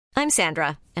I'm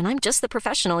Sandra, and I'm just the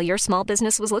professional your small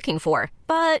business was looking for.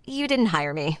 But you didn't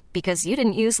hire me because you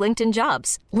didn't use LinkedIn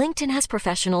Jobs. LinkedIn has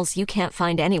professionals you can't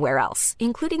find anywhere else,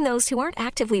 including those who aren't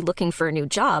actively looking for a new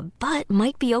job, but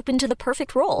might be open to the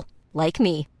perfect role, like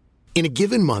me. In a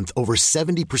given month, over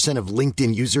 70% of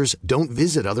LinkedIn users don't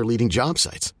visit other leading job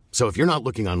sites. So if you're not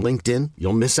looking on LinkedIn,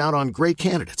 you'll miss out on great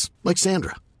candidates like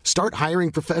Sandra. Start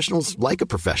hiring professionals like a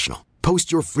professional.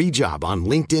 Post your free job on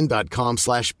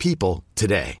linkedin.com/people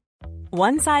today.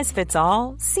 One size fits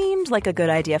all seemed like a good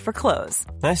idea for clothes.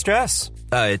 Nice dress.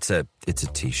 It's a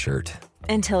t-shirt.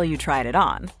 Until you tried it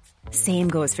on. Same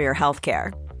goes for your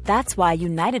healthcare. That's why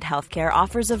United Healthcare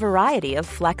offers a variety of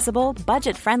flexible,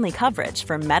 budget-friendly coverage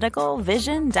for medical,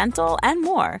 vision, dental, and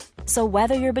more. So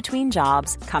whether you're between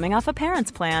jobs, coming off a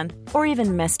parent's plan, or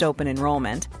even missed open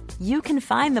enrollment, you can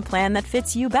find the plan that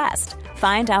fits you best.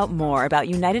 Find out more about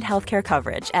United Healthcare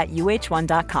coverage at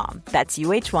UH1.com. That's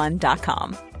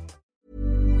UH1.com.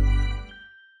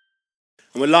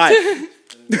 And we're live.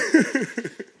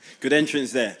 Good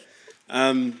entrance there.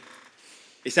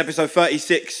 It's episode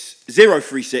 36,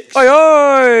 036. Oi, oi!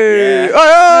 Yeah. Oi,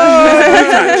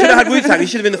 oi! Should have had Wu-Tang. He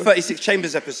should have been the 36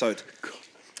 Chambers episode.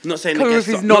 I'm not saying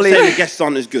the guests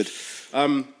aren't as good.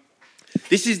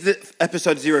 This is the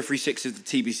episode 036 of the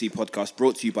TBC podcast,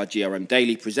 brought to you by GRM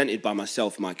Daily, presented by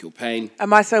myself, Michael Payne. And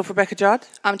myself, Rebecca Judd.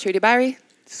 I'm Trudy Barry.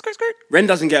 Skirt, skirt. Ren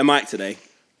doesn't get a mic today.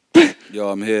 Yo,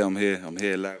 I'm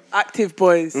here, loud. Active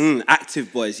boys.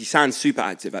 Active boys. He sounds super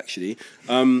active, actually.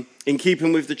 In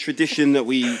keeping with the tradition that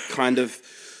we kind of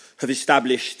have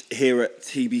established here at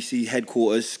TBC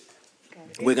headquarters,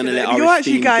 we're going to let our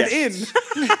esteemed guests...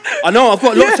 in. I know, I've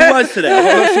got lots of words today.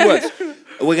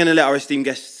 We're going to let our esteemed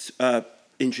guests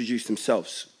introduce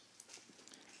themselves.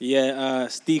 Yeah,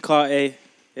 Steve Carter,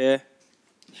 yeah.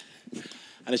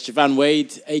 And it's Javan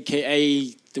Wade,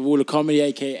 a.k.a. The Wall of Comedy,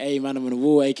 a.k.a. Man on the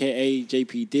Wall, a.k.a.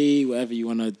 JPD, whatever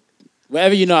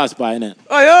you know us by, innit?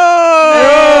 Oi, oi!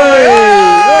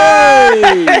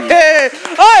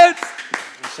 Oi!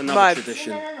 That's another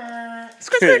tradition.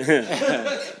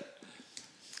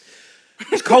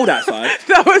 It's cold outside.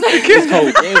 That was the good.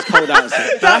 It was cold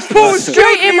outside. That pulled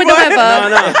Straight in with the weather.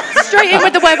 No. Straight in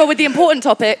with the weather with the important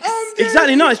topics.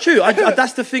 Exactly, no, it's true.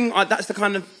 That's the thing, that's the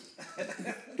kind of...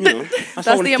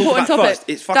 That's the important topic.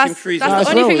 It's fucking freezing. That's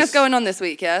the only thing that's going on this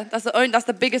week, yeah? That's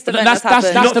the biggest event that's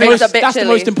happened. That's the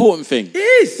most important thing. It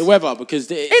is. The weather, because...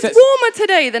 It's warmer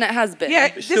today than it has been. Yeah,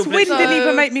 this wind didn't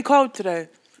even make me cold today.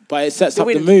 But it sets up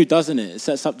the mood, doesn't it? It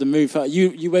sets up the mood.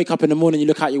 You wake up in the morning, you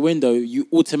look out your window, you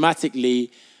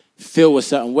automatically feel a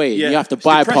certain way. Yeah, you have to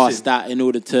bypass that in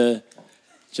order to...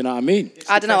 Do you know what I mean?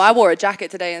 I don't know. I wore a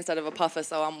jacket today instead of a puffer,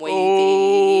 so I'm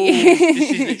wavy. This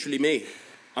is literally me.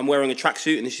 I'm wearing a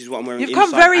tracksuit, and this is what I'm wearing. You've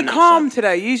come very calm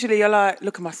today. Usually you're like,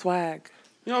 look at my swag.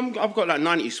 You know, I've got like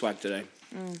 90s swag today.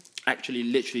 Actually,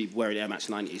 literally wearing Air Max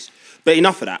 90s. But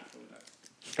enough of that.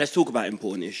 Let's talk about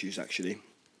important issues, actually.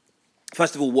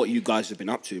 First of all, what you guys have been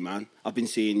up to, man. I've been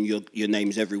seeing your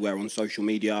names everywhere on social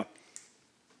media.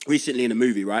 Recently in a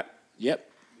movie, right?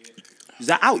 Yep. Is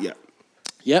that out yet?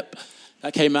 Yep.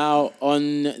 That came out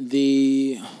on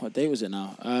the... What day was it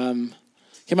now?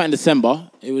 Came out in December.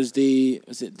 It was the...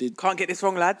 Can't get this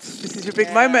wrong, lads. This is your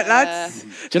big moment, lads.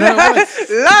 Do you know what it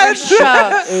was? Lads!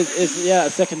 It's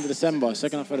 2nd of December.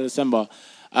 2nd or 3rd of December.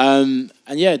 And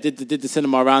yeah, did the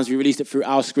cinema rounds. We released it through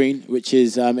Our Screen, which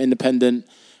is independent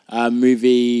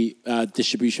movie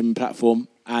distribution platform.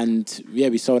 And yeah,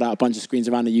 we sold out a bunch of screens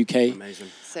around the UK. Amazing.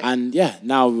 Sick. And yeah,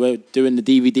 now we're doing the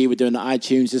DVD, we're doing the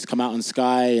iTunes, just come out on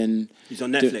Sky. And he's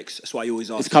on Netflix. That's why you always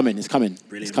ask. It's coming. Brilliant.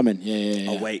 It's coming.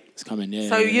 Yeah. I'll wait. It's coming, yeah.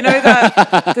 So you know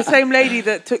that the same lady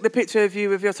that took the picture of you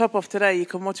with your top off today, you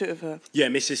can watch it with her. Yeah,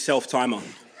 Mrs. Self-Timer.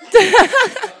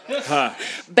 Her.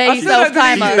 Bay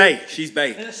self-timer. She's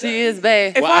Bay. She is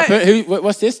Bay.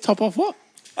 What's this? Top off what?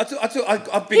 I've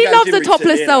been He down loves gym a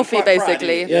topless recently, and I'm selfie, quite proud,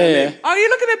 basically. Yeah. Oh, you're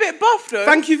looking a bit buff, though.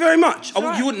 Thank you very much.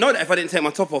 Right. You wouldn't know that if I didn't take my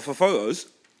top off for photos.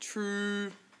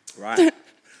 True. Right.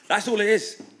 That's all it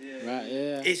is. Right,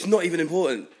 yeah. It's not even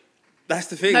important. That's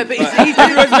the thing. No, but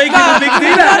everyone's making a big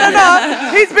deal out of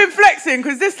it. He's been flexing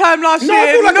because this time last No, I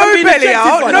year, feel like I'm being belly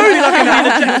out, objectified. no I feel like skin I'm out.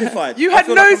 being objectified. You I had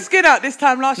feel no like skin out this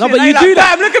time last No, year. but Now you you're do like,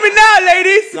 that. Bam, look at me now,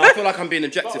 ladies. No, I feel like I'm being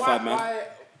objectified, man.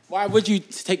 Why would you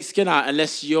take skin out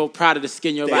unless you're proud of the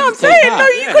skin you're No, about I'm to take saying, out? no,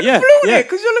 you couldn't flaunt it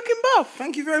because you're looking buff.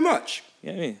 Thank you very much.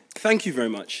 Yeah, Thank you very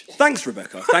much. Thanks,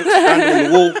 Rebecca. Thanks, Brandon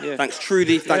on the wall. Thanks,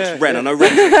 Trudy. Thanks, Ren. I know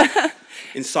Ren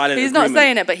in silent He's agreement. not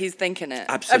saying it, but he's thinking it.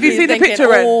 Absolutely. Have you seen the Thinking, picture,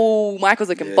 Ren? oh, Michael's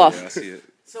looking buff. Yeah, I see it.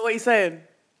 So what are you saying?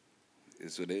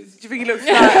 It's what it is. Do you think he looks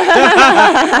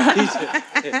fat?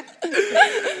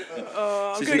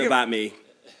 This isn't about me.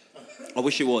 I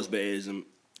wish it was, but it isn't.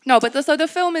 No, but so the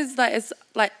film is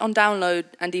like on download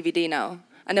and DVD now,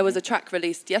 and there was a track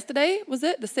released yesterday. Was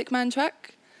it the Sick Man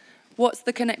track? What's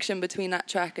the connection between that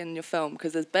track and your film?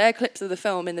 Because there's bare clips of the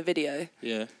film in the video.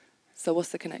 Yeah. So what's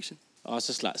the connection? Oh, it's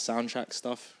just like soundtrack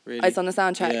stuff, really. Oh, it's on the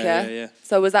soundtrack, yeah? Yeah.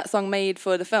 So was that song made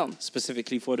for the film?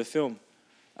 Specifically for the film.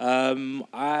 I'm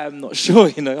not sure,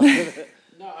 you know.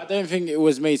 No, I don't think it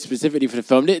was made specifically for the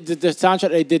film. The soundtrack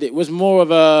they did, it was more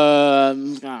of a...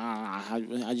 how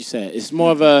do you say it? It's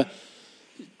more of a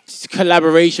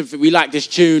collaboration. We like this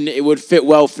tune. It would fit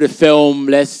well for the film.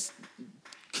 Let's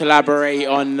collaborate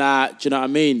on that. Do you know what I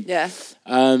mean? Yeah.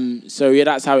 So, yeah,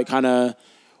 that's how it kind of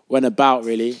went about,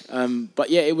 really.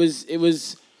 But, yeah, it was...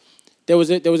 There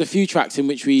was a few tracks in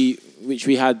which we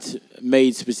had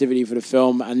made specifically for the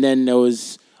film, and then there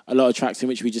was a lot of tracks in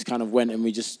which we just kind of went and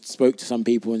we just spoke to some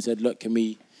people and said, look, can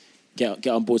we get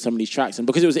on board some of these tracks? And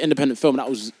because it was an independent film,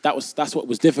 that's what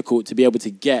was difficult, to be able to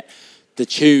get the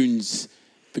tunes,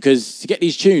 because to get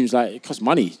these tunes, like, it costs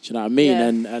money. Do you know what I mean?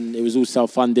 Yeah. And it was all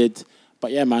self-funded.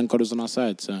 But yeah, man, God was on our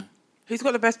side. So Who's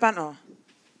got the best banter?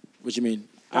 what do you mean?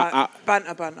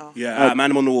 Banter. Yeah,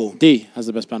 Man on the Wall. D has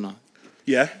the best banner.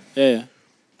 Yeah. Yeah.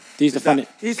 D's the funny.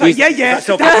 He's like, yeah. D's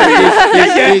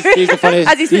the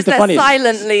funniest. As he sits there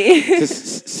silently.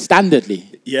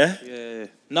 Standardly. Yeah. Yeah.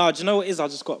 No, do you know what it is? I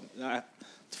just got...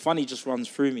 funny just runs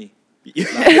through me.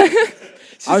 It's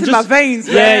just in my veins,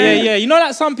 man. Yeah. You know,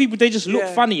 like some people, they just look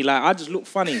funny. Like, I just look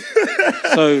funny.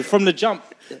 So from the jump,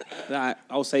 like,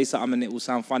 I'll say something and it will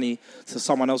sound funny. So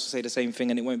someone else will say the same thing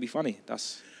and it won't be funny.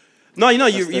 No,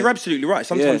 you're absolutely right.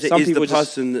 Sometimes it is the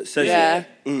person that says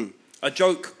it. A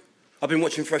joke. I've been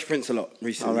watching Fresh Prince a lot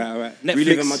recently. All right. Netflix.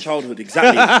 Reliving my childhood,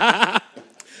 exactly.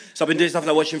 So I've been doing stuff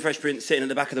like watching Fresh Prince, sitting at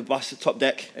the back of the bus, top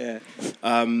deck. Yeah.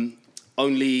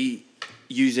 Only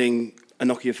using a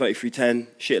Nokia 3310,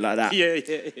 shit like that. Yeah.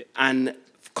 And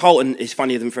Carlton is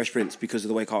funnier than Fresh Prince because of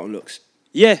the way Carlton looks.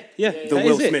 Yeah. The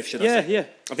Will Smith, should I say? Yeah.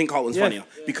 I think Carlton's funnier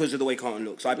because of the way Carlton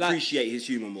looks. I appreciate his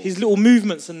humour more. His little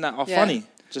movements and that are funny.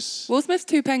 Will Smith's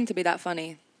too peng to be that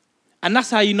funny. And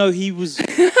that's how you know he was...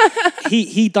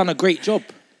 he done a great job.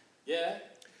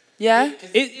 Yeah?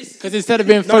 Because instead of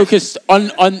being focused on...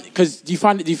 Because do you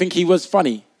think he was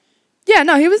funny? Yeah,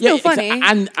 no, he was still funny.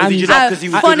 And did you laugh because he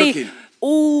was funny. good looking?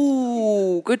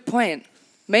 Ooh, good point.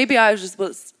 Maybe I was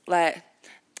like,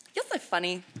 you're so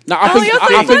funny. No, I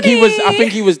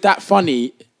think he was that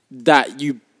funny that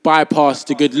you bypassed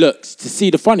the good looks to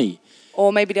see the funny.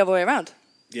 Or maybe the other way around.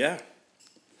 Yeah.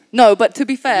 No, but to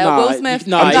be fair, Will Smith...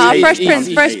 Fresh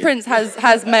he's Prince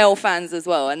has male fans as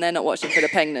well, and they're not watching for the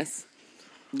pengness.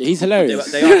 He's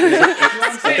hilarious. They are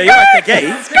if they're gay.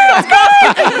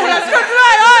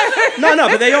 No,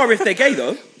 but they are if they're gay,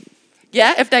 though.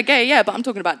 Yeah, if they're gay, yeah, but I'm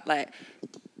talking about, like,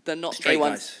 the not Straight gay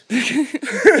ones.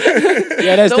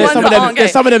 Yeah, there's some of them.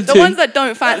 There's some of them too. The ones that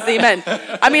don't fancy men.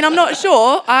 I mean, I'm not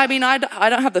sure. I mean, I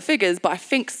don't have the figures, but I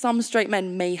think some straight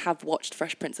men may have watched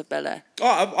Fresh Prince of Bel-Air.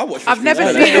 Oh, I watched. I've never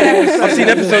seen it. I've seen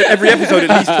every episode at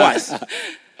least twice.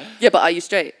 Yeah, but are you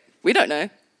straight? We don't know.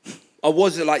 I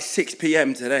was at like 6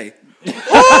 p.m. today. Someone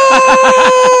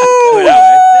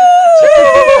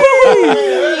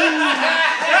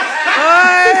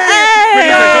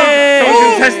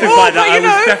can testify that I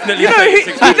was definitely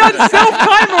he done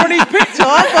self-timer on his picture,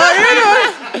 but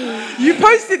you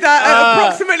posted that at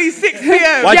approximately 6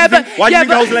 p.m. Why do you think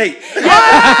I was late?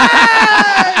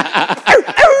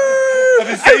 I've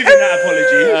been saving that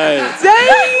apology.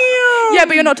 Damn! Yeah,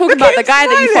 but you're not talking about the guy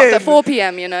that you fucked at 4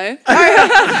 p.m., you know?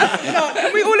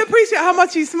 We all appreciate how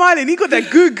much he's smiling. He got that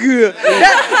good.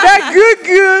 That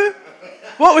good.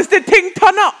 What was the ting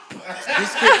ton up?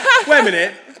 Wait a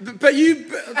minute. But we're going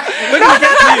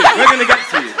to get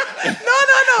to you. No.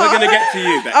 We're going to get to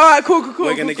you, Bex. All right, cool.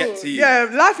 We're going to get to you. Yeah,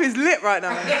 life is lit right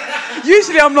now.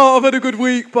 Usually I'm not, I've had a good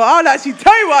week, but I'll actually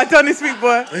tell you what I've done this week,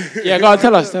 boy. Yeah, go on,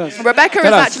 tell us. Rebecca is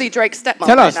actually Drake's stepmom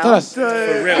Tell us.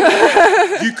 For real.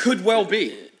 You could well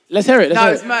be. Let's hear it.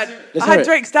 It's mad. I had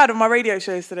Drake's dad on my radio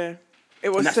shows today. It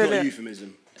was And that's so not a lit.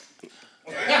 euphemism.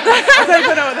 I don't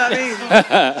even know what that means.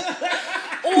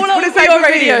 All over your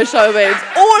radio show, babes.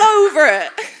 All over it.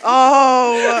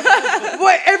 Oh,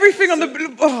 what? Everything on the...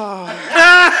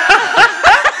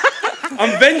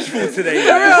 I'm vengeful today.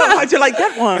 How'd you like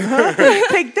that one, huh?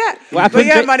 Take that. But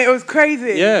yeah, man, it was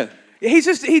crazy. Yeah.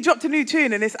 He dropped a new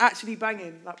tune and it's actually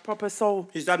banging, like proper soul.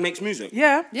 His dad makes music?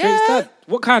 Yeah. Drake's dad.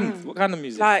 What kind of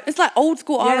music? Like, It's like old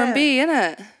school R&B, isn't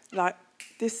it? like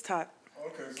this type.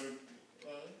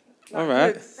 All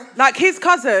right. Like his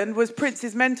cousin was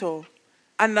Prince's mentor.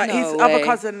 And like his other way.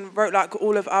 cousin wrote like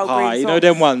all of Al Green's songs. You know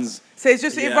them ones. So it's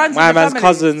just, it runs My in the man's family.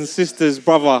 cousin, sister's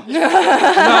brother. It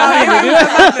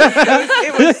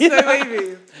was so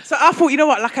wavy. So I thought, you know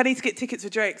what? Like, I need to get tickets for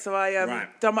Drake. So I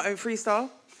Right. done my own freestyle.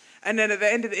 And then at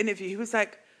the end of the interview, he was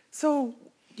like, so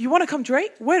you want to come,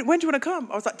 Drake? When do you want to come?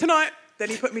 I was like, tonight. Then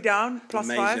he put me down, +5.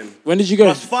 Amazing. When did you go?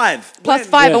 +5.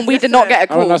 +5, and we did not get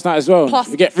a I went call. last night as well. Plus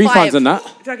We get refunds 5. and that.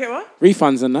 Did I get what?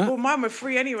 Refunds and that. Well, mine were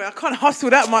free anyway. I can't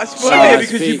hustle that much. Oh, Boy. yeah,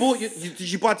 because you bought. Did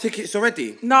you buy tickets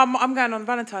already? No, I'm going on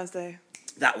Valentine's Day.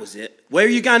 That was it. Where are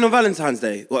you going on Valentine's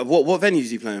Day? What venues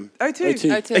are you playing? O2.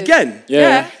 O2. Again?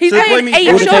 Yeah. He's So playing when he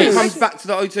 8 shows. comes back to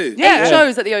the O2. Yeah. 8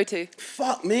 shows at the O2.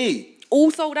 Fuck me. All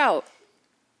sold out.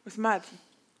 It's mad.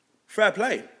 Fair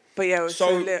play. But yeah, it was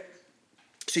so lit.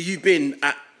 So you've been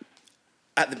at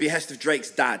the behest of Drake's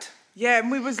dad. Yeah, and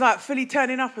we was like fully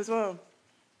turning up as well.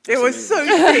 It was so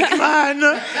sick, man.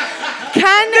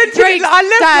 Can Drake's I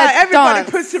left dad like everybody dance?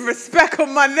 put some respect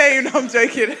on my name. No, I'm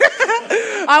joking.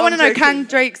 I want to know, can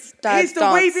Drake's dad He's the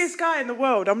dance? waviest guy in the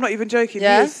world. I'm not even joking.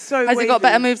 Yeah? He is so Has he got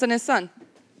wavy. better moves than his son?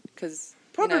 Because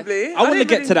Probably. I want to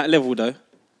get to that level though.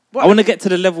 What? I want to get to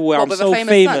the level where What, I'm with a so famous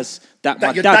famous that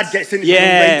my your dad's, dad gets in.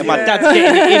 Yeah, my dad's getting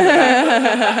it in. You know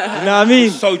what I mean?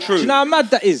 So true. Do you know how mad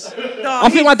that is? No, I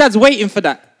think my dad's waiting for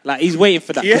that. Like he's waiting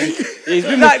for that. Yeah. He's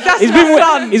been Like, with, that's he's my been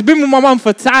son. with, he's been with my mum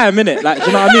for time, innit? Like, do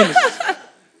you know what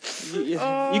I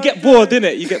mean? You get bored,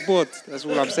 innit? You get bored. That's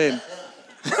what I'm saying.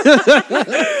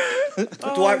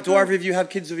 Do either of you have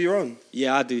kids of your own?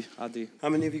 Yeah, I do. How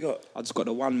many have you got? I just got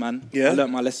the one, man. Yeah? I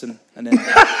learnt my lesson. And then, do you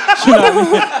know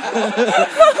what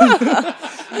I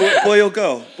mean? Boy or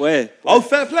girl? Boy. Oh,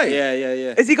 fair play.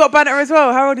 Yeah. Has he got banter as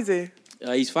well? How old is he?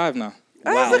 He's 5 now.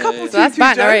 That's a couple So that's two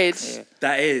banter jokes. age.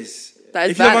 That is. That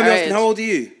is If you don't mind me banter asking, age. how old are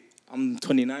you? I'm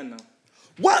 29 now.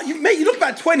 What? Mate, you look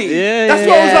about 20. Yeah, That's yeah,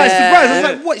 what I was like yeah. surprised. I was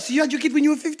like, what? So you had your kid when you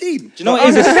were 15? Do you know what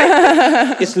it is?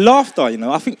 It's laughter, you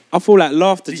know. I feel like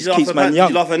laughter just keeps man Did young.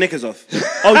 you laugh her knickers off?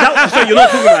 Oh, sorry, you're not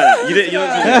talking about that. You're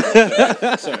not talking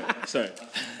about that. Sorry.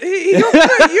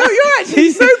 You're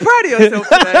actually so proud of yourself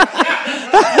today.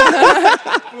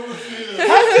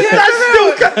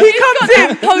 He comes in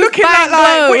looking post-bang like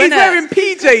glow, what, he's innit? wearing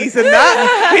PJs and that.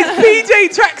 His PJ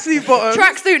tracksuit bottom.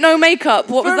 Tracksuit, no makeup.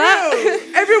 What was For that?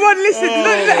 real. Everyone listen.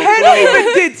 Look, the hair not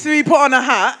even did so he put on a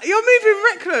hat. You're moving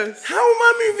reckless. How am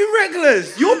I moving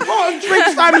reckless? You're part of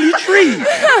Drake's family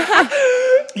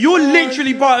tree. You're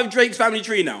literally part of Drake's family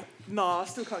tree now. No, I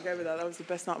still can't go with that. That was the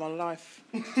best night of my life.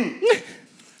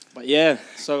 But yeah,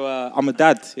 so I'm a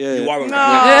dad. Yeah. You are a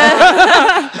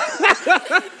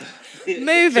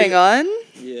Moving on.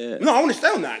 Yeah. No, I want to stay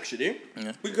on that actually.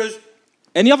 Because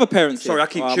Any other parents? sorry, here? I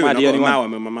keep Or am chewing. I've the got a only one?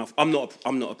 malware in my mouth. I'm not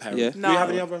a parent. Yeah. Do you have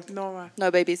any other? No, right. No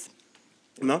babies.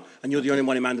 No? And you're the only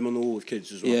one in Mandem on the wall with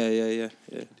kids as well. Yeah.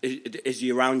 Is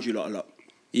he around you lot a lot?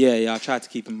 Yeah. I try to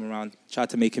keep him around. Try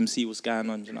to make him see what's going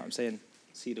on. Do you know what I'm saying?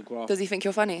 See the graph. Does he think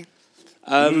you're funny?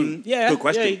 Yeah. Good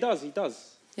question. Yeah, he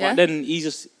does. Yeah? But then he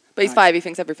just. But he's 5. He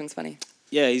thinks everything's funny.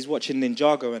 Yeah, he's watching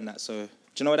Ninjago and that. So do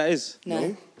you know what that is?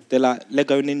 No. They're like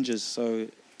Lego ninjas. So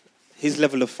his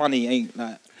level of funny ain't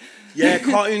like. Yeah,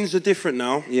 cartoons are different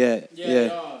now. Yeah.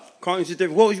 Cartoons are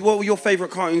different. What were your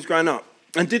favourite cartoons growing up?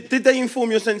 And did they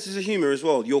inform your senses of humour as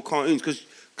well, your cartoons? Because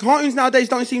cartoons nowadays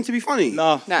don't seem to be funny.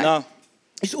 No.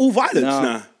 It's all violence No.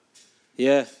 now.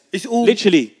 Yeah. It's all...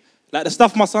 Literally. Like the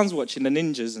stuff my son's watching, the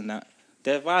ninjas and that.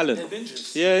 They're violent. They're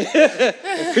ninjas? Yeah.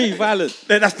 They're pretty violent.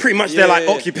 That's pretty much their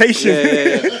occupation.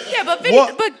 Yeah,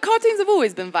 but cartoons have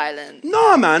always been violent.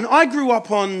 No, man. I grew up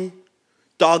on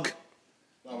Doug.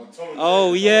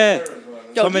 Oh, yeah.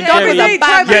 Yo, Tom and Doug Jerry. is a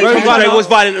bad Yeah, man. Tom and Jerry was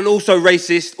violent and also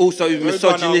racist, also was a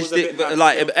misogynistic. bit But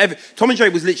mad. Tom and Jerry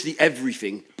was literally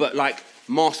everything, but like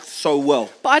masked so well.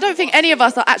 But I don't think any of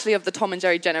us are actually of the Tom and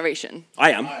Jerry generation.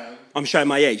 I am. I'm showing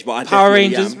my age, but I Power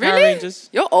definitely Rangers. am. Power Really? Rangers.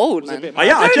 You're old, man.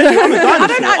 I genuinely am a I dinosaur.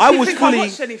 don't I actually was think I fully...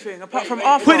 watched anything apart from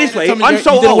after. Put it this way, Tom and I'm Jerry-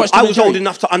 so you didn't old, watch Tom I and was Jerry? old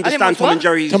enough to understand watch Tom and what?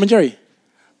 Jerry's... Tom and Jerry.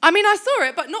 I mean, I saw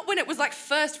it, but not when it was like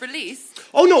first released.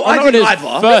 Oh no, I not when didn't it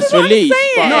was either. first release.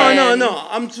 saying. but No.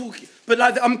 I'm talking... But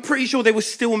like, I'm pretty sure they were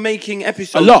still making A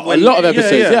episodes. lot when- of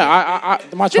episodes. Yeah,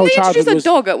 my Did whole they childhood introduce a was.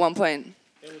 dog at one point?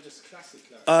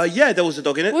 Yeah, there was a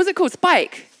dog in it. What was it called?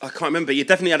 Spike? I can't remember. You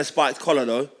definitely had a spiked collar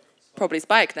though. Probably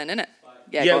Spike then, innit?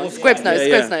 Yeah, Yeah, go on. well, Squibs knows, yeah,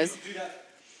 Squibs yeah. knows. Do that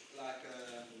like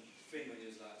thing when you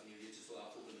was like you just sort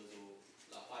of footballers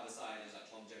or like five aside and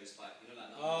like Tom Jerry Spike, you know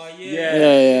like that.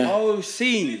 Yeah. Oh,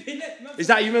 scene. Is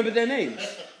that you remember their names?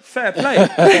 Fair play.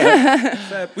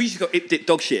 Fair. We used to go Ip Dip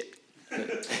Dog Shit.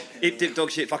 Ip Dip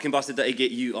Dog Shit, fucking bastard that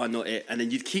get you are not it, and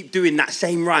then you'd keep doing that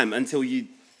same rhyme until you.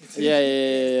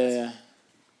 Yeah.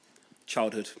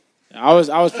 Childhood. I was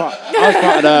part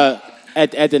of the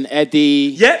Ed and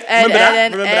Eddie. Yeah, Ed, remember that? Ed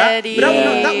and Remember that? Eddie. But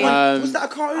that one, was Yeah. that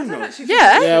a cartoon though?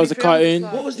 Yeah. Yeah, it was a cartoon.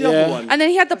 What was the other one? And then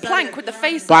he had the plank with the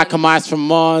face Biker on. Mice from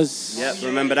Mars. Yeah,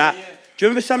 remember that? Do you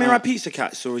remember Samurai Pizza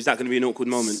Cats, or is that going to be an awkward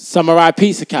moment? Samurai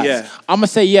Pizza Cats. Yeah. I'm gonna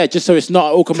say yeah, just so it's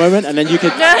not an awkward moment, and then you can,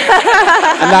 and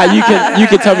now you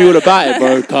can tell me all about it,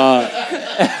 bro.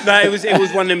 No, it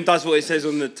was one of them does what it says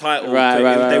on the title.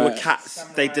 Right. They were cats.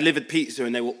 They delivered pizza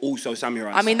and they were also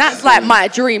samurais. I mean, that's like my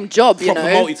dream job, you Proper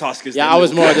know. multitaskers. Yeah, I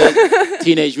was more of the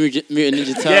Teenage Mutant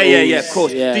Ninja Turtles. Yeah, of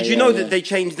course. Yeah, Did you know that they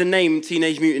changed the name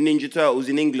Teenage Mutant Ninja Turtles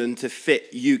in England to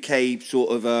fit UK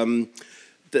sort of...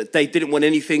 that they didn't want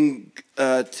anything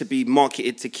to be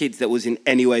marketed to kids that was in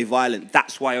any way violent.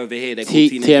 That's why over here they're called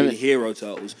Teenage Mutant Hero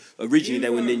Turtles. Originally they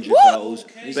were Ninja Turtles,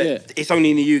 but it's only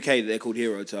in the UK that they're called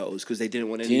Hero Turtles because they didn't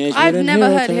want any... I've never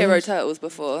heard Hero Turtles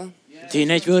before.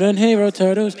 Teenage Mutant Hero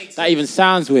Turtles. That even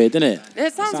sounds weird, doesn't it?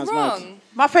 It sounds wrong. Mad.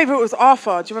 My favourite was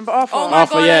Arthur. Do you remember Arthur? Oh my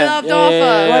God, I loved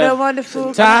Arthur. What a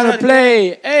wonderful... Time to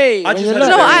play. Hey. I just Do you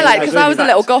know what I like? Because I was a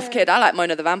little goth kid. I like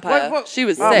Mona the Vampire. What? She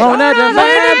was sick. Mona the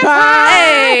Vampire.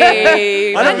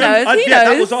 Hey! I don't he knows. He that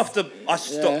knows. was after I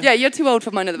stopped. Yeah, you're too old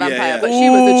for Mona the Vampire, yeah. but she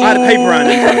was a I had a paper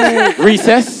round.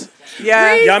 Recess.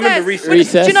 Yeah. Yeah, I remember Recess.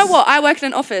 Recess. Do you know what? I work in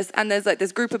an office and there's like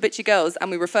this group of bitchy girls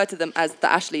and we refer to them as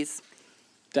the Ashleys.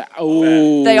 They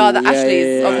are the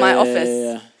Ashleys of my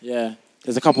office. Yeah.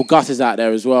 There's a couple Gusses out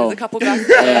there as well. There's a couple Gusses.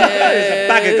 There's a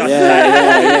bag of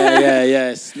Gusses. Yeah.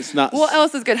 It's nuts. What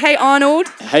else is good? Hey Arnold.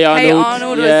 Hey Arnold. Hey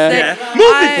Arnold was Yeah. sick.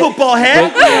 Move it, football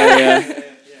head. Yeah.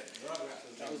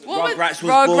 Rugrats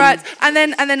was Rugrats. And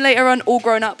then later on All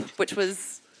Grown Up, which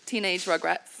was teenage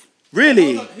Rugrats.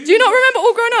 Really? Do you not remember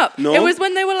All Grown Up? No. It was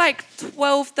when they were like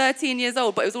 12, 13 years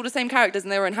old, but it was all the same characters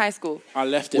and they were in high school. I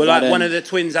left it. Well, by like then. one of the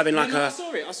twins having like I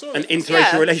saw it. an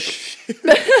interracial Yeah. relationship.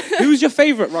 Who was your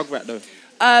favourite Rugrat though?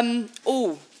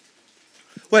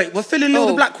 Wait, were Phil and Lil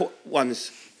the black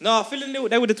ones? No, Phil and Lil,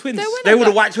 they were the twins. They were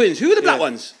the white twins. Who were the black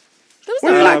ones? There was Were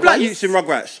no the black black ones. youths in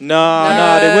Rugrats?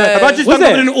 No, they weren't. Have I just Was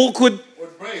done there? an awkward...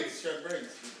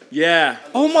 Yeah.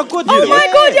 Oh my God. Oh my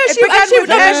God, yeah, It she began with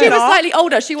was Emma. slightly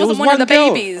older. She wasn't was one of the one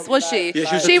girl. babies, was she?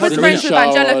 Yeah, she was cousin friends with Risha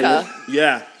or Angelica.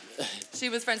 Yeah. She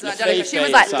was friends with Angelica. She Feifei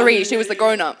was like son. 3. She was the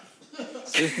grown-up.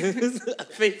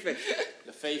 Feifei.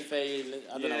 The Feifei,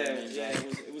 I don't know what it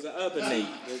means. It was an urban name.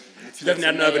 She definitely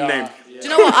had an urban name. Do you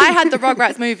know what? I had the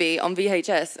Rugrats movie on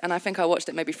VHS, and I think I watched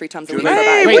it maybe 3 times a week.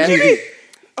 Hey, for what about a do year.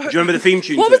 Do you remember the theme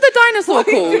tune? What to was it? the dinosaur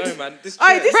called? No, man. This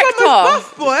Hey, this one Rector. was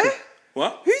buff, boy.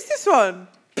 What? Who's this one?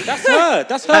 That's her.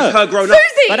 That's her. That's her grown up.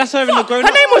 Susie! But that's her in the Fuck, grown her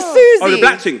up. name was Susie. Oh, the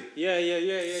black thing.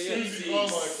 Yeah.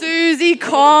 Susie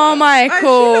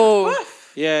Carmichael.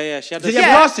 Yeah. She had Did the you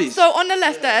have glasses? So on the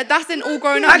left there, that's in All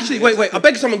Grown Up. Actually, wait. I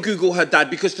beg someone Google her dad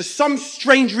because for some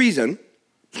strange reason,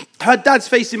 her dad's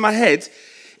face in my head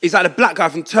is like the black guy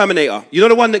from Terminator. You know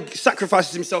the one that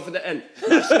sacrifices himself at the end?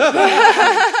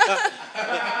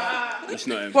 It's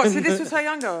not him. What, so this was her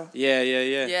younger? Yeah.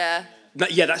 Yeah. No,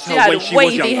 yeah, that's She her had when she was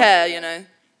wavy younger. hair, you know.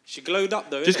 She glowed up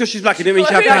though. Just because she's black, it didn't mean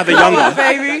she have to have a younger.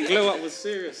 Baby. Glow up was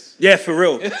serious. Yeah, for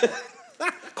real.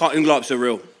 Cartoon glow ups are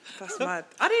real. That's mad.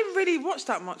 I didn't really watch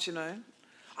that much, you know.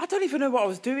 I don't even know what I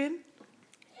was doing.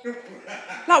 Like,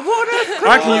 what on earth?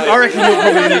 I reckon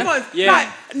you're probably... Yeah.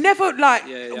 Like, never, like,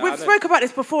 Yeah, I we've know. spoke about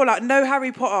this before, like, no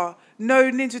Harry Potter, no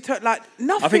Ninja Turtle, like,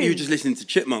 nothing. I think you were just listening to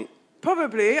Chipmunk.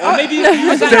 Probably. Or maybe you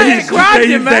was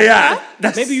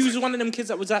maybe you was one of them kids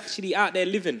that was actually out there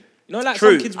living. You know, like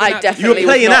True. some kids. I You were definitely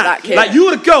was playing not out. that kid. Like, you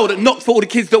were the girl that knocked for all the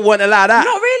kids that weren't allowed out.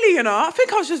 Not really, you know. I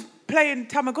think I was just playing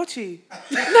Tamagotchi. I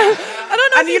don't know.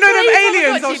 And if you know them played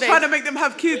aliens, I Tamagotchi, was babe. trying to make them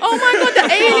have kids. Oh my God, the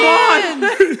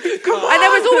aliens! Come on. And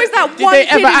there was always that Did one they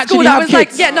kid ever in school actually that have was like,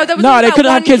 kids? yeah, no, there was No, always they that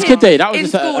couldn't have one kids, kid could they? That was in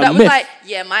just a school that was myth. like,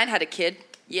 yeah, mine had a kid.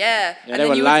 Yeah. they And then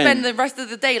were you lying. would spend the rest of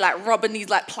the day like rubbing these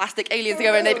like plastic aliens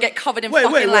together and they'd get covered in Wait,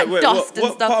 fucking like dust and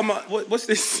what stuff. part of my, what's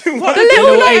this? The What? little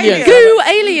little like aliens. goo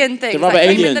alien things. rubber that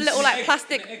came in the aliens. little like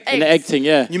plastic eggs. In the egg thing,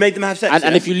 yeah. You made them have sex, And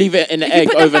yeah? if you leave it in the If you egg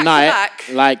put them overnight, back to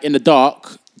back- like in the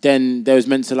dark, then they was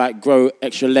meant to like grow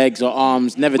extra legs or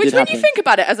arms. Never Which did when happen. you think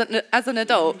about it as an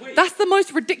adult, that's the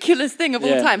most ridiculous thing of all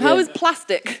Yeah, time. How yeah. is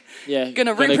plastic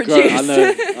gonna grow. reproduce?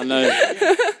 I know.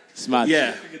 It's mad.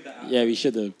 Yeah. Yeah, we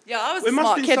should have. Yeah, I was It a must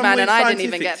smart be kid, some man, weird and I didn't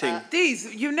even scientific get thing. that.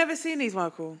 These, you've never seen these,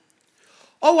 Michael?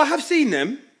 Oh, I have seen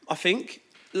them, I think.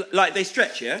 Like, they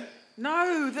stretch, yeah?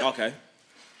 No. Okay.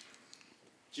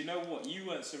 Do you know what? You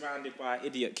weren't surrounded by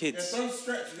idiot kids.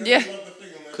 Yeah.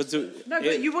 Because No,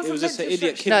 but you wasn't it was just an meant to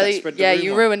idiot stretch kid No, that spread the yeah, rumour.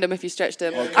 you ruined them if you stretched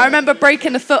them. I remember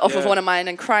breaking the foot off of Yeah. one of mine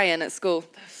and crying at school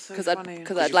because funny.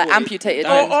 I'd like amputated Or,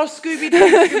 them. or Scooby-Doo. Do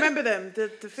you remember them? The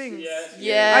things?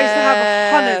 Yeah. I used to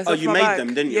have hundreds Oh, of you my made bag.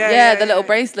 them, didn't you? Yeah, the little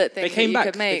bracelet thing They came that you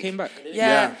back. could make. They came back.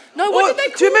 Yeah. No, what Or, did they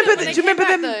call do you remember? them when Do you they came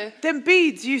remember back, them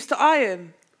beads you used to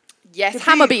iron? though? Yes, the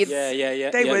hammer beads? beads.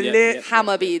 Yeah. They were yeah, lit. yeah.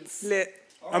 Hammer beads. Lit.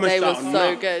 I'm They gonna were start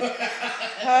so now. good.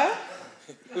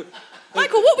 Huh?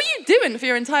 Michael, what were you doing for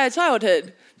your entire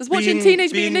childhood? Just watching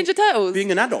Teenage Mutant Ninja Turtles?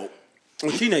 Being an adult. Or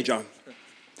a teenager.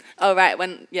 Oh, right,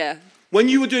 yeah. When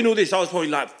you were doing all this, I was probably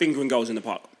like fingering girls in the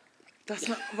park. That's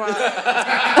not right.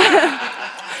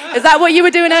 Is that what you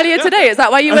were doing earlier today? Is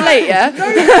that why you were late, yeah?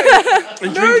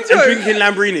 And drinking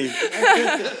Lamborghini.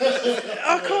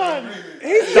 I can't.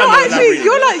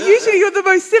 You're the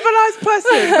most civilized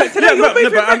person. But today you're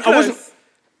moving reckless.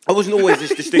 I wasn't always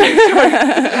this distinguished.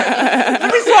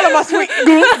 Let me swallow my sweet.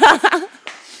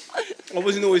 I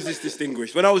wasn't always this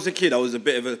distinguished. When I was a kid, I was a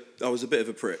bit of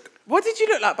a prick. What did you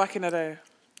look like back in the day?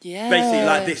 Yeah. Basically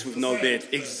like this with no beard.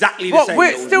 Exactly the same.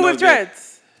 What, still with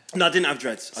dreads? No, I didn't have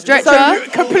dreads. Stretcher? So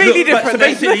completely different. So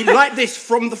basically, like this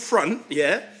from the front,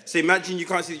 yeah? So imagine you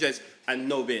can't see the dreads and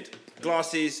no beard.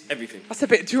 Glasses, everything. That's a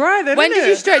bit dry then, When isn't did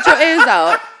you it? stretch your ears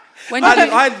out?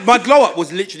 My glow up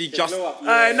was literally just...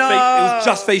 I know. It was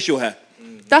just facial hair.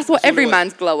 That's what every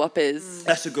man's glow up is.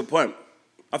 That's a good point.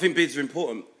 I think beards are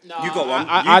important. No, you got one.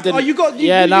 I didn't. Oh, you got...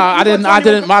 I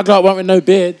didn't. My glow up went with no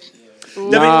beard. You're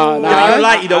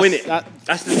lighty though, innit?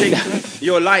 That's the thing.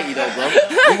 You're lighty though, bro.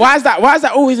 Why is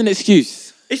that always an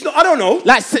excuse? It's not. I don't know.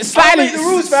 Like slightly, the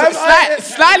rules, fam.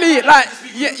 Slightly, like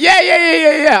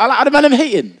yeah. I don't mind them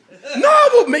hating. No,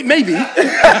 well, maybe. No,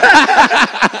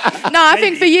 I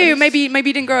think for you, maybe you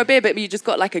didn't grow a beard, but you just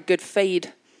got like a good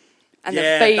fade. And the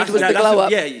fade was the glow up.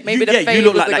 Maybe the fade you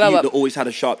look was like the that glow you up. that always had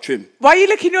a sharp trim. Why are you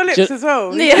licking your lips as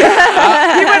well? Yeah.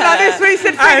 He went like this when he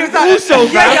said fade. And also,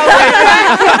 as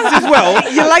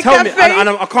well. You like tell that me, fade? and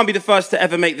I can't be the first to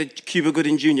ever make the Cuba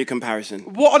Gooding Jr. comparison.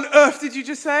 What on earth did you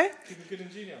just say? Cuba Gooding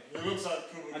Jr. It looks like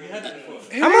Cuba Gooding Jr.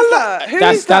 Who is that? Who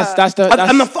is that?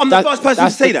 I'm the first person to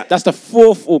say that. That's the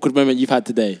fourth awkward moment you've had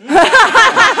today. I'm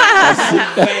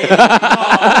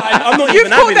not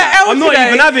even having that. I'm not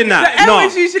even having that. The L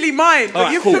is usually mine,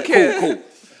 but you took it. Cool.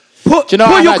 Put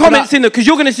your comments in there, because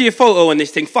you're going to see a photo on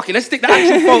this thing. Fuck it, let's stick the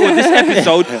actual photo of this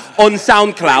episode on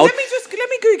SoundCloud. Let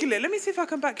me Google it. Let me see if I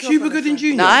can back you up. Cuba Gooding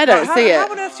Jr. No, I don't see it.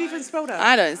 How on earth do you even spell that?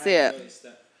 I don't see it.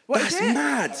 What is That's it?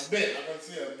 mad. I can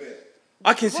see it a bit.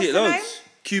 I can see it the name? loads.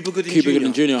 Cuba Gooding Cuba Jr.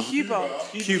 Gooding Jr. Cuba.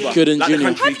 Gooding Like the Jr.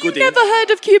 country, Have you Gooding. never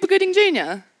heard of Cuba Gooding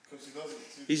Jr.?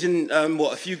 He's in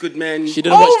A Few Good Men. She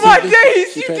didn't watch Oh my TV.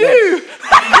 days, you do!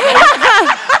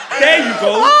 There you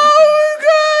go. Oh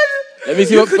god! Let me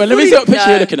see what picture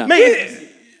you're looking at. Mate,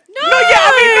 No,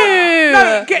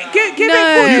 give it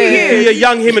 40 you could years. be a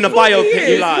young him in a biopic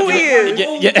you 40 like. years.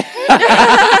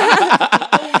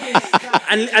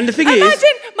 And the thing is, Imagine,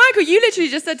 Michael, you literally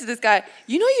just said to this guy,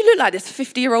 you know you look like this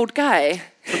 50-year-old guy.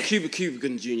 but Cuba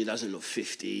Gooding Jr. doesn't look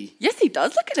 50. Yes, he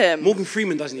does. Look at him. Morgan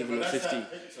Freeman doesn't even look 50.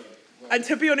 And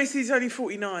to be honest, he's only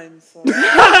 49. So.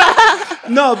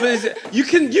 No, but you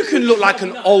can look like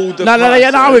an older No,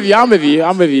 person. I'm with you.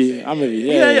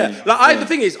 Yeah. Like the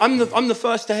thing is, I'm the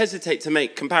first to hesitate to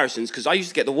make comparisons because I used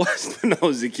to get the worst when I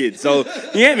was a kid. So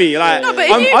you get me? Like, No, but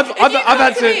if I've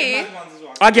had to. me,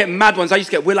 I get mad ones. I used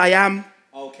to get will.i.am.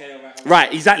 Okay, alright.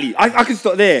 Right, exactly. I can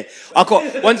stop there. I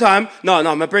got one time. No,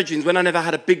 my brethren. When I never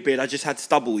had a big beard, I just had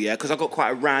stubble. Yeah, because I got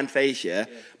quite a round face. Yeah,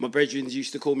 my brethren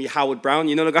used to call me Howard Brown.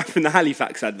 You know the guy from the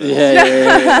Halifax advert.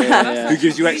 Yeah. Who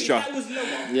gives you extra?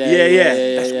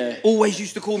 Yeah. Always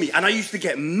used to call me, and I used to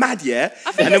get mad. Yeah,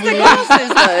 I think and it's the glasses,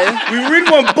 though. we were in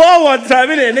one bar one time,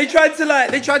 innit? And they tried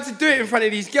to do it in front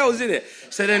of these girls, innit?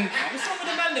 So then.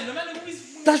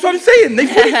 That's what I'm saying.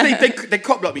 They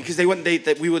copped up me because we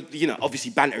were,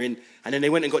 obviously bantering, and then they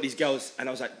went and got these girls, and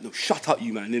I was like, no, shut up,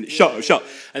 you man, innit? Shut up.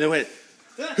 And they went,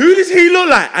 who does he look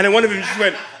like? And then one of them just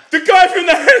went, the guy from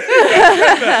the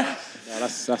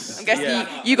That's I'm guessing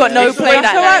you got no play That's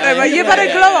that all right night. though, but you've had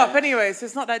a glow up anyway, so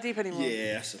it's not that deep anymore.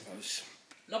 Yeah, I suppose.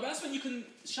 No, but that's when you can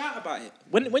shout about it.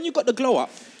 When you got the glow up.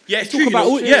 Yeah, talk about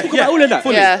all of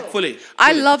that. Fully.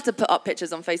 I love to put up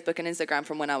pictures on Facebook and Instagram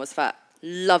from when I was fat.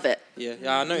 Love it. Yeah,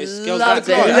 I noticed. Girls Love like it.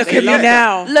 that. Look at me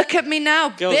now. Look at me now,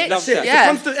 Girls bitch. love that.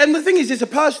 Yeah. And the thing is, it's a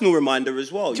personal reminder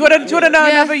as well. Do you want to know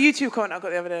Yeah. another YouTube comment I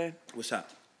got the other day? What's that?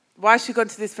 Why has she gone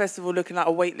to this festival looking like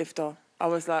a weightlifter? I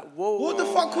was like, whoa. What the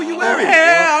fuck were you wearing?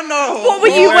 Yeah, I know. What were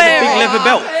you A wearing? big leather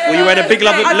belt. Were you wearing a big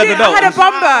leather I belt? had a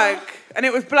bum bag and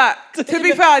it was black. To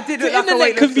be fair, I did look like a weightlifter.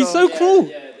 Internet could be so cruel.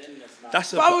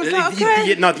 That's But I was like, okay.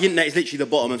 the internet is literally the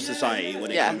bottom of society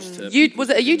when it comes to. Was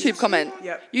it a YouTube comment?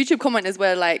 Yep. YouTube comment is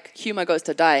where like humour goes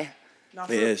to die.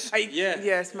 It is.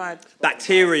 Yeah, it's mad.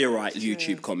 Bacteria, right?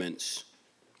 YouTube comments.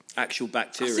 Actual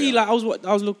bacteria. See, like I was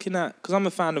looking at, because I'm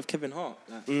a fan of Kevin Hart,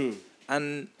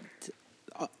 and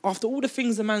after all the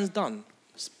things the man's done,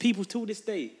 people till this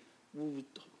day will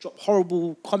drop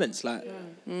horrible comments like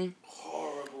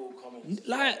horrible comments.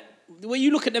 Like when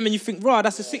you look at them and you think, "Rah,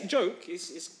 that's a sick joke.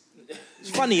 It's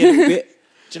funny a little bit,"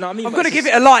 Do you know what I mean? I'm But going to it's give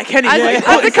just- it a like anyway. As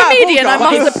Put a it out, comedian, I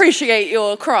hold on. must appreciate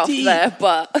your craft there,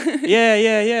 but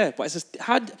Yeah. But it's just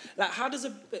how does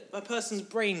a person's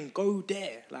brain go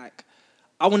there? Like,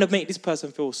 I want to make this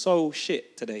person feel so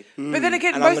shit today. But then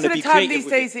again, And I'm most of gonna the be time creative these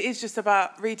with days it is just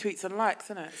about retweets and likes,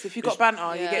 isn't it? So if you've got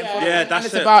banter, you get followers. Yeah, And that's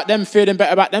it's it. about them feeling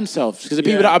better about themselves because the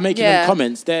people Yeah. that are making Yeah. them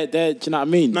comments, they're. Do you know what I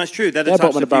mean? No, it's true. They're the They're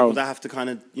types bottom of of the people barrel. that have to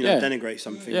kind of, Yeah. denigrate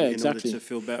something Yeah, in exactly. order to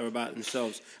feel better about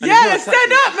themselves. And Yeah, it's not let's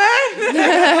stand attractive. up,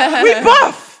 man. We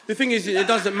buff. The thing is, it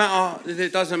doesn't matter.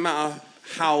 It doesn't matter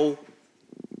how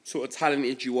sort of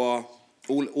talented you are.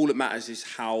 All it matters is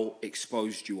how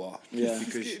exposed you are. Yeah.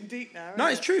 Because Getting deep now. no,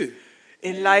 it's true.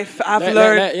 In life, I've Let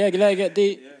learned. it get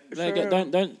deep. Let it For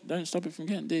get, don't stop it from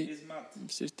getting deep.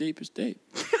 It's just deep as deep.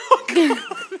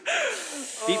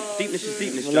 Deepness is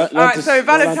deepness. Well, Jack. All right, so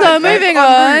Valentine's so Day. moving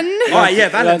on. All right, yeah,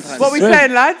 Valentine's. What we Swim.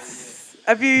 saying, lads?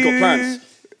 Have you Got plans?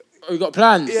 We got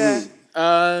plans.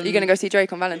 Yeah. You're gonna go see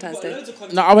Drake on Valentine's Day.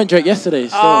 No, I went Drake yesterday.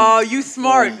 So. Oh, you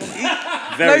smart.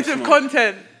 Very Loads of smart.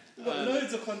 content.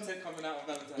 Loads of content coming out of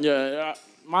Valentine's. Yeah,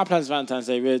 my plans for Valentine's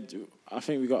Day. I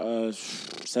think we got a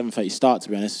 7:30 start. To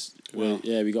be honest,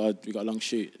 we got a long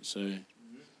shoot. So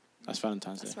that's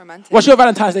Valentine's Day. That's romantic. What's your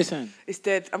Valentine's Day saying? It's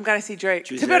dead. I'm going to see Drake.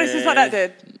 To be honest, it's not that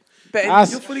dead. But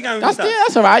That's, You're fully going with his that's, dad.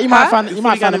 that's all right. You might find You're you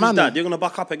might fully find a going with his man. dad. You're gonna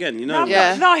buck up again. You know. no,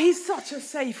 Yeah. no, he's such a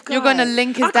safe guy. You're gonna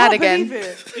link his I dad can't again. believe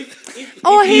it.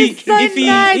 Oh, If he- he's so if he-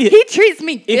 nice. if- He treats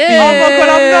me good. he- Oh my God,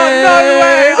 I'm not. No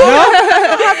way. I'm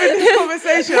not having this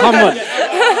conversation. Come on.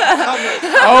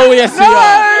 Oh yes, we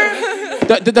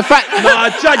are. The fact,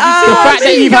 Judge, the fact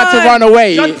that you've had to run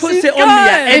away Judge puts it on me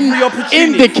at every opportunity.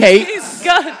 indicates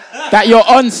God. that you're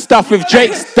on stuff with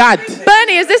Drake's dad.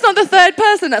 Bernie, is this not the third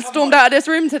person that stormed out of this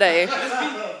room today?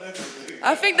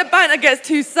 I think the banter gets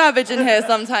too savage in here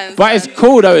sometimes. But it's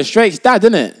cool though. It's Drake's dad,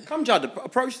 isn't it? Come, Judd.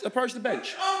 Approach the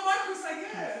bench. Oh, Michael's like,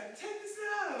 yeah, take this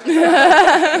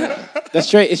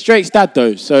out. It's Drake's dad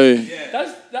though. So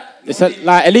it's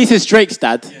like at least it's Drake's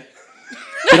dad. Do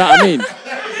you know what I mean? I've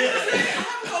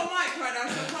got a mic right now,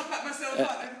 so I can't back myself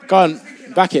up. Go on,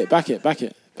 back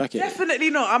it. Definitely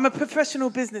not. I'm a professional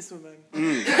businesswoman.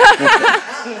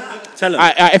 Tell him.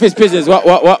 If it's business, what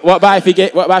about if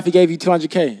he gave you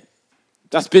 200k?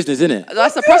 That's business, isn't it?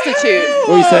 That's a prostitute. What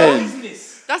are you saying?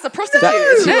 That's a prostitute,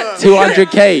 isn't it?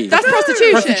 200k. That's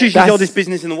prostitution. Prostitution's the oldest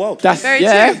business in the world. That's Very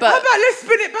yeah. true, How but about let's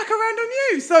spin it back around on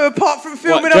you? So apart from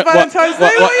filming What, on Valentine's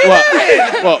Day, what are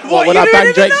you doing? What, when you I doing bang in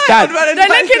the Drake's night dad? on they're Valentine's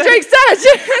linking Day? Drake's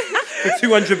dad. For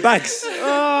 200 bags.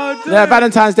 Oh, Yeah,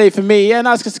 Valentine's Day for me,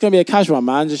 no, it's just gonna be a casual one,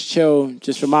 man. Just chill,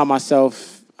 just remind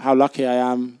myself how lucky I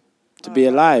am to be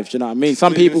alive. Do you know what I mean?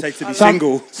 Some I thought you were people, gonna say to be some,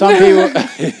 single. some people.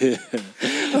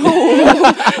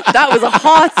 That was a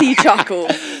hearty chuckle.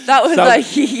 That was Some- like,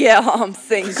 yeah, I'm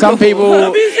single. Some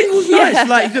people. Being single's Yeah. nice.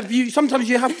 Like sometimes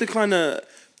you have to kind of.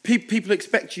 People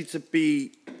expect you to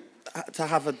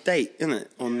have a date, innit?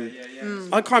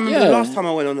 I can't remember the Yeah. last time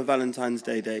I went on a Valentine's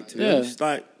Day date. To be Yeah. honest,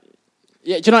 like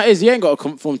Yeah, do you know what it is? You ain't got to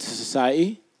conform to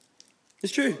society.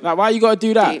 it's true. Like, why you got to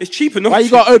do that? It's cheap enough. Why you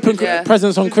got to open Yeah.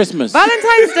 presents on Christmas?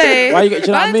 Valentine's Day. Why you got- do you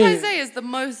know what I mean? Valentine's Day is the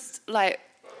most like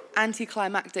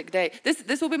anticlimactic day.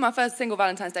 This will be my first single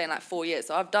Valentine's Day in like 4 years.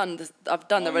 So I've done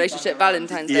the relationship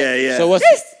Valentine's Day. Yeah, yeah. So what's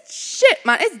This shit,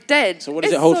 man, it's dead. so what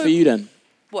does It's it hold so- for you then?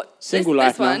 What? Single this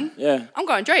life now. one? Yeah. I'm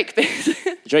going Drake, bitch.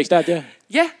 Drake's dad, yeah.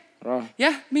 yeah. Right.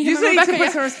 Yeah. Me, You him, and need to Rebecca. put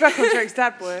Yeah. some respect on Drake's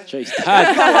dad, boy. Drake's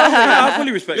dad. I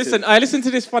fully respect Listen, it. I listened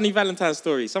to this funny Valentine's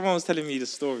story. Someone was telling me the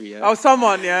story. Yeah. Oh,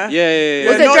 someone, yeah? Yeah.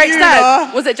 Was Yeah, it not Drake's you, dad?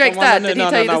 nah. Was it Drake's dad? Did he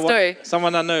tell you the story?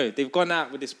 Someone I know. They've gone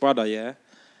out with this brother, yeah?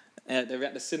 They're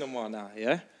at the cinema now,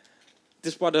 yeah?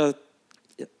 This brother,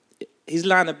 his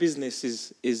line of business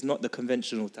is not the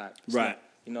conventional type. It's Right. not,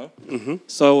 you know? Mm-hmm.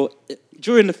 So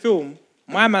during the film,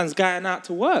 my man's going out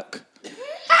to work.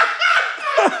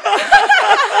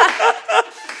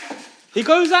 He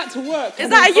goes out to work. Is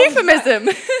that a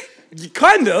euphemism?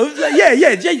 Kind of. Like,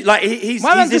 yeah. Like he's.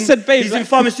 My man he's just in, said, babe, He's in like-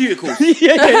 pharmaceuticals.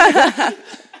 yeah.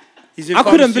 He's in I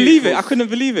couldn't believe it. pharmaceuticals. I couldn't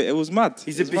believe it. It was mad.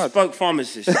 He's It a was mad. bespoke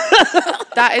pharmacist.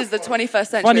 That is the 21st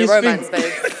century Funniest romance, thing.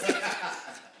 babe.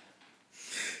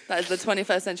 That is the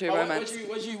 21st century romance.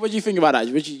 What do you think about that?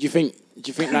 Do you think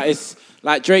that it's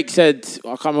like Drake said? I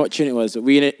can't remember what tune it was.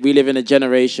 We live in a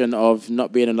generation of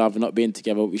not being in love and not being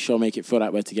together. We sure make it feel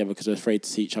like we're together because we're afraid to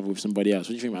see each other with somebody else.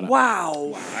 What do you think about that? Wow.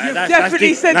 You've That's definitely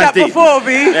deep. said That's that deep. before, B.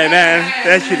 Hey man,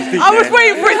 that shit is deep. I was man.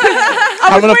 waiting for it to. I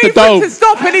was Coming off the waiting for it dome. to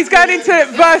stop, and he's going into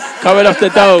Coming off the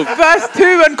dome. verse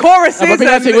 2 and choruses No, but bring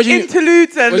that and thing, what do you-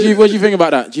 interludes and. What do you think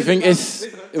about that? Do you think it's?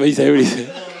 What do you say?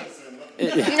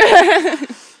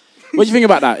 What do you think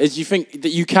about that? Do you think that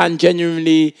you can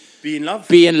genuinely be in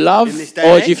love? In this day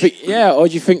and do you age? think or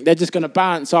do you think they're just gonna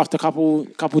bounce after a couple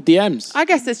DMs? I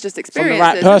guess it's just From the experiences,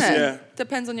 right person. isn't it? Yeah.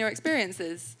 Depends on your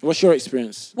experiences. What's your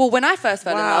experience? Well, when I first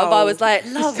fell in love, Wow. I was like,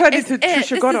 This love, turned it's into it. Trisha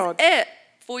This Goddard. is it.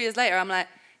 4 years later, I'm like,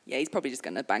 yeah, he's probably just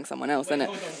gonna bang someone else, isn't it?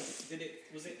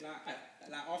 Was it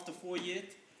like after 4 years?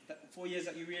 4 years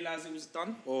that you realised it was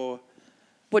done, or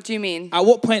What do you mean? at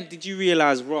what point did you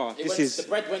realise, raw? The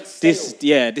bread went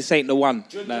This ain't the one.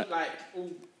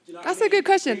 That's a good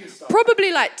question.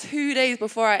 Probably like 2 days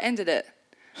before I ended it.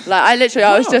 Like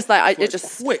I was just like, it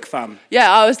just quick, fam.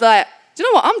 Yeah, I was like, do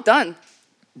you know what? I'm done.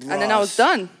 And then I was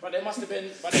done. But there must have been.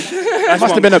 There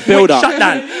must have been a build-up. Shut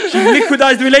down. She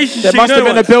liquidized the relationship. There must have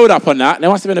been a build-up on that. There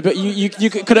must have been a You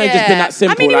couldn't have just been that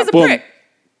simple. I mean, he was a boom. prick.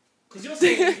 Because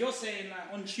you're saying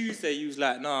like on Tuesday you was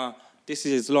like, nah, this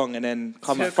is long, and then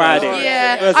come on Took Friday. off.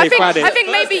 Yeah, Thursday, Friday. I think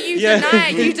maybe you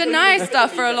Yeah. deny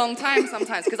stuff for a long time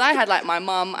sometimes. Because I had like my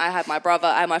mum, I had my brother,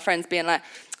 I had my friends being like,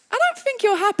 I don't think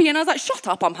you're happy. And I was like, shut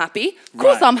up, I'm happy. Of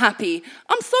course Right. I'm happy.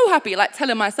 I'm so happy. Like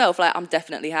telling myself, like, I'm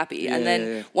definitely happy. And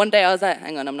then one day I was like,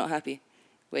 hang on, I'm not happy.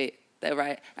 Wait, they're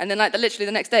right. And then like literally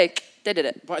the next day, they did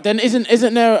it. But then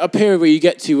isn't there a period where you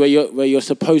get to where you're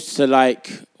supposed to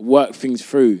like work things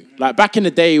through? Like back in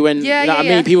the day when you know what I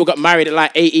mean, people got married at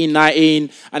like 18, 19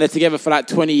 and they're together for like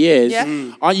 20 years.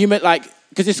 Yeah. Aren't you meant like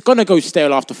because it's gonna go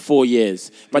stale after 4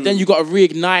 years, but then you got to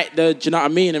reignite do you know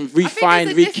what I mean, and refine,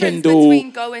 I think there's a difference rekindle.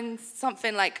 between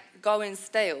going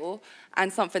stale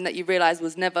and something that you realise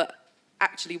was never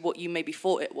actually what you maybe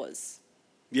thought it was.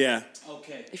 Yeah.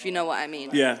 Okay. If you know what I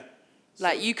mean. Yeah.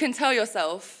 Like you can tell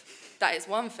yourself that it's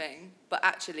one thing, but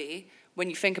actually when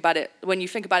you think about it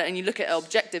and you look at it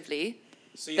objectively,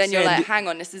 So you're then you're saying like, hang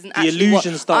on, this isn't the actually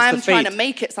illusion what starts to I'm trying to fade.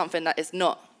 make it something that it's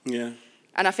not. Yeah.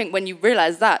 And I think when you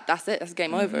realise that, that's it, that's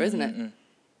game over, isn't it?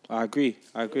 I agree.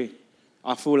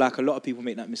 I feel like a lot of people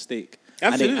make that mistake.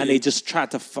 Absolutely. And they just try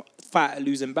to fight a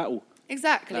losing battle.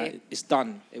 Exactly. Like, it's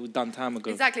done. It was done time ago.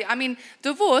 Exactly. I mean,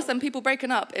 divorce and people breaking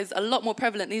up is a lot more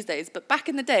prevalent these days. But back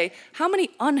in the day, how many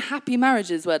unhappy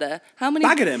marriages were there? How many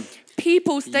Bag of them.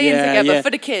 people staying Yeah, together yeah. for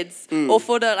the kids or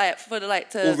for the Or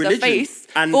the religion. face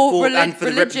And or for the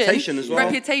religion, reputation as well.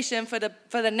 Reputation for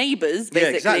the neighbours, Yeah,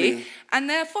 basically. exactly. And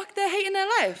they're hating their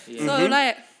life. So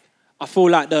like I feel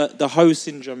like the hoe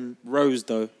syndrome rose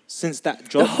though since that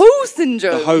job. the hoe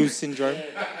syndrome. The hoe syndrome.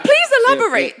 Please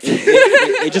elaborate.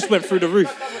 It just went through the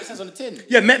roof.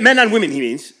 Yeah, men and women, he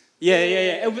means.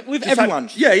 Yeah. With Just everyone.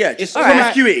 like- yeah. It's All right.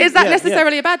 promiscuity. Is that Yeah,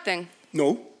 necessarily a bad thing?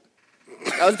 No.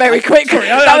 That was very quick. Sorry,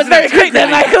 that was very quick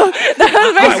then, Michael. That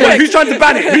was very Right, quick. wait, who's trying to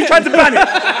ban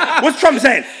it? What's Trump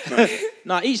saying?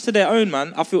 Nah, each to their own,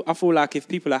 man. I feel like if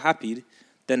people are happy,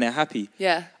 then they're happy.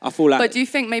 Yeah. I feel like. But do you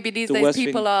think maybe these the days worst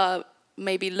people thing- are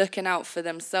maybe looking out for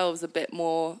themselves a bit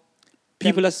more?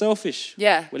 People are selfish.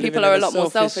 Yeah, We're people living are a in lot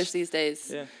more selfish these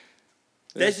days. Yeah.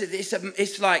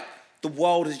 It's like the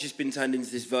world has just been turned into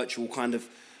this virtual kind of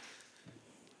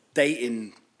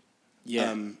dating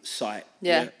site.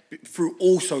 Yeah. Through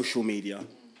all social media.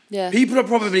 Yeah. People are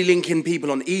probably linking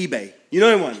people on eBay. You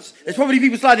know ones? There's probably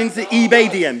people sliding into eBay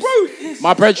DMs.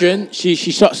 My brethren, she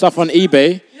shot stuff on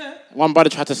eBay. One brother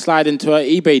tried to slide into her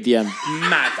eBay DM.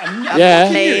 Mad. Yeah.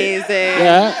 Amazing.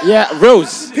 Yeah,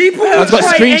 reels. People I've got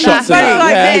try screenshots of it. anything.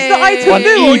 Like, Yeah. it's the item On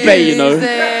new. eBay, you know.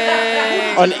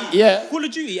 Amazing. Call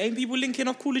of Duty. Ain't people linking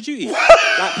off Call of Duty?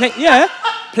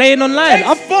 Playing online.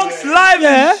 Xbox Live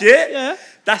Yeah, and shit. yeah.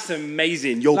 That's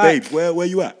amazing. Yo, Like- babe, where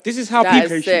you at? This is how That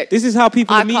people. is sick. This is how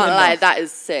people I are meeting. can't lie, now. that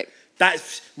is sick.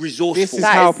 That's resourceful. This is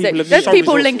That how is people sick. are There's meeting.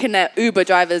 people linking their Uber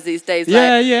drivers these days.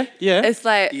 Yeah, Like, yeah. It's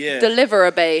like Yeah.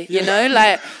 Deliverabay, you know?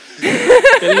 Like,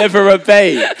 Deliver a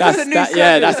bay. That's a new that.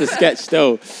 Yeah, that's a sketch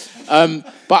still.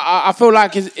 But I feel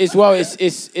like as well, it's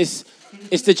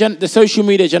the social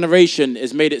media generation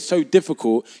has made it so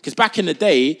difficult because back in the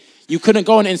day. You couldn't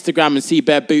go on Instagram and see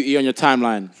bare booty on your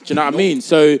timeline. Do you know what I mean?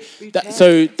 So that's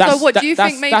what do you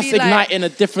that's, think maybe, that's like- igniting a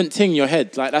different thing in your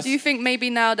head. Like that's. do you think maybe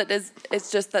now that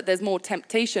it's just that there's more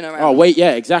temptation around? Oh wait,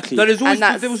 yeah, exactly. No,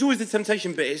 that's- there was always the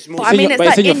temptation, but it's more. But I mean, but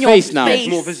it's in your face now. It's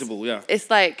more visible, yeah. It's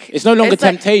like It's no longer it's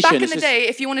like, temptation, Back in it's the just- day,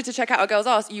 if you wanted to check out a girl's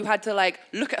ass, you had to like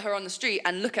look at her on the street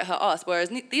and look at her ass. Whereas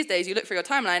these days, you look through your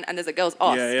timeline and there's a girl's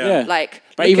ass, Yeah, Yeah. like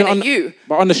But looking even at on you.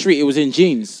 But on the street, it was in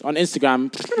jeans. On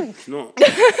Instagram, No.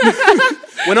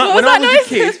 When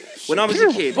I was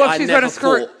a kid, What, she's wearing a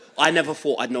skirt? I never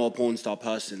thought I'd know a porn star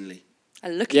personally.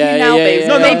 And look Yeah, at you now, yeah, babe. yeah,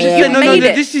 yeah, Baby, yeah. you made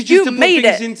it. This is just you to put made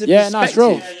things it. into yeah, no, it's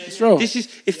real. perspective. It's real. This is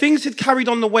if things had carried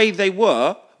on the way they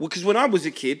were, because when I was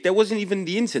a kid, there wasn't even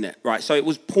the internet, right? So it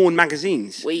was porn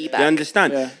magazines. Way You back.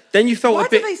 understand? Yeah. Then you felt Why a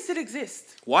bit. do they still exist?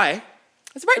 Why?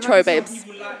 It's retro, babes.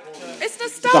 It's The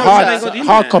nostalgia.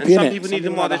 hard copy, Some innit? people need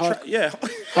them while they're yeah.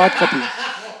 Hard copy.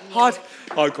 Hard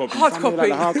copy. hard Something like copy.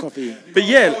 the hard copy. But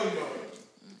yeah.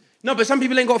 No, but some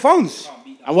people ain't got phones.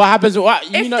 And what happens?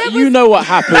 If You know what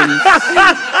happens.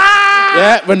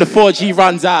 Yeah, when the 4G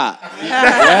runs out.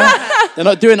 Yeah? They're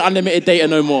not doing unlimited data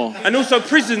no more. And also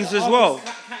prisons as well.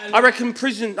 I reckon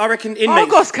inmates.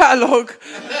 Argos catalogue.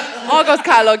 Argos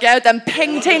catalogue, yeah, them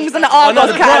ping tings and the Oh, no,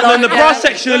 Argos the catalogue. brass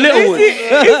section of Littlewood.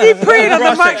 Is he praying on the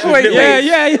Brass section of microwave? Littlewood.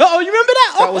 Yeah. Oh, you remember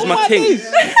that? That was my thing.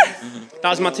 That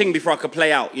was my thing before I could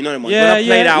play out. You know them ones. Yeah, when I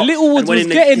played out, Littlewood and when was in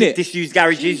the getting it. disused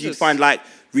garages, you'd find like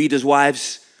Readers'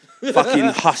 Wives, fucking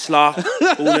Hustler,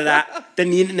 all of that. Then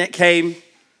the internet came.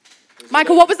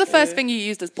 Michael, what was the first thing you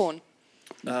used as porn?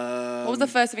 What was the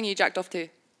first thing you jacked off to?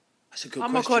 That's a good Oh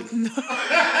my question. God,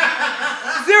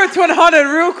 no. 0 to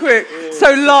 100 real quick.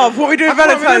 So love, what we do on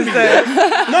Valentine's Day?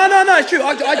 No, it's true.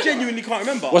 I genuinely can't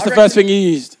remember. What's the first thing you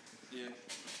used?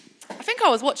 I think I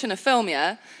was watching a film,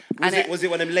 yeah. Was it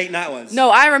one of them late night ones? No,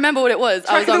 I remember what it was.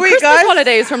 I was of the on week, Christmas guys.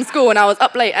 holidays from school and I was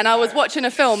up late and I was watching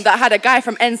a film that had a guy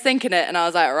from NSYNC in it and I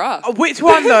was like, rah. Which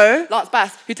one though? Lance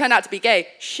Bass, who turned out to be gay.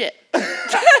 Shit.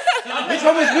 Which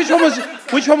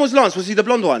one was Lance? Was he the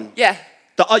blonde one? Yeah.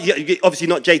 Yeah, obviously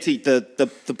not JT,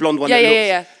 the blonde one.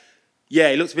 Yeah.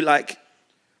 Yeah, he looks a bit like.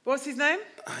 What's his name?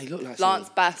 He looked like Lance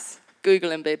Bass.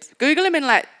 Google him, babes. Google him in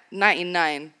like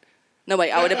 99. No,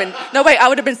 wait, I would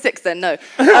have been 6 then, no.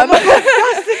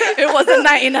 It wasn't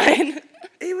 99.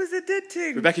 He was a dead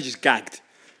thing. Rebecca just gagged.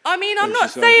 I mean, I'm Oh, not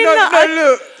she's sorry. saying No,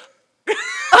 that. look.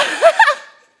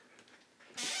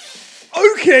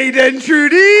 Okay then,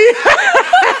 Trudy.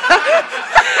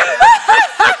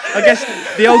 I guess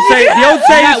the old saying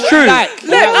is true.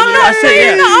 Look, I'm not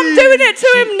saying that I'm doing it to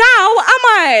him now, am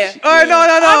I? Oh, no.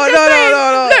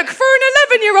 Look, for an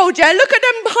 11-year-old, yeah, look at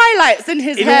them highlights in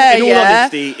his hair,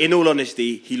 In all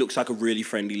honesty, he looks like a really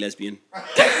friendly lesbian.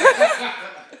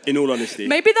 In all honesty.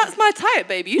 Maybe that's my type,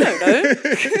 baby. You don't know.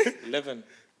 11.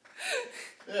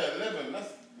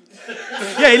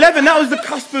 Yeah, 11. That was the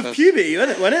cusp of puberty,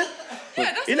 wasn't it?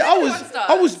 Yeah, that's when I everyone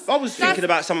was starts. thinking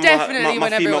about some of definitely my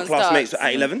when female everyone classmates starts.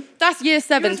 at 11. That's year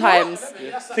 7 times.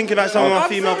 Thinking about some of my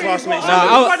female classmates.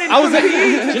 I was. Do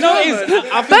you know what it is?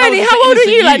 I think Bernie, I was how old are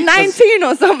you? Like innocent 19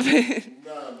 or something?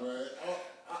 Nah, bro.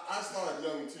 I started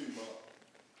young too,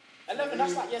 but 11,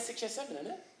 that's like year 6, year 7, isn't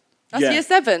it? That's Yeah. year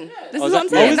 7. This Oh, is is what I'm that-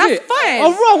 saying. oh, is That's it? fine.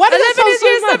 Oh, bro, why does that 11 sound is so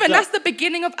year mad? 7. That's the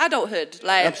beginning of adulthood.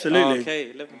 Like, Absolutely.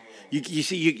 Okay, 11. You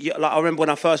see, like I remember when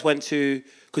I first went to,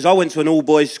 because I went to an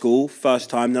all-boys school first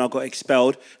time, then I got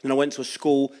expelled, then I went to a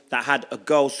school that had a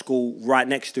girls' school right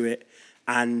next to it,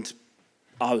 and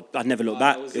I never looked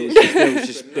back.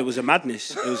 It was a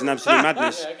madness. It was an absolute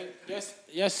madness.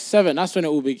 Yes, 7. That's when it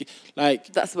all began. Like,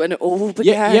 that's when it all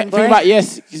began. yeah. boy. Think about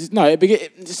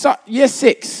year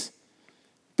 6,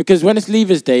 because when it's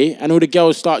Leavers Day and all the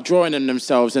girls start drawing on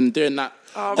themselves and doing that.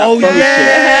 Oh, that photo shit, you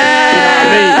know what I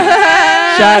mean?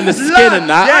 Showing the skin and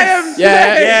that.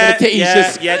 Yeah, the titties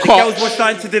just the cocked. girls were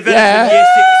starting to develop in year 6.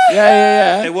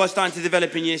 Yeah. They were starting to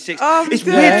develop in year 6. It's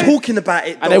yeah. weird talking about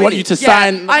it, And they want you to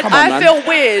sign. Come on, I man. feel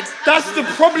weird. That's the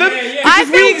problem. I Because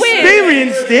feel we weird.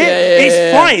 experienced it, it's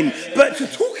fine. But to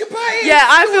talk about it... Yeah,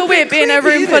 I feel weird being in a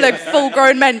room full of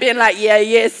full-grown men being like, yeah,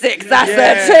 year 6, that's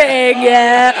Yeah. the thing,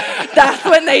 yeah. That's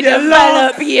when they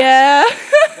develop, yeah.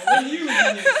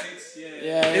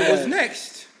 It was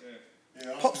next.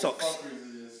 Pop socks.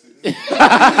 In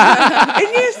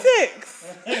year 6.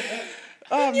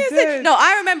 Oh, Year 6. No,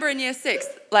 I remember in year 6,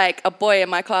 like, a boy in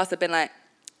my class had been like,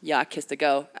 yeah, I kissed a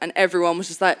girl. And everyone was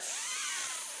just like,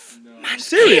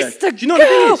 Serious? kissed a Do you know what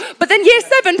girl. the thing is? But then year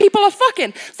 7, people are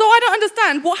fucking. So I don't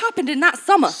understand what happened in that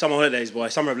summer. Summer holidays, boy.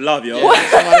 Summer of love, yo. Summer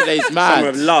holidays, mad. Summer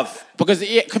of love. Because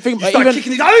think You about start even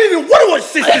kicking these. I don't even want to watch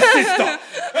Sister.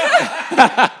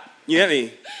 You get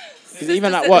me?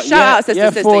 even like what? Shout out, sister,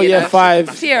 year sister, 4, you year know.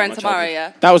 5. Tia and Tamara,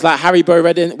 yeah. That was like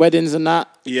Haribo weddings and that.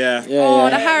 Yeah. Oh,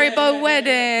 the Haribo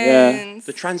weddings.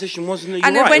 The transition wasn't. You're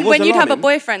And then right, when you'd have a alarming.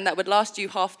 boyfriend that would last you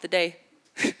half the day.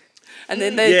 And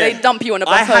then they dump you on a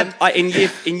bus home.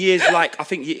 in years like I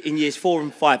think in years 4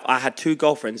 and 5, I had 2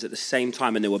 girlfriends at the same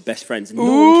time, and they were best friends. And no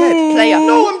one cared. Player.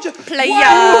 No, I'm just Player.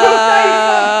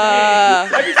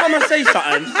 Every time I say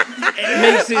something, it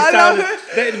makes it sound.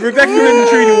 Rebecca and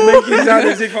Trudy will make it sound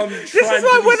as if I'm. This is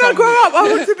why when I grow up, I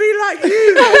want to be like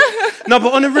you. No,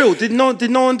 but on the real, did no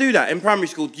one do that in primary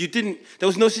school? You didn't. There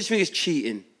was no such thing as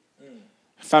cheating.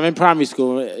 Fam, in primary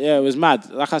school, yeah, it was mad.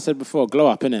 Like I said before, glow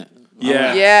up, innit?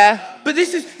 Yeah. Yeah. But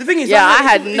this is the thing is. Yeah, like, I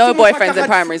had it's no almost like boyfriends I in had-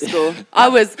 primary school.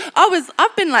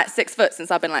 I've been like 6 foot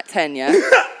since I've been like 10, yeah?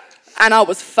 And I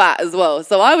was fat as well.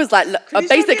 So I was like,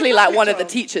 basically like one of the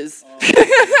teachers.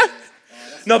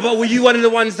 No, but were you one of the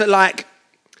ones that like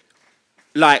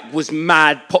was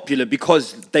mad popular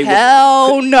because they were?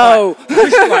 Hell no.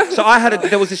 So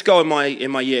there was this girl in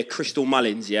my year, Crystal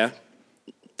Mullins, yeah.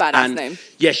 Badass name.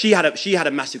 Yeah, she had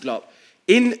a massive glow up.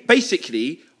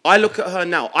 Basically, I look at her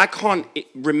now. I can't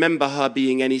remember her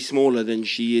being any smaller than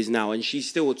she is now, and she's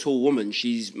still a tall woman.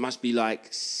 She must be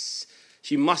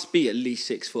at least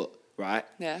 6 foot, right?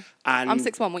 Yeah. And I'm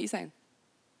 6'1". What are you saying?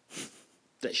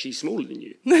 That she's smaller than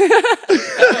you.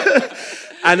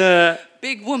 And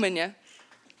big woman, yeah.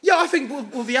 Yeah, I think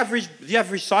well, the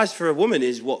average size for a woman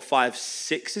is what,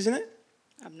 5'6", isn't it?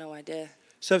 I have no idea.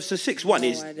 So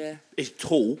 6'1" is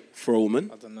tall for a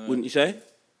woman. I don't know. Wouldn't you say?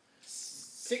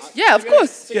 Yeah, of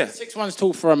course. Yeah. 6'1"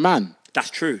 tall for a man. That's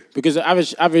true. Because the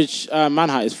average man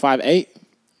height is 5'8".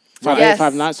 5'8", Yes.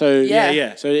 5'9". So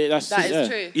yeah. So That is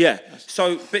true. Yeah.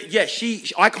 So, but yeah,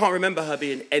 I can't remember her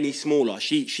being any smaller.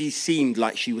 She seemed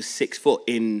like she was 6 foot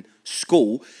in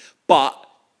school, but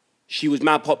she was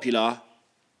mad popular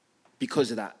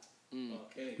because of that.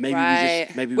 Maybe Right.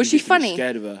 we Was she just were funny?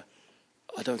 Scared of her.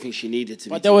 I don't think she needed to.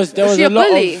 But be there was she a a lot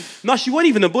bully? of. No, she wasn't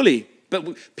even a bully.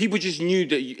 But people just knew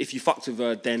that if you fucked with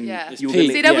her, then Yeah. you were gonna,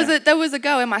 See, there was a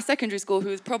girl in my secondary school who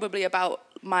was probably about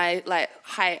my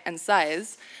height and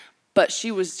size, but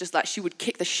she was just like, she would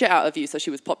kick the shit out of you, so she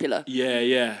was popular.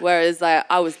 Yeah. Whereas I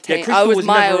was Crystal I was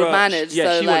mild never mannered. Yeah,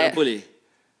 so she wasn't a bully.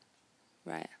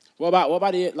 Right. What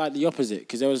about the opposite?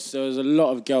 Because there was a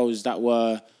lot of girls that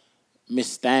were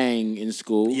Miss Thang in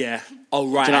school. Yeah. Oh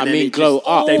right. Do you know what I and mean? then it Glow just-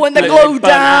 up. Oh, when they they glow burn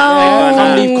out. down.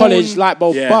 Come leave college, light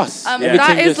bulb Yeah. bust. That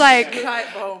Everything is just- like,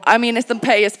 I mean, it's the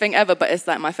pettiest thing ever, but it's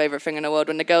like my favorite thing in the world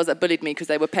when the girls that bullied me because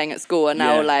they were paying at school are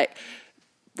now Yeah. like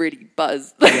really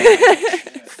buzz.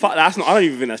 Fuck, that's not. I don't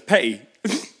even think that's petty.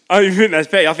 I don't even think that's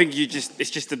petty. I think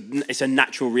it's a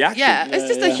natural reaction. Yeah, it's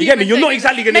just a human You get me? You're not thing.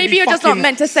 exactly going to be Maybe you're just not fucking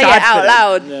meant to say it sad for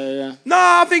out them. loud. Yeah. No,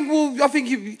 I think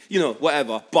you know,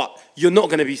 whatever. But you're not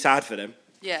going to be sad for them.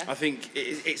 Yeah. I think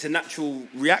it's a natural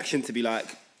reaction to be like,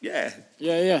 yeah.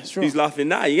 Yeah, sure. Who's laughing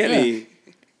now? You get Yeah. me?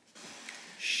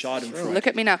 Schadenfreude. Look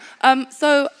at me now.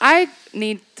 So I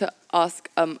need to ask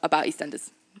about EastEnders,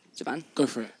 Javan. Go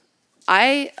for it.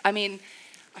 I mean,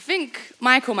 I think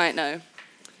Michael might know.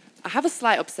 I have a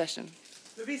slight obsession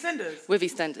With EastEnders? with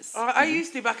EastEnders. I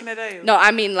used to back in the day. No, I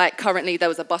mean like currently there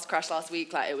was a bus crash last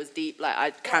week. Like it was deep. Like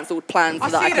I cancelled plans so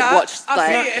that I could watch. I Like,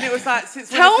 see it, and it was like,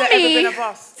 since when tell has there ever me, been a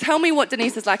bus? tell me what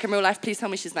Denise is like in real life. Please tell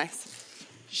me she's nice.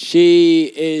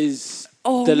 She is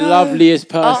the loveliest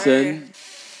person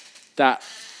that,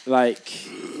 like,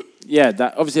 yeah,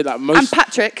 that obviously, like, most... And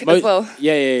Patrick as well.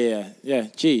 Yeah.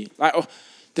 Gee, like,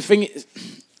 the thing is,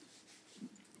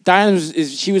 Diane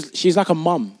she's like a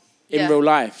mum in real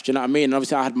life, do you know what I mean? And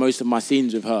obviously I had most of my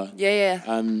scenes with her.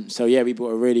 Yeah. So yeah, we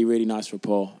built a really, really nice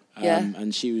rapport.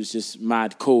 And she was just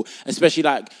mad cool. Especially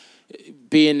like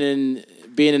being in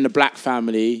the black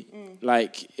family,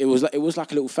 like it was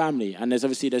like a little family. And there's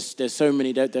obviously there's so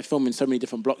many, they're filming so many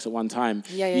different blocks at one time.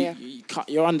 Yeah.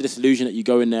 You're under this illusion that you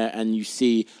go in there and you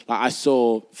see, like I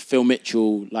saw Phil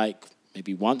Mitchell like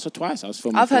maybe once or twice. I was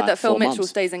filming I've for heard like that Phil 4 Mitchell months.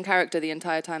 stays in character the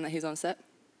entire time that he's on set,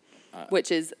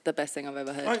 which is the best thing I've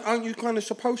ever heard. Aren't you kind of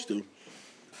supposed to?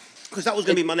 Because that was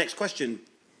going to be my next question.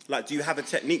 Like, do you have a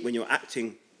technique when you're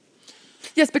acting?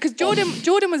 Yes, because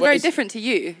Jordan was very different to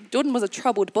you. Jordan was a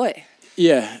troubled boy.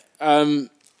 Yeah.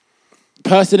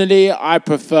 Personally, I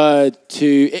prefer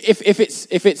to if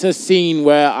it's a scene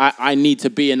where I need to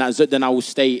be in that zone, then I will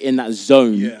stay in that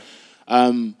zone.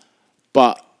 Yeah.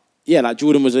 But yeah, like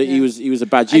Jordan was he was a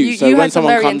bad And youth. So you when had some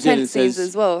someone very comes in and intense scenes says,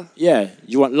 as well. "Yeah,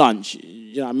 you want lunch?"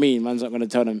 You know what I mean? Man's not going to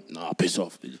tell them, "No, piss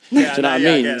off." Do you know what I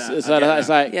mean? So it's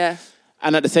like, Yeah.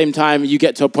 and at the same time, you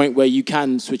get to a point where you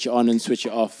can switch it on and switch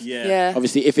it off. Yeah.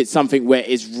 Obviously, if it's something where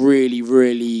it's really,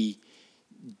 really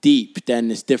deep, then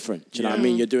it's different. Do you know what I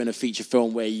mean? You're doing a feature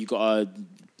film where you gotta,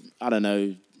 I don't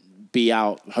know, be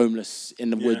out homeless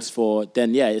in the woods for.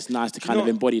 Then it's nice to kind of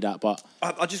embody that. But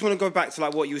I just want to go back to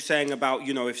like what you were saying about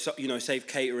say if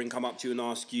catering come up to you and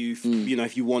ask you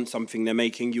if you want something, they're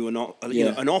making you an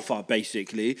offer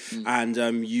basically, and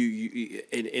you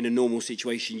in a normal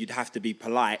situation you'd have to be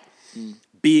polite,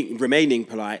 remaining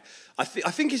polite. I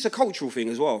think it's a cultural thing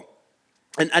as well.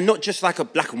 And not just like a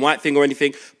black and white thing or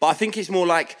anything, but I think it's more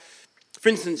like, for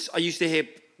instance, I used to hear,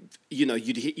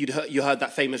 you heard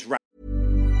that famous rap.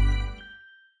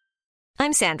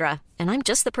 I'm Sandra, and I'm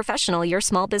just the professional your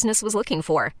small business was looking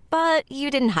for. But you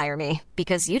didn't hire me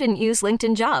because you didn't use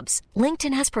LinkedIn Jobs.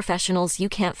 LinkedIn has professionals you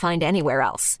can't find anywhere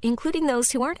else, including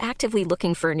those who aren't actively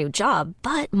looking for a new job,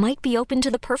 but might be open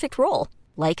to the perfect role,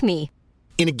 like me.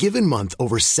 In a given month,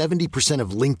 over 70%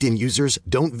 of LinkedIn users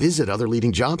don't visit other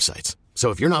leading job sites. So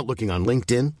if you're not looking on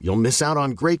LinkedIn, you'll miss out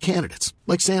on great candidates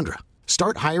like Sandra.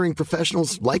 Start hiring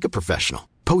professionals like a professional.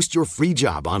 Post your free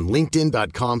job on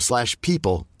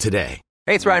linkedin.com/people today.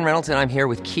 Hey, it's Ryan Reynolds, and I'm here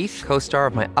with Keith, co-star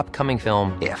of my upcoming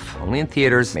film, If, only in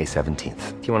theaters May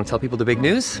 17th. Do you want to tell people the big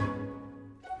news?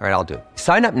 All right, I'll do it.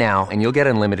 Sign up now and you'll get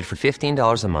unlimited for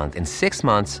 $15 a month and 6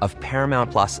 months of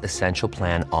Paramount Plus Essential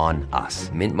Plan on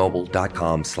us.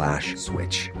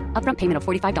 MintMobile.com/switch. Upfront payment of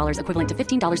 $45 equivalent to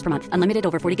 $15 per month. Unlimited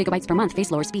over 40 gigabytes per month.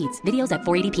 Face lower speeds. Videos at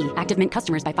 480p. Active Mint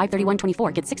customers by 531.24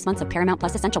 get 6 months of Paramount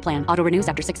Plus Essential Plan. Auto renews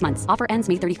after 6 months. Offer ends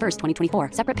May 31st, 2024.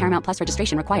 Separate Paramount Plus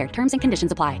registration required. Terms and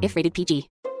conditions apply if rated PG.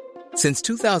 Since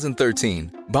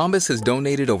 2013, Bombas has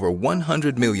donated over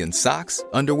 100 million socks,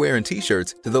 underwear, and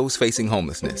T-shirts to those facing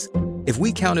homelessness. If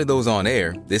we counted those on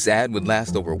air, this ad would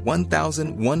last over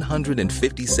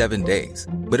 1,157 days.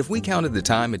 But if we counted the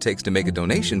time it takes to make a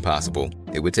donation possible,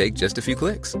 it would take just a few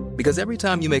clicks. Because every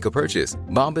time you make a purchase,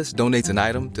 Bombas donates an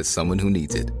item to someone who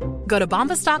needs it. Go to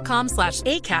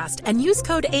bombas.com/ACAST and use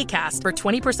code ACAST for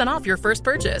 20% off your first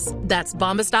purchase. That's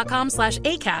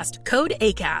bombas.com/ACAST, code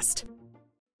ACAST.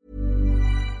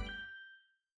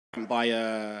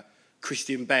 By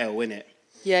Christian Bale, innit?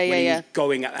 Yeah. He was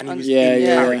going at, and he was in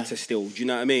character still. Do you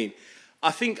know what I mean?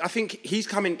 I think he's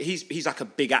coming. He's like a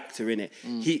big actor, innit?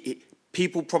 He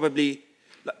people probably,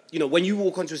 you know, when you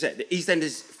walk onto a set, the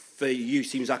EastEnders for you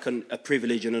seems like a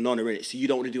privilege and an honour, innit? So you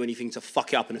don't want to do anything to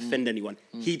fuck it up and offend anyone.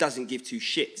 He doesn't give two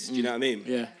shits. Do you know what I mean?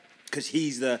 Yeah. Because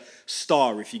he's the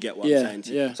star, if you get what I'm saying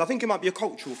to you. Yeah. So I think it might be a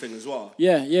cultural thing as well.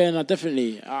 Yeah, no,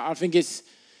 definitely. I think it's.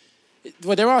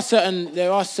 Well, there are certain.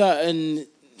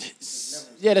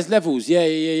 Yeah, there's levels.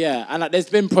 Yeah. And like, there's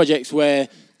been projects where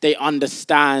they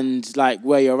understand like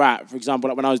where you're at. For example,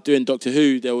 like when I was doing Doctor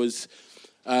Who, there was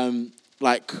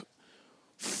like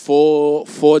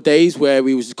four days where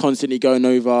we was constantly going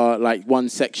over like one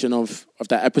section of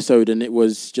that episode, and it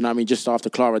was, do you know what I mean, just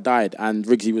after Clara died, and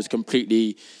Riggsy was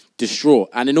completely distraught.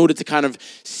 And in order to kind of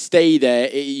stay there,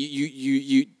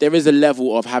 there is a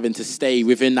level of having to stay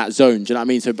within that zone. Do you know what I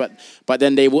mean? So, but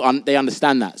then they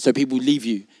understand that. So people leave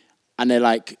you, and they're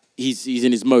like, he's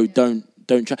in his mode. Don't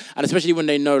try. And especially when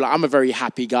they know, like, I'm a very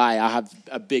happy guy. I have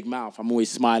a big mouth. I'm always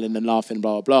smiling and laughing,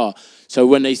 blah blah blah. So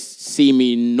when they see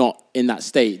me not in that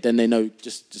state, then they know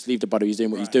just leave the buddy. He's doing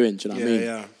what he's doing. Do you know what I mean?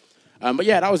 Yeah. But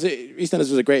yeah, that was it.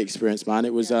 EastEnders was a great experience, man.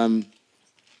 It was.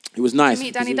 It was nice. Did you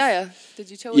meet Danny Dyer?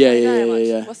 Did you chill with Danny Dyer much?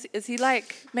 Yeah. Is he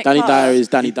like Mick Danny Carter? Dyer is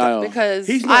Danny Dyer. Because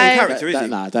he's not in character, is he?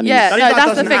 Nah, Danny.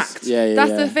 That's the thing. Act.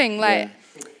 That's the thing. Like,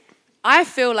 I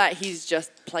feel like he's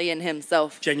just playing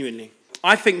himself. Genuinely.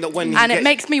 I think that when it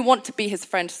makes me want to be his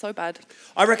friend so bad.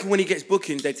 I reckon when he gets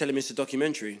bookings, they tell him it's a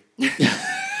documentary. Because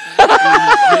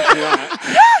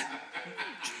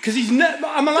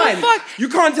I'm lying. You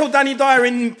can't tell Danny Dyer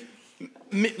in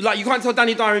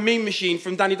Mean Machine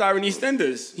from Danny Dyer in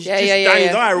EastEnders. He's Danny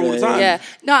Dyer all the time. Yeah.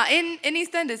 No, in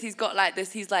EastEnders, he's got like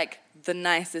this. He's like the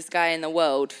nicest guy in the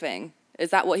world thing. Is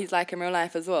that what he's like in real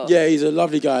life as well? Yeah, he's a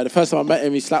lovely guy. The first time I met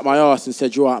him, he slapped my ass and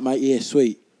said, "You're right, mate. Yeah,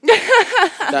 sweet."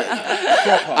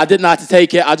 I didn't know how to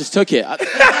take it. I just took it.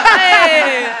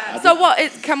 So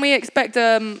can we expect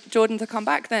Jordan to come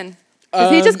back then?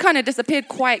 Because he just kind of disappeared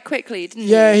quite quickly, didn't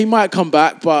he? Yeah, he might come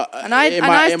back, but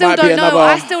I still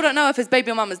don't know if his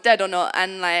baby mum is dead or not,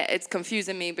 and like it's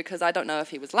confusing me because I don't know if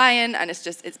he was lying, and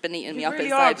it's been eating me up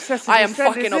inside. I am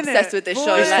fucking obsessed with this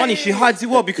show. It's funny, she hides it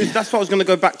well, because that's what I was going to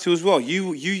go back to as well.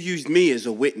 You used me as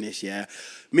a witness, yeah.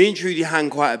 Me and Trudy hang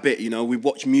quite a bit, you know. We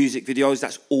watch music videos.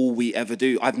 That's all we ever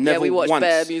do. I've never we watch once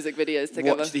bare music videos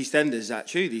together. watched EastEnders at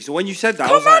Trudy. So when you said that,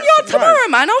 come I was round like, yard tomorrow,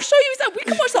 man. I'll show you. We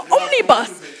can watch the Omnibus.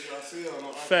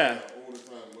 Fair.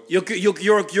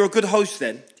 You're a good host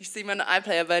then. Do you see when I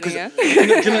play a Bernie? Yeah?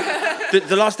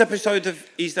 The last episode of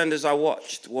EastEnders I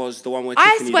watched was the one where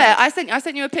I Tiffany swear, died. I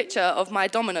sent you a picture of my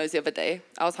Dominoes the other day.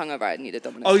 I was hungover. I needed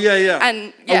Dominoes. Oh yeah.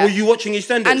 And yeah. Oh, were you watching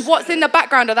EastEnders? And what's in the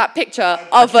background of that picture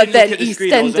other than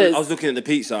EastEnders? I was looking at the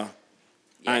pizza.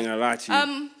 I ain't gonna lie to you.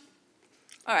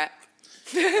 All right.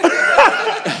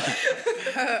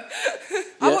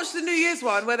 I watched the New Year's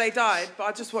one where they died, but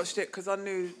I just watched it because I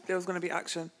knew there was going to be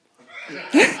action.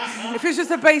 If it's just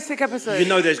a basic episode. You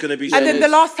know there's going to be... And then the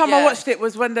last time I watched it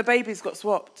was when the babies got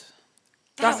swapped.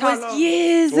 That was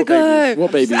years ago.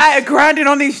 What babies? Grinding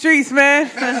on these streets,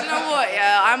 man. You know what?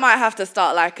 Yeah, I might have to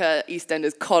start like a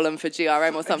EastEnders column for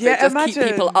GRM or something. Yeah, just imagine.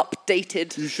 keep people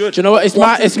updated. You should. Do you know what? It's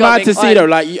mad to see though.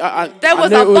 Like there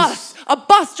was a bus. A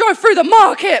bus drove through the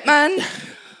market, man.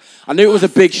 I knew it was a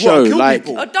big show. Like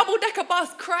a double-decker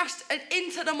bus crashed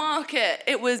into the market.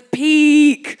 It was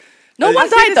peak. No one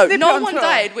died though. No one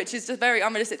died, which is just very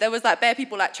unrealistic. There was like bare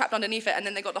people like trapped underneath it, and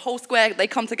then they got the whole square. They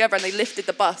come together and they lifted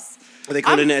the bus. Are they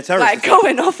calling it a terrorist like attack?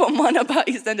 going off on one about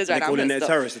EastEnders Are right they now. calling I'm it a gonna stop.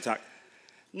 terrorist attack?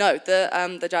 No,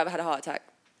 the driver had a heart attack.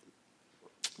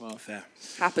 Well, fair.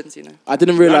 Happens, you know. I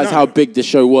didn't realise how big the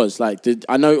show was. Like,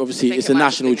 I know obviously I think it's it a might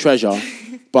national treasure,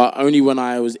 but only when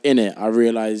I was in it, I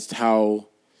realised how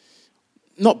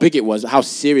not big it was, how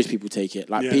serious people take it.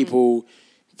 Like, people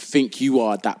think you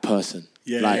are that person.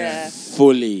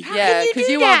 Fully. Yeah, because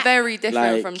you are very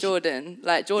different Like- from Jordan.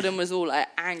 Like, Jordan was all, like,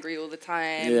 angry all the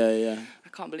time. Yeah. I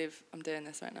can't believe I'm doing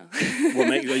this right now. What,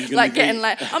 mate? Are you gonna Like, be getting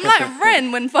like... I'm like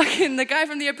Ren when fucking the guy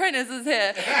from The Apprentice is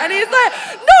here. And he's like,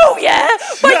 no, yeah,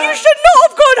 but you should not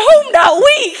have gone home that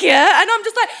week, yeah? And I'm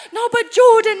just like, no, but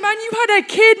Jordan, man, you had a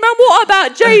kid, man. What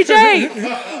about JJ?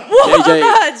 What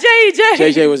about JJ?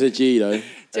 JJ was a G, though.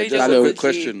 Just a quick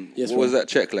question. Yes, what was that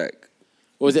check like?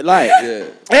 What was it like? Yeah.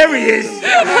 There he is.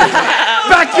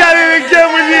 Back at it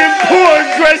again with the important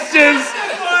questions.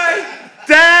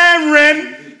 Damn,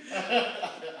 Ren.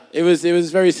 It was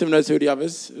very similar to the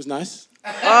others. It was nice.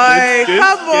 Oi,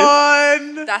 come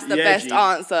on. That's the best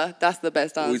answer. That's the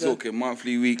best answer. We talking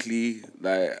monthly, weekly,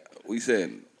 like what you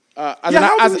saying?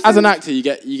 As an actor, you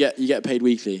get paid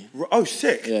weekly. Oh,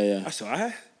 sick. Yeah. That's all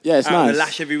right. Yeah, it's Out on nice. the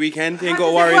lash every weekend. You ain't How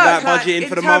got to does it worry work? about Like, budgeting in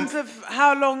for the month. terms of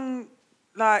how long,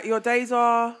 like, your days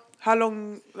are, how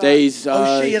long... Like, Days.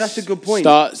 Oh, shit, yeah, that's a good point.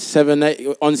 Start 7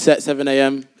 on set 7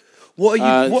 a.m. What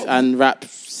are you? and wrap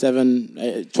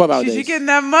 12-hour She's days. getting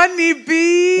that money,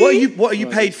 B. What are you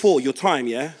paid for? Your time,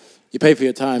 yeah. You pay for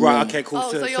your time. Right. yeah. Okay. Cool.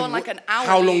 Oh, so you're on like an hour.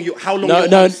 How long you're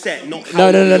No. on set? Not how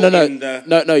long No. you're in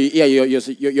the No. Yeah,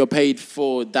 you're paid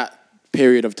for that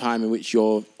period of time in which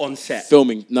you're on set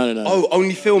filming. No. Oh,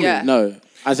 only filming. Yeah. No.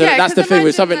 And so Yeah, that's 'cause the thing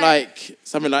with imagine,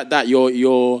 something like that.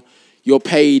 You're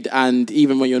paid, and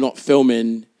even when you're not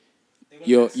filming,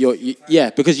 you're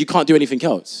because you can't do anything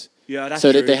else. Yeah, that's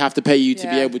so true. that they have to pay you to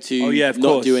be Yeah. able to of not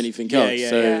course. do anything Yeah, else. yeah,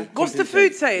 so yeah. What's the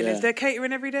food saying? Yeah. Is there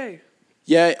catering every day?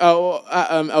 yeah. Oh, at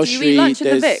El Do you Street, eat lunch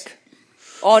in the there's- Vic?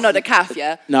 Oh, no, the calf,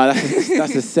 yeah. No,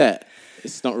 that's a set.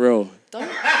 It's not real. Do not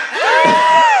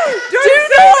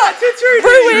to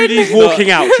Trudy. Trudy's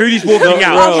walking out. Trudy's walking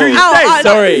out. real. Trudy's Out, staying.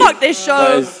 Sorry. Fuck this show.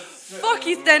 But it's- Fuck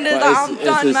EastEnders. but Like, it's- I'm it's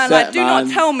done, a man. set, Like, do not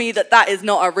man. tell me that is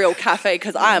not a real cafe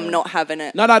because I am not having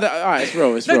it. No. All right, it's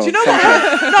real. It's No, real. do you know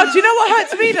what? Do you know what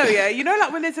hurts me though? Yeah, you know,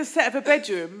 like when there's a set of a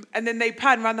bedroom and then they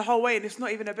pan around the whole way and it's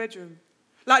not even a bedroom.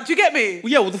 Like, do you get me?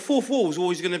 Well, yeah. Well, the fourth wall is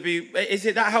always going to be. Is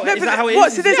it that how? No, is but that how it what?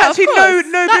 is? So there's Yeah, of actually course. no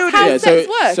That's building. how Yeah, sets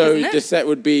work, so isn't it? the set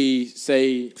would be,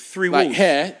 say, Three like walls.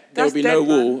 here, there That's would be dead, no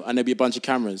man. wall, and there'd be a bunch of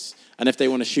cameras. And if they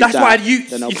want to shoot That's that, why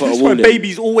then they'll put a that's wall why in.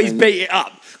 babies always And- bait it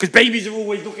up. Because babies are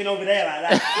always looking over there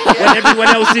like that. When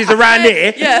everyone else is around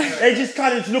here, Yeah. they're just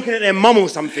kind of looking at their mum or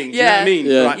something. Do you know Yeah. what I mean?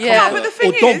 Yeah. Like, Yeah. come But on. the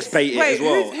thing Or dogs is, bait it wait, as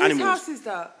well. Whose Animals. house is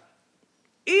that?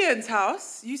 Ian's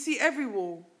house. You see every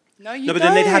wall. No, you No, but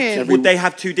don't. then they'd have. Would they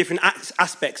have two different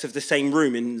aspects of the same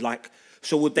room in like?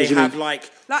 So would they What do you have mean?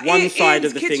 like Like one Ian's side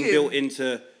of the thing kitchen. built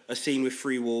into a scene with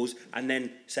three walls, and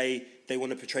then say they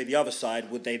want to portray the other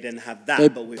side? Would they then have that?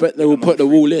 But they will put the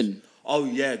wall in. Oh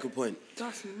yeah, good point.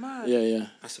 That's mad. Yeah.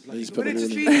 That's a They just But put the it's wall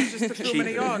just in. really just to film in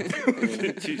a yard.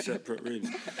 Two separate rooms.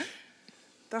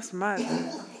 That's mad.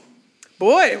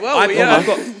 Boy, well,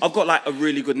 I've got like a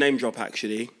really good name drop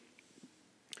actually.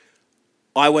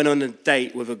 I went on a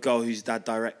date with a girl whose dad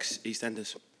directs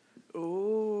EastEnders.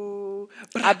 Ooh.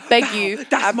 I beg you,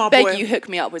 That's my I beg boy. you, hook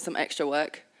me up with some extra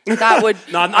work. That would,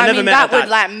 No, I never mean, met that her would dad.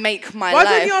 like make my Why life.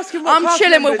 don't you ask him what I'm cast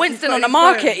chilling with members Winston he's on the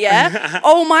got his market, yeah.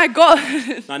 Oh my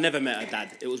god. I never met her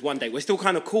dad. It was one day. We're still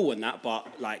kind of cool and that,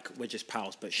 but like we're just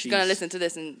pals. But she's Gonna listen to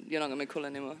this and you're not gonna be cool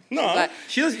anymore. No,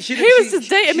 She's like, she doesn't. he was just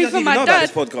dating me doesn't for even my know dad.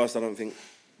 about this podcast. I don't think.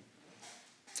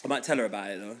 I might tell her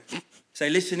about it though. Say,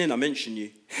 listen in. I mention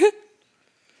you.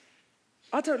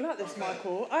 I don't like this,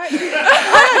 Michael. I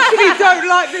actually don't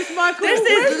like this, Michael. This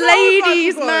Where's is my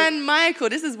ladies Michael man Michael.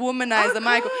 This is womanizer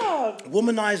Michael. gone?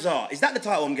 Womanizer. Is that the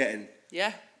title I'm getting?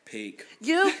 Yeah. Peak.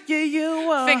 You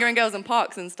are. Fingering girls in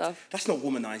parks and stuff. That's not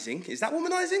womanizing. Is that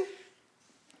womanizing?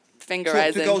 Do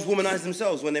Fingerizing. girls womanize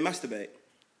themselves when they masturbate?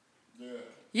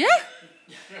 Yeah.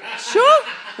 Sure.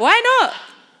 Why not?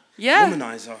 Yeah.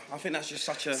 Womanizer. I think that's just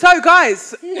such a. So,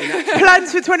 guys,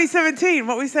 plans for 2017.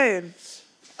 What are we saying?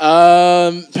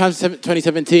 Plans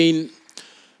 2017,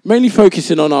 mainly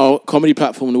focusing on our comedy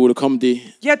platform, the Wall of Comedy.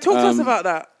 Yeah, talk to us about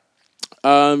that.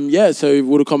 So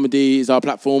Wall of Comedy is our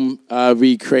platform.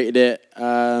 We created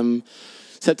it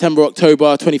September,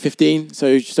 October 2015,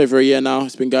 so just over a year now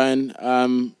it's been going.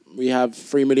 We have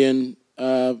 3 million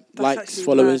likes, actually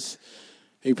followers.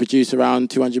 We produce around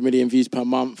 200 million views per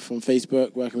month on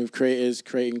Facebook, working with creators,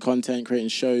 creating content, creating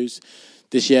shows.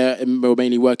 This year, we're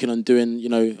mainly working on doing,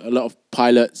 a lot of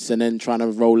pilots and then trying to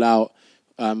roll out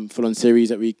full-on series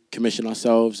that we commissioned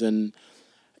ourselves. And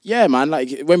yeah, man,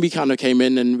 like when we kind of came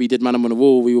in and we did Man on the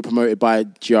Wall, we were promoted by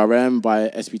GRM, by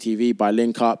SBTV, by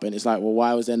Link Up, and it's like, well,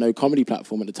 why was there no comedy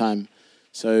platform at the time?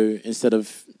 So instead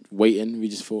of waiting, we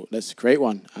just thought, let's create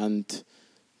one. And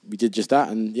we did just that.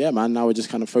 And yeah, man, now we're just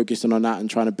kind of focusing on that and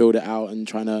trying to build it out and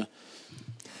trying to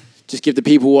just give the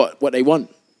people what they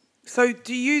want. So have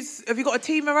you got a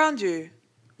team around you?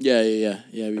 Yeah.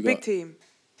 Big team?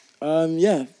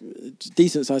 Yeah,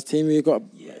 decent sized team. We've got,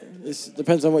 it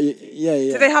depends on what you,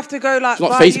 Do they have to go like it's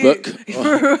not buy Facebook.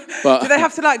 you? But do they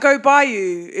have to like go buy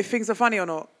you if things are funny or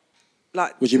not?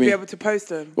 Like, what do you be mean? able to post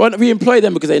them? Well, we employ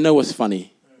them because they know what's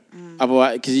funny.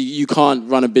 Otherwise, because you can't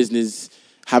run a business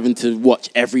having to watch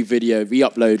every video. We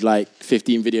upload like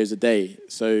 15 videos a day.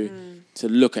 So to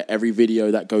look at every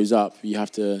video that goes up, you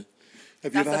have to...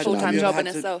 That's a full-time job in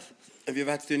itself. Have you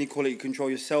ever had to do any quality control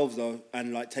yourselves, though,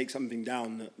 and like take something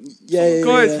down?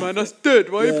 Guys, man, that's dead.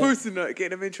 Why are you posting that?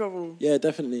 Getting them in trouble. Yeah,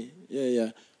 definitely.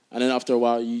 Yeah. And then after a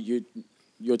while,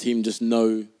 your team just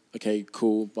know, okay,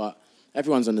 cool, but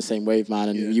everyone's on the same wave, man,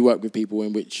 and you work with people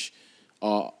in which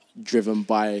are driven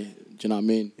by, do you know what I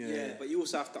mean? Yeah, but you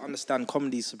also have to understand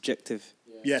comedy is subjective.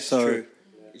 Yes, so, true.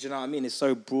 Do you know what I mean? It's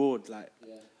so broad, like,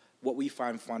 what we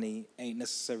find funny ain't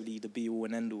necessarily the be-all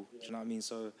and end-all, do you know what I mean?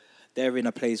 So they're in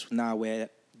a place now where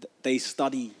they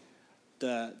study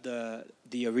the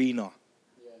arena.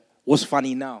 What's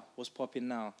funny now? What's popping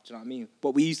now? Do you know what I mean?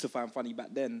 What we used to find funny back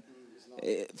then,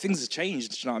 things have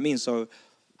changed, do you know what I mean? So,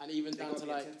 and even down to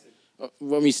like...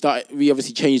 When we started, we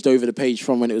obviously changed over the page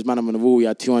from when it was Man on the Wall. We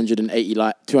had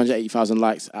 280,000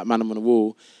 likes at Man on the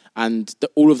Wall. And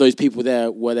all of those people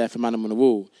there were there for Man on the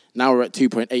Wall. Now we're at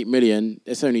 2.8 million.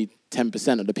 It's only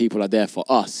 10% of the people are there for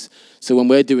us. So when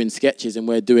we're doing sketches and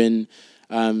we're doing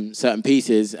certain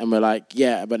pieces and we're like,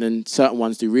 yeah, but then certain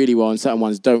ones do really well and certain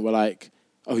ones don't, we're like,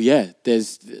 oh yeah,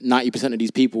 there's 90% of these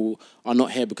people are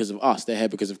not here because of us. They're here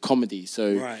because of comedy.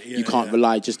 So you can't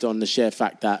rely just on the sheer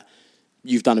fact that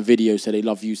you've done a video, so they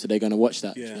love you, so they're going to watch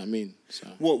that. Do you know what I mean? So.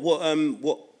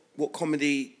 What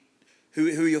comedy? Who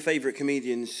are your favourite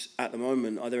comedians at the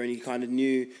moment? Are there any kind of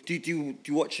new? Do you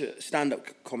watch stand-up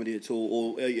comedy at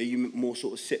all, or are you more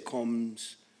sort of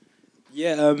sitcoms?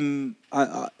 Yeah,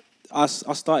 I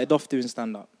started off doing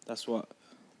stand-up. That's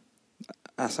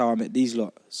how I met these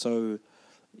lot. So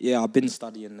yeah, I've been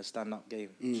studying the stand-up game.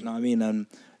 Do you know what I mean?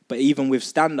 But even with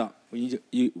stand-up, when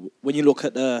you look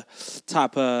at the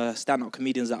type of stand-up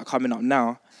comedians that are coming up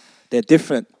now, they're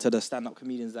different to the stand-up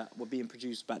comedians that were being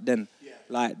produced back then. Yeah.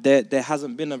 Like, there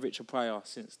hasn't been a Richard Pryor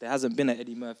since. There hasn't been an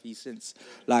Eddie Murphy since.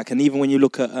 Like, and even when you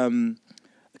look at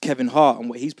Kevin Hart and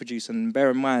what he's producing, and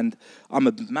bear in mind, I'm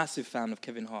a massive fan of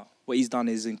Kevin Hart. What he's done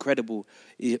is incredible.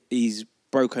 He's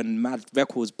broken mad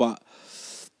records, but,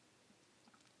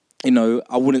 you know,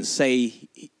 I wouldn't say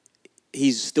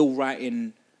he's still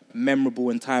writing memorable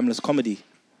and timeless comedy.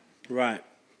 Right.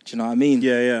 Do you know what I mean?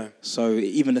 Yeah. So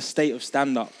even the state of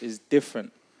stand-up is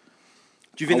different.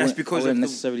 Do you think that's because I wouldn't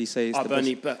necessarily say it's the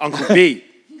Bernie, best. Uncle B?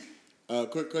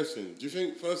 Quick question. Do you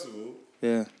think, first of all,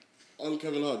 Yeah. on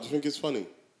Kevin Hart, do you think it's funny?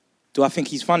 Do I think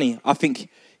he's funny? I think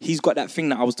he's got that thing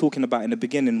that I was talking about in the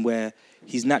beginning where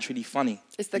he's naturally funny.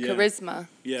 It's the charisma.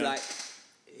 Yeah. Like,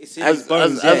 it's in As his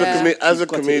bones, a He's got it in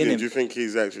comedian, him. do you think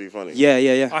he's actually funny?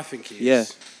 Yeah. I think he is. Yeah.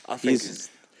 I think he's...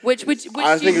 Which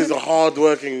I think he's a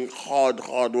hard-working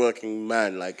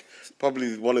man. Like,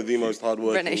 probably one of the most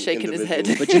hard-working. Renee's shaking his head.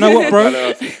 But you know what, bro?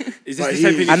 Is this the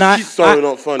same thing?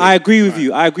 Not funny. I agree with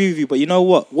you. But you know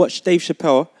what? Watch Dave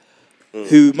Chappelle,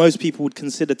 who most people would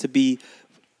consider to be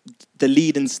the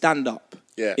lead in stand-up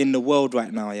in the world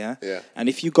right now, yeah? And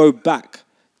if you go back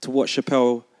to what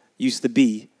Chappelle used to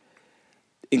be,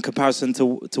 in comparison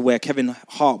to where Kevin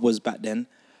Hart was back then,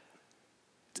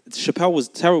 Chappelle was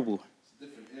terrible.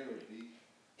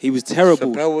 He was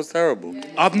terrible. Chappelle was terrible.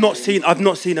 I've not seen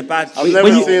a bad. I've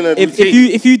never seen a.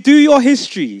 If you do your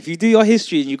history,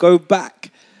 and you go back,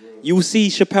 you will see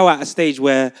Chappelle at a stage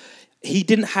where he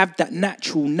didn't have that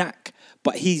natural knack,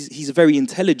 but he's very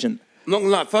intelligent. I'm not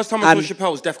gonna lie. First time I saw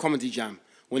Chappelle was Def Comedy Jam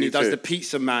when he does the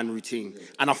pizza man routine,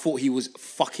 and I thought he was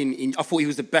fucking. I thought he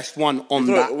was the best one on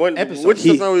that episode. Which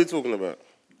Chappelle are you talking about?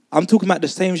 I'm talking about the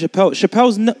same Chappelle.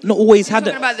 Chappelle's not always had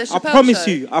it. I promise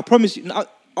you.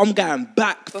 I'm going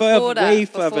back way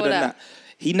further than that.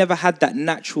 He never had that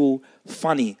natural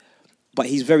funny, but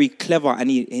he's very clever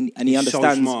and he understands.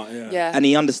 So smart, and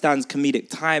he understands comedic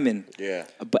timing. Yeah.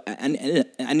 But and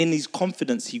in his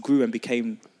confidence, he grew and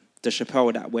became the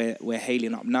Chappelle that we're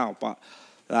hailing up now. But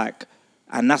like,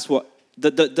 and that's what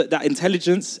that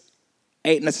intelligence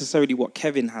ain't necessarily what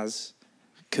Kevin has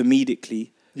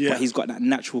comedically. Yeah. But he's got that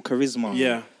natural charisma.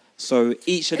 Yeah. So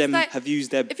each of them like, have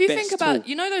used their If you best think about, tool.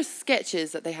 you know those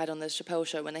sketches that they had on the Chappelle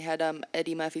show when they had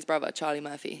Eddie Murphy's brother, Charlie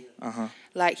Murphy? Uh-huh.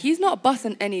 Like, he's not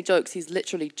busting any jokes. He's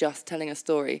literally just telling a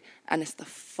story. And it's the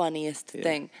funniest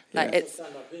thing. Like, it's...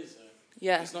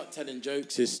 Yeah. It's not telling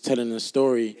jokes, it's telling a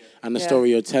story. And the Yeah.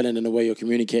 story you're telling and the way you're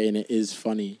communicating it is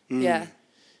funny. Yeah.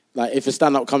 Like, if a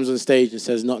stand-up comes on stage and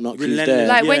says, knock, knock, who's there?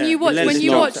 Like, when you watch those Do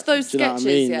you know what sketches, I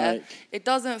mean? yeah, Like, it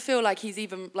doesn't feel like he's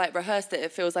even, like, rehearsed it.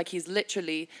 It feels like he's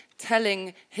literally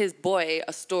telling his boy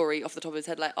a story off the top of his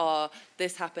head, like, oh,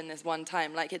 this happened this one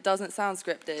time. Like, it doesn't sound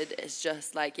scripted. It's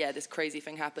just like, yeah, this crazy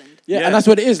thing happened. yeah, and that's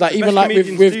what it is. Like, The even best like with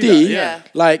comedians do D, that, yeah.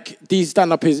 like, D's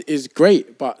stand-up is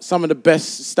great, but some of the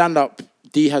best stand-up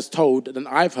D has told and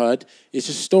I've heard is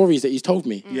just stories that he's told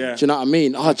me. Yeah. Do you know what I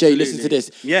mean? Oh, Jay, listen to this.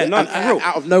 Yeah, no, and, for real.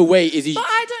 out of no way is he But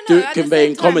I don't know. At the conveying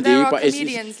same time, comedy, there are but it's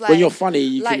comedians when you're funny,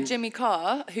 you like can... Jimmy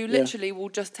Carr, who literally will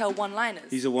just tell one-liners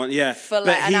He's a one, yeah. for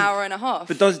like an hour and a half.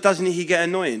 But doesn't he get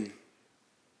annoying?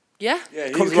 Yeah.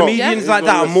 Comedians like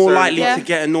that are more likely Yeah. to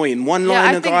get annoying. One Yeah, I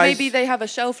liner, think guys. maybe they have a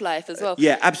shelf life as well.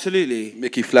 Yeah, absolutely.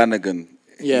 Mickey Flanagan.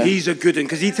 Yeah. He's a good one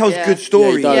because he tells Yeah. good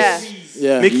stories. Yeah, he does.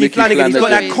 Yeah. Mickey, Mickey Flanagan, he's got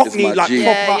that Flanagan cockney, is my like G.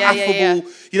 proper Yeah, yeah, affable. yeah. You know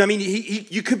what I mean?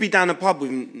 You could be down the pub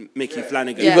with Mickey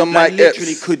Flanagan. Yeah. Even Like, Mike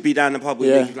literally Epps. could be down the pub with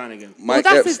Yeah. Mickey Flanagan. Mike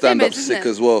that's Epps his stand up image, isn't sick it?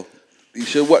 as well. You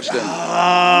should watch them.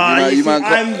 You man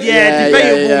got- debatable,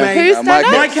 yeah. mate. Who's stand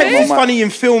up? Mike Epps is Who? funny in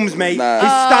films, mate. Nah. His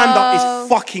stand-up is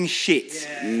fucking shit.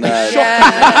 Nah.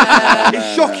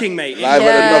 It's shocking, mate. Live Yeah.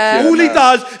 at the Nokia. All he nah.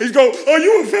 does is go, "Are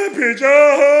you a fair bitch?"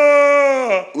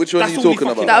 Ah." Which one are That's you all he talking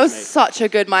fucking about? That does, was mate. such a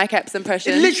good Mike Epps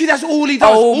impression. Literally, that's all he does.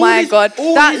 Oh All my his- God.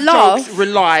 all That his laugh. jokes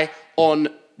rely on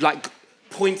like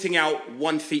pointing out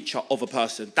one feature of a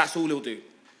person. That's all he'll do.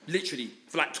 Literally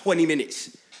for like 20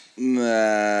 minutes.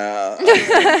 Nah.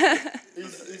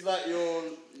 He's like your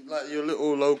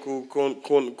little local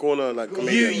corner like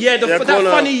comedian. That corner.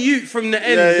 funny Ute from the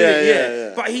end. Yeah, isn't it?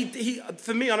 yeah. But he,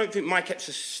 for me, I don't think Mike Epps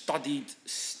has studied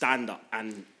stand-up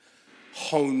and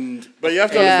honed. But you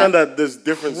have to Yeah. understand that there's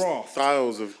different Craft.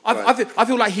 styles of. I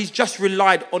feel like he's just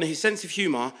relied on his sense of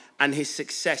humour and his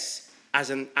success as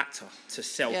an actor to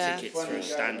sell Yeah. tickets for his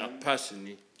stand-up.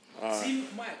 Personally, See,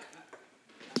 Mike.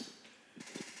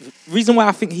 Reason why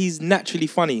I think he's naturally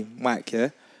funny, Mike, yeah?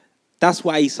 That's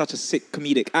why he's such a sick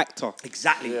comedic actor.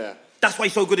 exactly. Yeah. That's why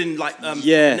he's so good in like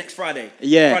Yeah. next Friday.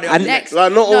 Yeah, Friday and after Next,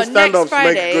 Like, not all next stand-ups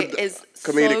Friday make good is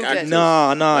comedic so good. actors.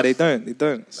 No, they don't. They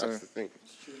don't. So. That's the thing.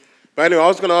 But anyway, I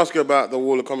was going to ask you about the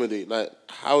Wall of Comedy. Like,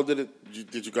 how did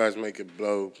you guys make it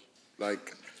blow?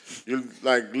 Like, you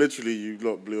literally you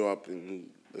lot blew up in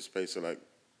the space of like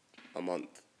a month.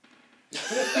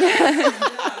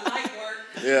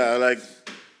 Yeah, like,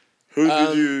 who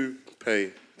did you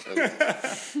pay?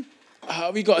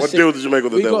 We got What deal did you make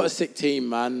with the We devil? got a sick team,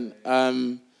 man.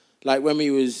 Like when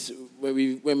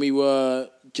we were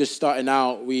just starting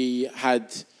out, we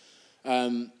had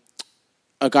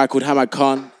a guy called Hamad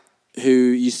Khan who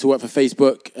used to work for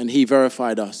Facebook, and he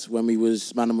verified us when we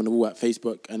was Man on the Wall at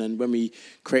Facebook. And then when we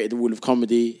created the Wall of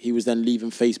Comedy, he was then leaving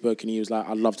Facebook, and he was like,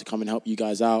 "I'd love to come and help you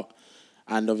guys out."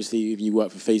 And obviously, if you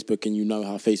work for Facebook and you know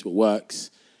how Facebook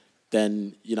works,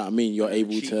 then you know what I mean. You're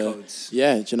able Cheat to, codes.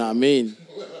 yeah. Do you know what I mean?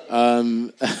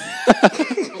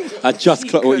 I just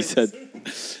clocked what he said.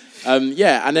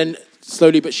 Yeah, and then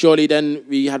slowly but surely, then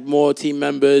we had more team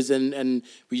members, and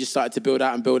we just started to build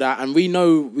out. And we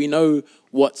know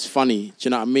what's funny. Do you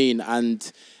know what I mean?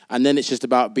 And then it's just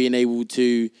about being able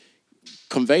to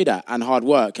convey that and hard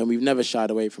work. And we've never shied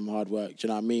away from hard work. Do you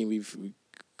know what I mean? We've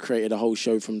created a whole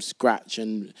show from scratch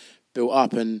and built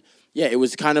up. And yeah, it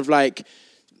was kind of like,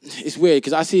 it's weird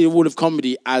because I see the Wall of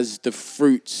Comedy as the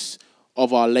fruits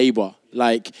of our labor.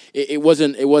 Like it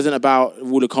wasn't about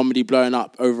Wall of Comedy blowing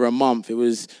up over a month. It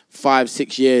was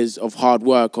 5-6 years of hard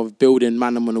work of building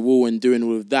Man on the Wall and doing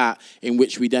all of that, in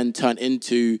which we then turned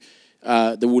into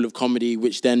the Wall of Comedy,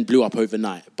 which then blew up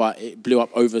overnight. But it blew up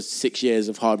over 6 years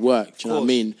of hard work. Do you know what I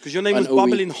mean? Because your name was And all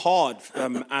we- bubbling hard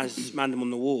as Man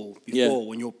on the Wall before, Yeah.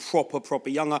 when you're proper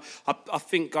young. I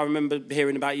think I remember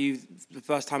hearing about you the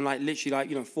first time, like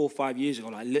literally, 4 or 5 years ago,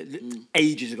 like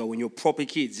ages ago, when you're proper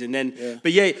kids. And then,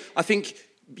 but yeah, I think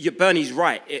Bernie's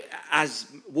right. As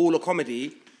Wall of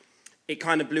Comedy, it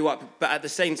kind of blew up, but at the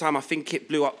same time, I think it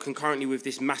blew up concurrently with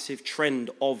this massive trend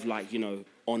of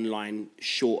online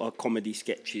shorter comedy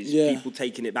sketches, Yeah. people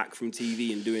taking it back from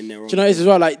TV and doing their own. Do you know this as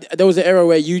well? Like there was an era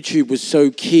where YouTube was so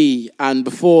key, and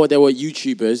before there were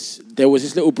YouTubers, there was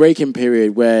this little break-in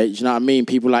period where, you know what I mean,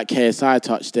 people like KSI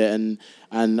touched it,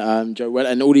 and Joe Well,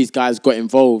 and all these guys got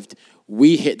involved.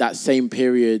 We hit that same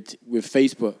period with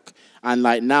Facebook, and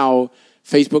like now,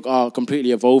 Facebook are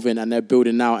completely evolving and they're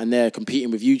building now and they're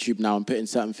competing with YouTube now and putting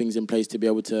certain things in place to be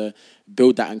able to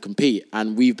build that and compete.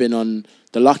 And we've been on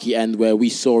the lucky end where we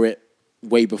saw it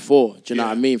way before. Do you know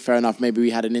what I mean? Fair enough, maybe we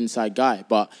had an inside guy,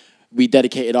 but we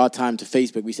dedicated our time to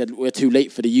Facebook. We said we're too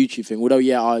late for the YouTube thing. Although,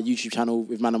 our YouTube channel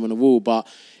with Man on the Wall, but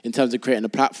in terms of creating a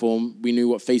platform, we knew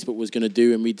what Facebook was going to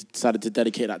do and we decided to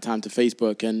dedicate that time to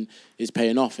Facebook, and it's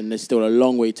paying off. And there's still a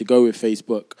long way to go with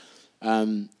Facebook.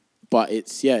 But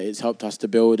it's helped us to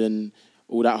build and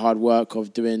all that hard work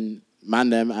of doing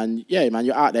Mandem. And man,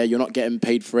 you're out there, you're not getting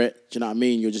paid for it. Do you know what I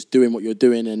mean? You're just doing what you're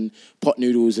doing and pot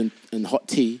noodles and hot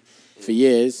tea for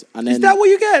years. And then, is that what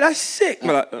you get? That's sick.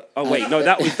 Oh wait, no,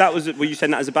 that was. Were you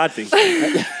saying that as a bad thing?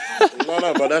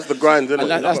 No, but that's the grind, isn't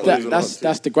it?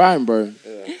 That's the grind, bro. Yeah.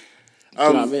 Do you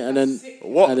know what I mean? And then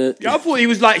what? I thought he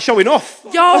was like showing off.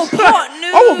 Yo, pot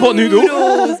noodles. I want pot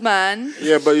noodles, man.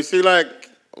 Yeah, but you see, like,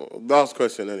 last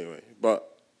question anyway.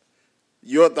 But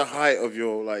you're at the height of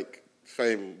your like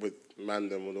fame with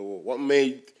Mandem on the Wall. What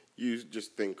made you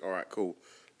just think, all right, cool,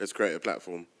 let's create a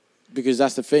platform? Because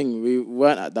that's the thing. We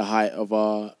weren't at the height of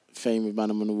our fame with Man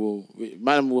on the Wall.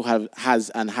 Man on the Wall has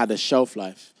and had a shelf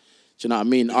life. Do you know what I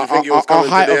mean? Our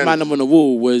height of Man on the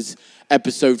Wall was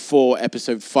episode 4,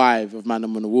 episode 5 of Man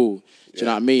on the Wall. Do you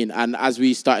know what I mean? And as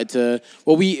we started to...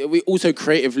 Well, we also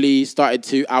creatively started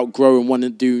to outgrow and want to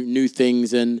do new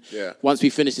things. And once we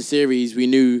finished the series, we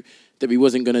knew that we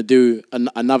wasn't going to do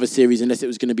another series unless it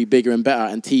was going to be bigger and better.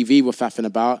 And TV were faffing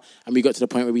about. And we got to the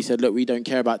point where we said, look, we don't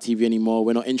care about TV anymore.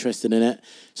 We're not interested in it.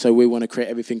 So we want to create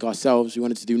everything ourselves. We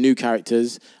wanted to do new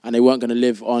characters. And they weren't going to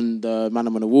live on the Man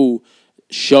on the Wall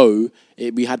show.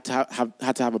 We had to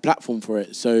have a platform for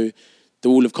it. So the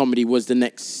Wall of Comedy was the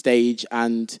next stage.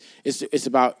 And it's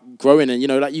about growing. And,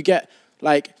 you get,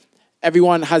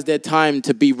 everyone has their time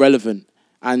to be relevant.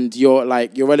 And you're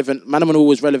relevant. Man on the Wall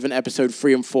was relevant episode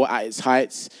 3 and 4 at its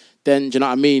heights. Then, do you know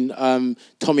what I mean?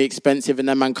 Tommy Expensive and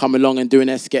them man come along and doing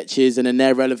their sketches, and then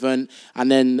they're relevant.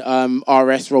 And then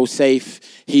RS Roll Safe,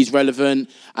 he's relevant.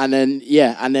 And then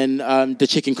the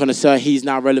Chicken Connoisseur, he's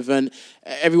now relevant.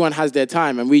 Everyone has their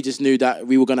time, and we just knew that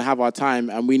we were going to have our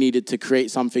time, and we needed to create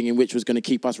something in which was going to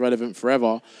keep us relevant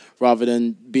forever, rather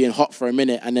than being hot for a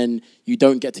minute and then you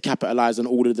don't get to capitalize on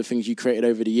all of the things you created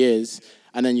over the years.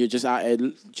 And then you're just out here, do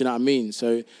you know what I mean?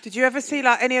 So, did you ever see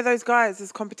any of those guys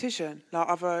as competition,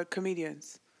 other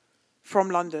comedians from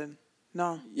London?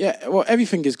 No. Yeah, well,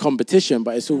 everything is competition,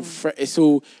 but it's all it's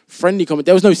all friendly comedy.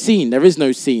 There was no scene. There is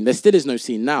no scene. There still is no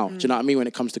scene now. Do you know what I mean? When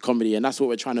it comes to comedy, and that's what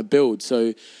we're trying to build.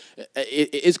 So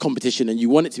it is competition, and you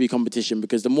want it to be competition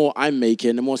because the more I'm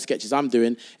making, the more sketches I'm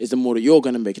doing, is the more that you're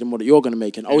going to make, and the more that you're going to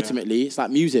make. And ultimately, it's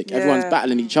like music. Yeah. Everyone's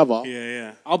battling each other.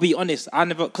 Yeah. I'll be honest.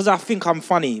 Because I think I'm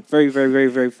funny. Very, very, very,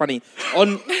 very funny.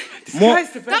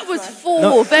 That was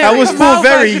four very. That was four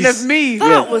very. Of me.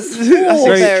 That was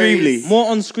four extremely.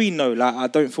 More on screen though. I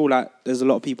don't feel like there's a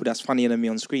lot of people that's funnier than me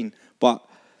on screen. But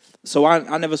so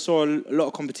I never saw a lot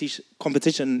of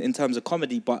competition in terms of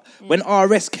comedy. But when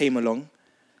RS came along,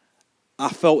 I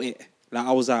felt it.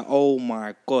 I was like, oh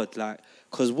my God.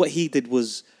 Because what he did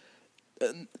was...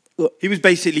 he was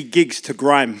basically gigs to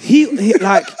grime. He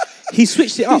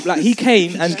switched it up. He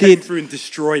came and did through and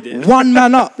destroyed it. One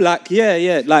man up.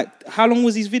 How long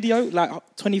was his video?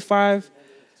 25.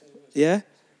 Yeah.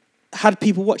 Had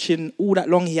people watching all that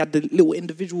long. He had the little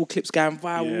individual clips going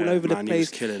viral all over the place. He was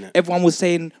killing it. Everyone was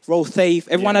saying roll safe.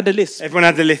 Everyone had the list. Everyone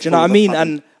had the list. Do you know what I mean?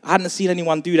 And I hadn't seen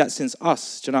anyone do that since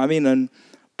us. Do you know what I mean?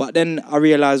 But then I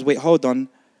realized, wait, hold on.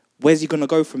 Where's he gonna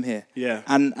go from here? Yeah.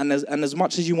 And as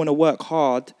much as you want to work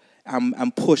hard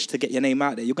and push to get your name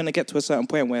out there, you're gonna get to a certain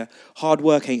point where hard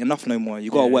work ain't enough no more.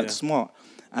 You gotta work smart.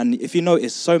 And if you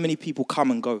notice, so many people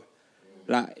come and go.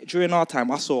 During our time,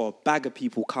 I saw a bag of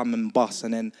people come and bus,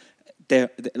 and then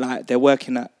they're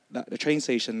working at the train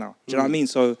station now. Do you know what I mean?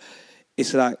 So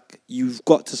it's you've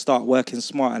got to start working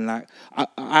smart, and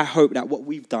I hope that what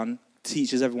we've done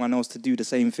teaches everyone else to do the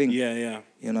same thing. Yeah.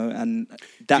 You know, and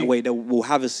that way they will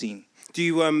have a scene. Do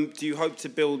you hope to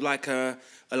build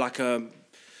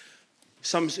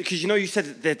some, because you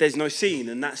said that there's no scene,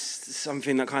 and that's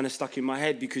something that kind of stuck in my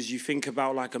head, because you think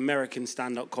about American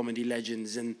stand-up comedy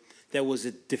legends, and there was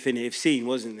a definitive scene,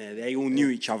 wasn't there? They all knew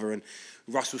each other, and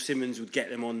Russell Simmons would get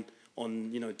them on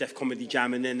Def Comedy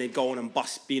Jam, and then they'd go on and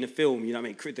bust being a film. You know what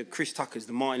I mean? The Chris Tuckers,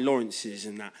 the Martin Lawrences,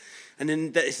 and that. And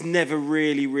then it's never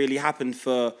really happened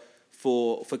for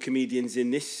comedians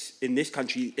in this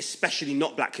country, especially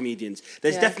not black comedians.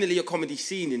 There's definitely a comedy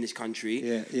scene in this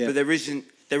country, but there isn't.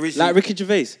 Like Ricky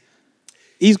Gervais.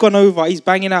 He's gone over, he's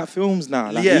banging out films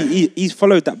now. He's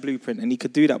followed that blueprint and he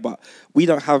could do that, but we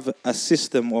don't have a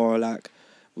system or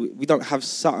we don't have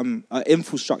some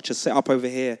infrastructure set up over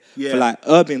here Yeah. for like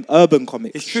urban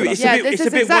comics. It's true. Shut It's up. a bit, it's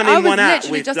a bit exact- one I in, was one out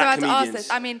literally with just black about to ask comedians.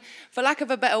 this. I mean, for lack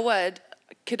of a better word,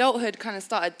 kidulthood kind of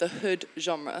started the hood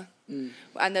genre,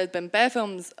 and there's been bare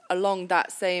films along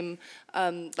that same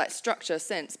like structure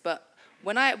since. But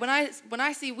when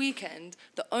I see Weekend,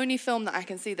 the only film that I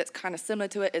can see that's kind of similar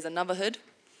to it is Another Hood,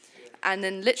 and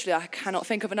then literally I cannot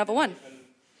think of another one.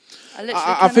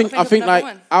 I think like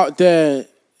one. out there,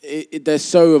 they're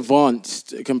so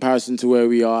advanced in comparison to where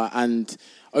we are, and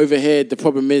over here the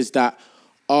problem is that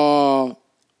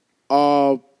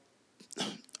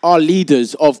our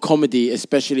leaders of comedy,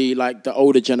 especially like the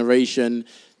older generation,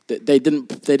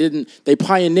 they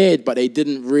pioneered, but they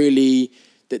didn't really.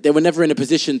 They were never in a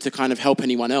position to kind of help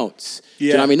anyone else. Do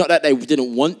you know what I mean? Not that they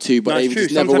didn't want to, but No, they it's true.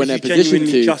 just never were in a Sometimes you position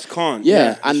genuinely to. just can't. Yeah,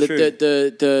 Yeah, and it's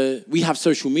the we have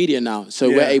social media now, so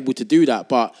Yeah. we're able to do that.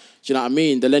 But do you know what I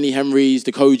mean? The Lenny Henrys,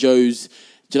 the Kojos.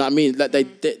 Do you know what I mean? Like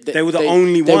They were the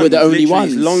only They were ones, the only literally.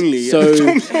 ones. It's lonely at So the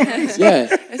top.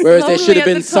 yeah. It's Whereas there lonely should have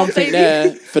at been the top, something baby.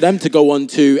 there for them to go on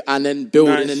to and then build,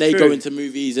 No, and then it's they true. go into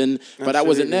movies, but that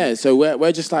wasn't Absolutely. there. So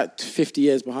we're just like 50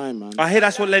 years behind, man. I hear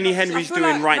that's what Lenny I Henry's feel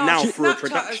doing like, right now Snapchat for a as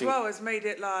production. well has made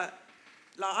it like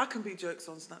I can be jokes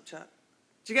on Snapchat.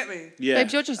 Do you get me? Yeah.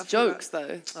 Babes, you're just jokes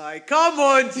though. Like, come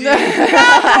on, G. Come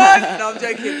on. No, I'm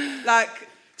joking. Like,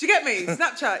 do you get me?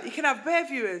 Snapchat, you can have bare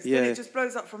viewers, then Yeah. it just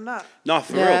blows up from that. No,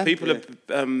 for Yeah. real. People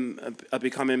are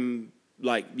becoming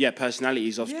like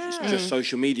personalities of just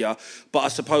social media. But I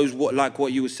suppose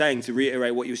what you were saying, to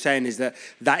reiterate what you were saying, is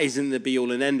that isn't the be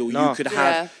all and end all. No. You could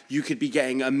Yeah. you could be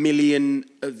getting 1 million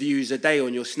views a day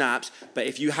on your snaps, but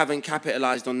if you haven't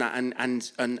capitalized on that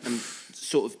and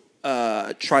sort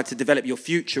of tried to develop your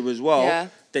future as well, Yeah.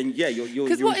 then you're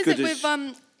Because you're what as is good it as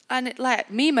with and it, like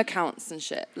meme accounts and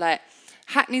shit, like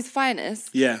Hackney's Finest.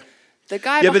 yeah. The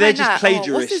guy Yeah, but they're behind just that,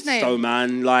 plagiarists, what's his name? though,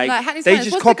 man. Like Hackney's they Finest.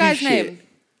 just What's copy the guy's shit. name?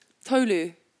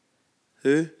 Tolu.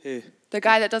 Who? The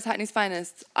guy that does Hackney's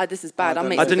Finest. This is bad. I'm I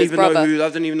mates with don't his even brother. know who. I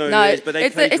don't even know who it is. But they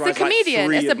it's a plagiarised, like, comedian.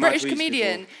 3 It's a of my British tweets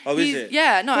comedian. before. Oh, is He's, it?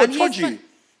 Yeah, no. What, and he's Todgy?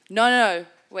 No.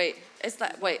 Wait. It's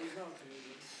like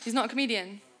He's not a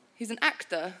comedian. He's an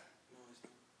actor.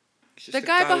 Just The a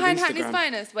guy guy with behind Hackney's Instagram.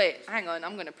 Finest. Wait, hang on.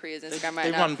 I'm gonna pre his Instagram right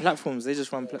They now. run platforms. They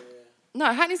just run.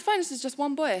 No, Hackney's Finest is just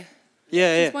one boy.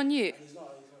 Yeah. Just one youth.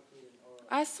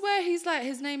 I swear he's like,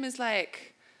 his name is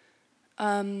like,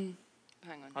 hang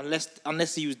on.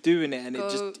 Unless he was doing it and Go,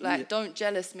 it just like, don't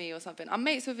jealous me or something. I'm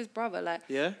mates with his brother. Like,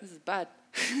 Yeah? this is bad.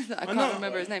 I know. can't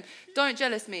remember his name. Don't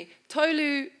jealous me.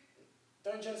 Tolu.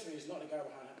 Don't jealous me. It's not the guy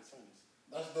behind Hackney's Finest.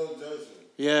 That's no Joseph.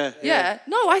 Yeah. Yeah.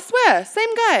 No, I swear,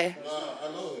 same guy.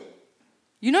 I know him.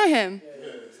 You know him?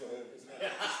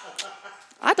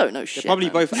 I don't know shit. They're probably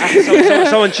man. both actors.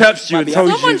 Someone chirped you and told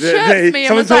Someone you chirped me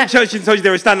and was like- chirped you and told you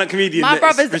they're a stand-up comedian. My that's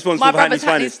brother's responsible my for brother's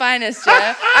Hackney's Hackney's Finest.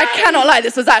 Finest. Yeah, I cannot lie.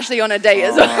 This was actually on a date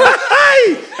as well.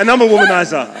 Hey! And I'm a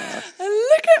womanizer.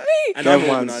 Look at me. And I'm a Them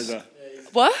ones. womanizer.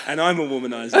 What? And I'm a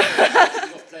womanizer.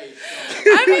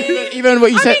 I mean, Even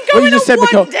what you said, go what you on just a said, one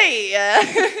Nicole. date.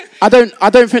 Yeah. I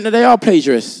don't think that they are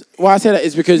plagiarists. Why I say that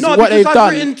is because No, what because they've I've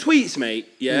done. written tweets, mate.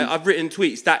 Yeah, I've written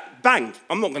tweets that banged.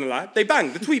 I'm not going to lie. They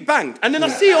banged. The tweet banged. And then I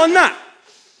see it on that.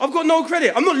 I've got no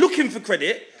credit. I'm not looking for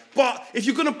credit. But if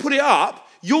you're going to put it up,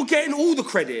 you're getting all the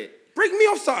credit. Break me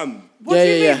off something. What do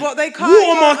you mean? What they can't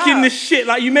Watermarking this shit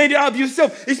like you made it up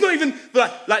yourself. It's not even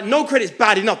like no credit's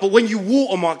bad enough, but when you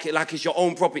watermark it like it's your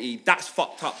own property, that's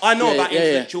fucked up. I know about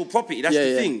intellectual property. That's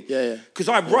the thing. Because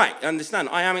I write. Understand?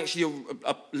 I am actually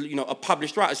a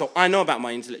published writer, so I know about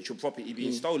my intellectual property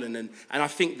being stolen, and I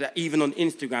think that even on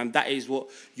Instagram, that is what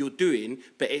you're doing,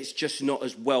 but it's just not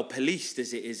as well policed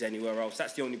as it is anywhere else.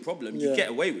 That's the only problem. You Yeah. get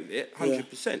away with it,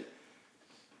 100%.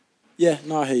 Yeah,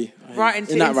 no, I hear you. Right into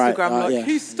Isn't that right? Instagram, like, yeah.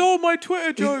 he stole my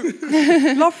Twitter joke.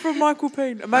 Love from Michael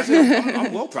Payne. Imagine.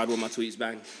 I'm well proud when my tweets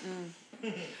bang.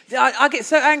 I get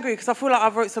so angry because I feel like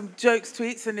I've wrote some jokes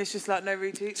tweets and it's just like no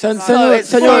retweets. Send Like,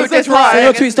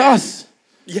 your tweets to us.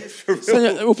 Yeah, for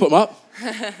real. We'll put them up. No,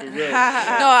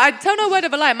 I tell no word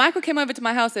of a lie. Michael came over to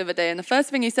my house the other day, and the first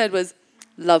thing he said was,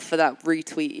 "Love for that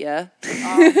retweet, yeah."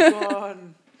 Oh, God.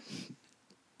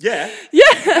 Yeah.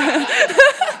 Yeah.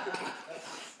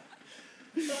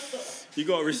 You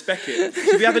gotta respect it.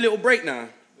 Should we have a little break now?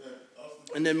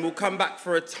 And then we'll come back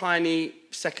for a tiny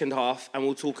second half and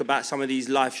we'll talk about some of these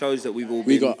live shows that we've all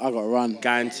been I got to run.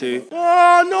 going to.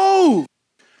 Oh no!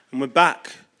 And we're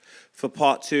back for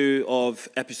part 2 of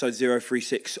episode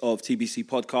 036 of TBC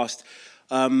podcast.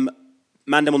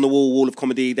 Mandem on the Wall of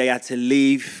Comedy, they had to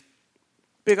leave.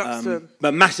 Big ups to them.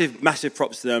 But massive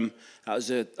props to them. That was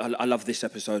I love this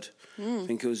episode. I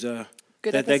think it was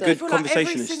Good they're episode. good I feel like every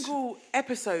conversationists. single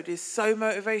episode is so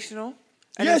motivational.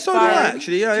 Yeah, so do I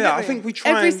actually. Yeah. I think we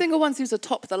try. Every single one seems to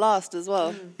top the last as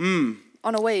well.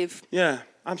 On a wave. Yeah,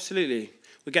 absolutely.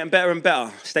 We're getting better and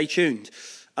better. Stay tuned.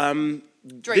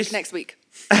 Drake next week.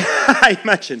 I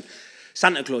imagine.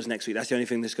 Santa Claus next week. That's the only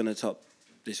thing that's going to top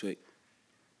this week.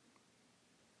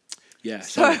 Yeah.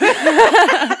 So.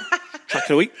 Track of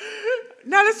the week.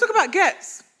 Now let's talk about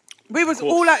Gets. We was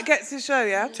all at Gets' show,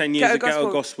 yeah? 10 years of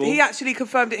Ghetto Gospel. He actually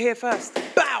confirmed it here first.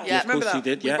 Bow! Yeah, of course he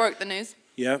did, yeah. We broke the news.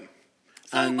 Yeah.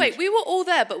 So wait, we were all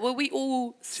there, but were we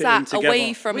all sat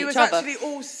away from each other? We was actually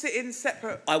all sitting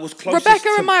separate. I was closest Rebecca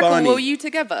to and Michael, Bernie. were you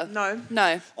together?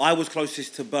 No. I was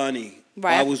closest to Bernie.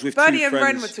 Right. I was with Bernie two and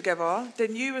friends. Ren were together.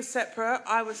 Then you were separate.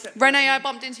 I was separate. Renee, I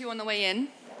bumped into you on the way in.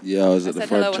 Yeah, I was at the said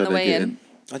front hello on trying the to way get in. in.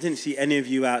 I didn't see any of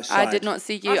you outside. I did not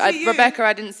see you. I see you. Rebecca,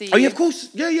 I didn't see you. Oh, yeah, of course.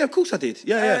 Yeah, of course I did.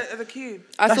 Yeah. At the queue.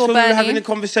 I That's saw when we were Bernie. having a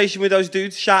conversation with those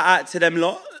dudes. Shout out to them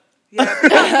lot.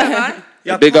 Yeah,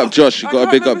 Yeah, Big up Josh. You I got to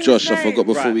can't big up remember Josh. his I forgot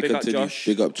before Right, we big up continue. Josh.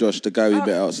 Big up Josh, the guy we met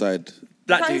outside.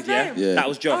 Black Is that dude, his yeah? name? Yeah. That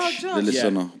was Josh. Oh, Josh. The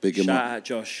listener. Big him Shout up. out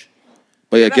Josh.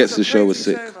 But yeah, That's Gets a the show was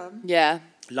crazy sick. show, man. Yeah,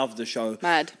 Love the show.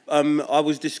 mad. I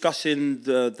was discussing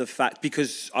the fact,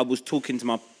 because I was talking to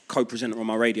my co-presenter on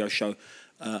my radio show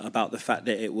about the fact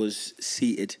that it was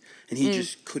seated, and he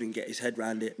just couldn't get his head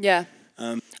around it. Yeah.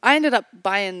 I ended up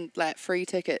buying like free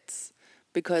tickets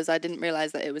because I didn't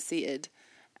realize that it was seated.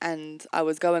 And I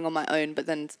was going on my own, but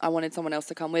then I wanted someone else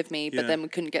to come with me, but Yeah. then we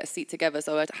couldn't get a seat together,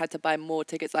 so I had to buy more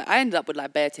tickets. Like I ended up with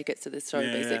like bare tickets to this show,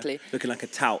 basically. Looking like a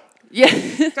tout. Yeah.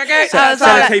 Okay. I was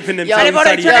like, taping them yo, to anybody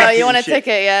inside your yo, jacket you want a and shit.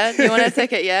 ticket, yeah? You want a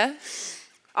ticket, yeah?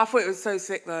 I thought it was so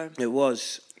sick, though. It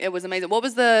was. It was amazing. What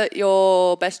was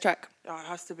your best track? Oh, it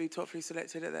has to be top 3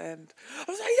 selected at the end.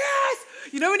 I was like, yes!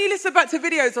 You know when you listen back to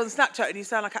videos on Snapchat and you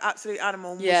sound like an absolute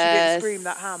animal and wish you didn't scream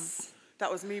that ham?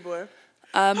 That was me, boy.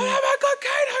 Oh my God,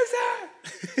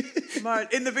 Kano's there! Man,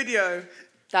 in the video.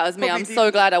 That was me. Probably I'm so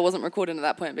glad I wasn't recording at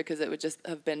that point because it would just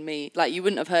have been me. Like, you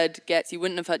wouldn't have heard Gets, you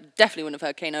wouldn't have heard, definitely wouldn't have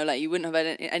heard Kano. Like, you wouldn't have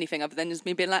heard anything other than just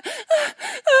me being like,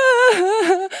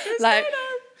 like,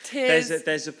 tears.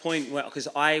 There's a point where, because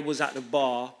I was at the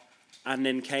bar and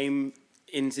then came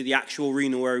into the actual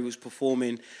arena where he was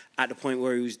performing at the point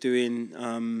where he was doing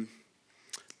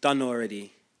Done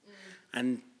Already.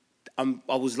 And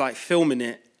I was like filming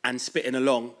it and spitting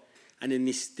along, and then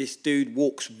this dude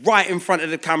walks right in front of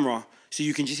the camera, so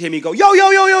you can just hear me go, yo,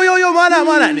 man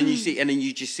that, and then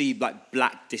you just see like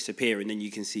black disappear, and then you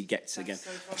can see Gets again. So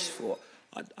I just thought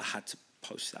I had to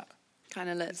post that. Kind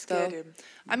of let's scared go. him.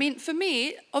 I mean, for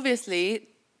me, obviously,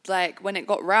 like when it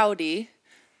got rowdy,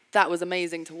 that was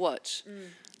amazing to watch.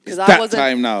 It's that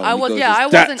time now, I was, because yeah,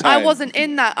 it's that I time. wasn't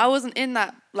in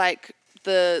that like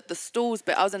the stalls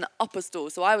bit. I was in the upper stall,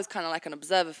 so I was kind of like an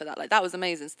observer for that. Like that was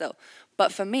amazing still.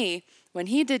 But for me, when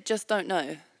he did Just Don't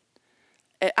Know,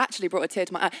 it actually brought a tear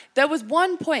to my eye. There was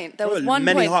one point.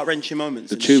 Many heart-wrenching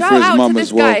moments. The tune for Shout his out mum to as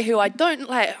this well. guy who I don't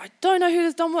know who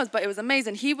this Don was, but it was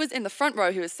amazing. He was in the front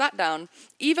row. He was sat down.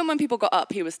 Even when people got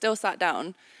up, he was still sat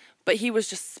down. But he was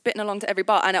just spitting along to every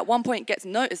bar. And at one point, Gets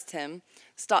noticed him,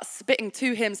 starts spitting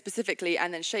to him specifically,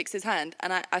 and then shakes his hand.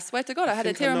 And I swear to God, I had a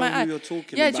think tear I in know my eye. who you're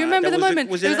talking yeah, about. do you remember There the was moment?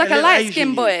 was It was it like a little light-skinned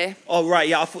Asian boy. Oh, right,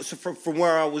 yeah. I thought, so from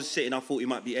where I was sitting, I thought he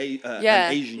might be an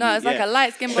Asian. No, it's like a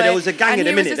light-skinned boy. But there was a gang and in a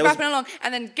he minute. was There just was- rapping along,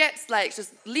 and then Gets like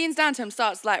just leans down to him,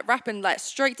 starts like rapping like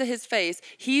straight to his face.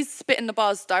 He's spitting the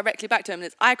bars directly back to him, and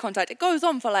it's eye contact. It goes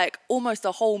on for like almost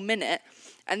a whole minute,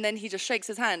 and then he just shakes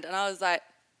his hand, and I was like,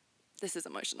 "This is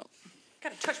emotional."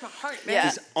 Kind of touched my heart, man. Yeah.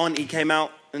 His auntie came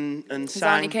out and His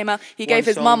sang. auntie came out. He one gave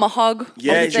his song. mum a hug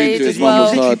Yeah, on he stage to as his mum well. was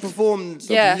literally hard. performed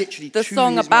Yeah, literally the to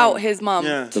song his about mum. his mum.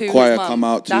 Yeah. To The his choir mum. come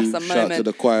out That's too. a Shout moment. out to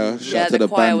the choir. Shout Yeah, out to the the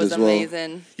choir band was as well.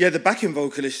 amazing. Yeah, the backing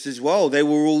vocalists as well. They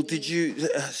were all. Did you?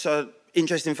 So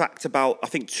interesting fact about. I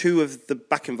think 2 of the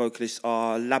backing vocalists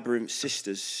are Labyrinth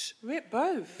sisters. Rip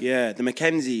both. Yeah, the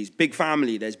Mackenzies, big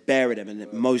family. There's bare of them,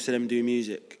 and most of them do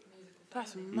music.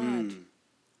 That's mad.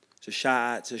 So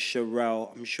shout out to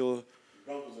Sherelle. I'm sure.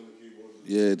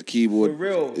 Yeah, the keyboard. For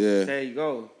real. Yeah, There you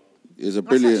go. it's a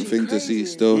brilliant actually thing to see crazy.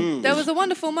 still. There was a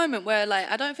wonderful moment where, like,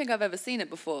 I don't think I've ever seen it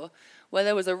before, where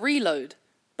there was a reload,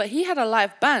 but he had a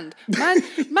live band. Man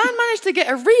managed to get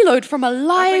a reload from a I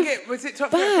live think was it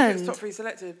top 3? I think band. it's top 3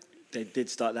 selected. They did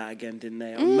start that again, didn't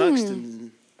they? On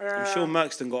Merkston. I'm sure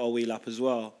Merkston got a wheel up as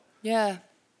well. Yeah,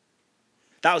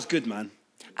 That was good, man.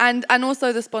 and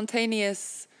also the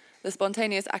spontaneous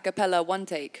a cappella one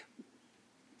take.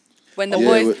 When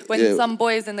the some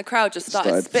boys in the crowd just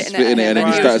started spitting it at him, and and he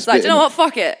he started was just like, "Do you know spitting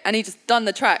what? Fuck it," and he just done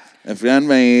the track. Everyone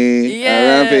me.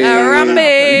 Yeah, a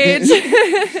rampage.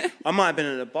 I might have been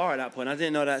at the bar at that point. I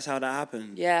didn't know that's how that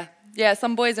happened. Yeah.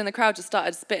 Some boys in the crowd just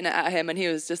started spitting it at him, and he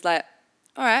was just like,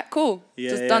 All right, cool. Yeah,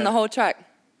 Just done the whole track.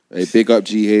 Hey, big up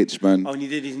GH, man. Oh, and he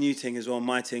did his new thing as well,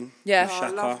 My Ting. Yeah. Shaka. I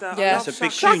love that. Yeah. That's a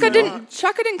big Shaka tune, you know?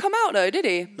 didn't come out though, did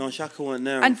he? No, Shaka weren't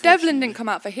there. And Devlin didn't come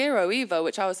out for Hero either,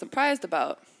 which I was surprised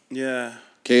about. Yeah.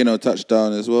 Kano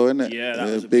touchdown as well, innit? Yeah, that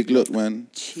was a big look, man.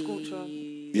 Scorcher.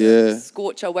 Yeah.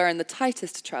 Scorcher wearing the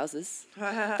tightest trousers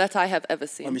that I have ever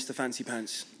seen. Oh, Mr. Fancy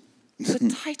Pants.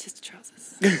 The tightest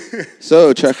trousers.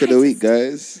 So, track of the week,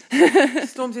 guys.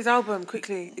 Stormzy's album,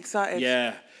 quickly, excited.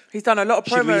 Yeah. He's done a lot of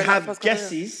promo. Should we in that have first couple of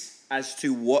years. guesses as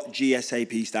to what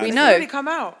GSAP stands for? We It's know. already come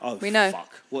out. Oh, We know.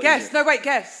 fuck. What is Guess. it? No, wait,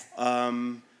 guess.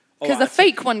 Because the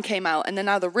fake one came out and then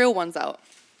now the real one's out.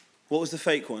 What was the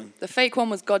fake one? The fake one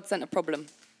was God Sent a Problem,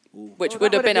 which Oh,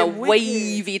 would that have been a would've been wicked.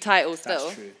 wavy title still.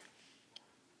 That's true.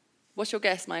 What's your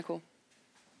guess, Michael?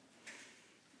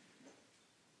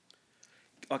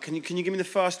 Can you give me the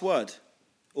first word?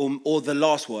 Or the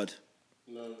last word?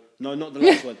 No. No, not the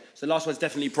last word. So the last word's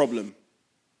definitely problem.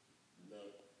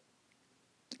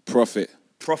 Profit.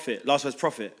 Profit. Last word's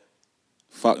profit.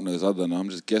 Fuck knows, I don't know. I'm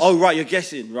just guessing. Oh, right, you're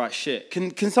guessing. Right, shit.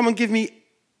 Can someone give me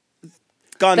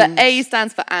guns? The A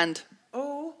stands for and.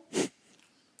 Oh.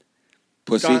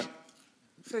 Pussy. Gun-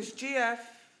 So it's GF.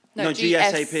 No, GS.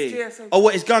 GSAP. GSAP. Oh,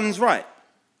 what is guns right?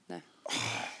 No.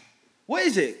 What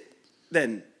is it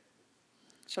then?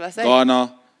 Shall I say?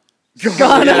 Ghana. Yeah,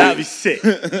 that'd be sick.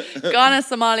 Ghana,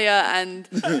 Somalia, and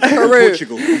Peru.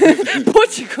 Portugal.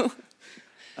 Portugal.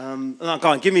 No, go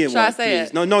on, give me a Shall I word, say please.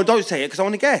 it? No, don't say it, because I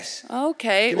want to guess.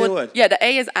 Okay. Give me a well, word. yeah, the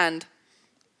A is and.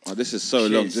 Oh, this is so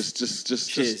long. Cheers.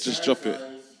 Just drop it.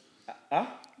 Huh?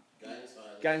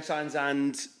 Gang signs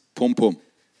and Pum pum.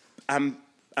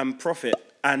 profit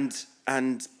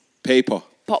and Paper.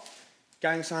 Pop.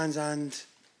 gang signs and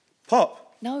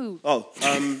pop. No. Oh,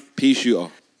 Pea shooter.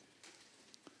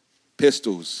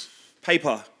 Pistols.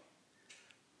 paper.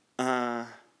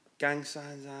 Gang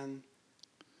signs and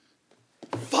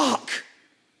fuck.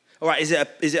 All right, is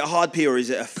it a hard P or is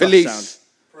it a flush Police. sound?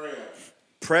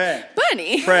 Prayer.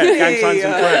 Bernie. Prayer. Gang signs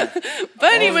and prayer.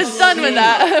 Bernie was done with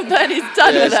that. Bernie's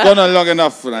done Yeah, with it's that. gone on long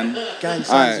enough, man. Gang signs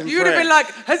Alright. and You would have prayer. been like,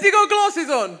 has he got glasses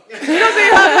on? Does he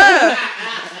have hair?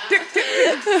 Tick,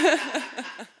 tick, tick.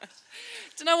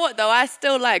 Do you know what though? I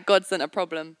still like God Sent a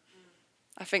Problem.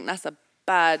 I think that's a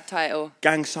bad title.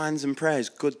 Gang signs and prayer is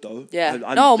good though. Yeah.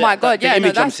 I- No, the- my the- God. the Yeah, no,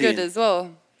 image I'm that's good seeing. as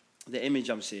well. The image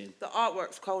I'm seeing. The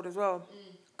artwork's cold as well.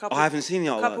 Couple, I haven't seen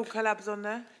the Couple artwork. collabs on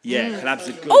there. Yeah, collabs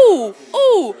are good.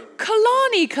 Oh,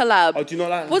 Kalani collab. Oh, do you not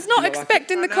like? Was do you not like it?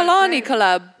 expecting the Kalani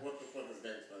collab.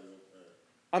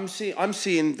 I'm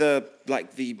seeing the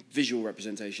visual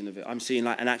representation of it. I'm seeing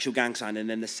like an actual gang sign and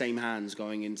then the same hands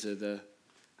going into the,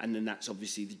 and then that's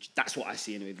obviously that's what I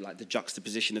see in it, like the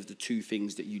juxtaposition of the two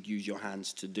things that you'd use your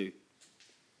hands to do.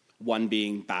 One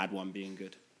being bad, one being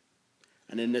good,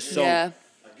 and then the song. Yeah.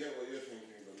 I get what you're thinking,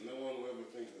 but no one will ever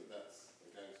think that that's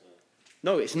a gang sign.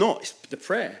 No, it's not. It's the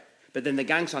prayer, but then the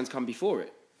gang signs come before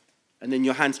it, and then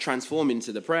your hands transform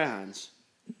into the prayer hands.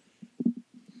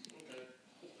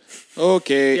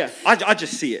 Okay. Yeah, I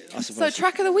just see it. I So suppose.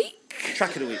 track of the week.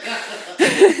 Track of the week.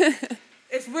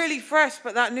 It's really fresh,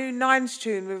 but that new Nines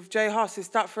tune with Jay Huss is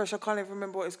that fresh. I can't even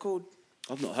remember what it's called.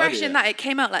 I've not heard Fresh it in yet. that it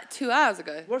came out like 2 hours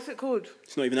ago. What's it called?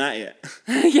 It's not even out yet.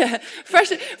 Yeah.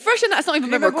 Fresh in that it's not even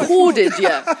been remember what it's recorded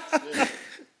yet.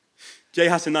 Jay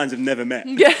Huss and Nines have never met.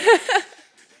 Yeah.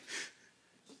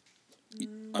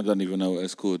 I don't even know what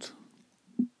it's called.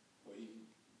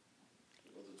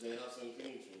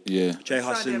 Yeah. Jay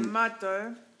Huss Sounding and mad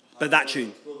though. but that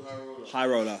tune, High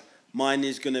Roller. Mine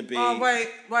is gonna be. Oh wait.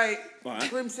 Right.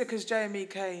 Grimsicker's Jamie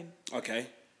Kane. Okay.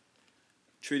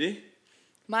 Trudy.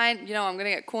 Mine, you know, I'm going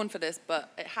to get corn for this,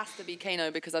 but it has to be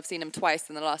Kano because I've seen him twice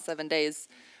in the last 7 days.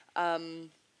 From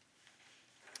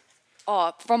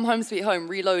Home Sweet Home,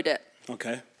 Reload It.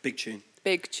 Okay. Big tune.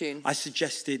 Big tune. I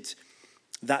suggested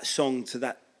that song to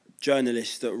that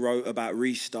journalist that wrote about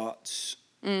restarts.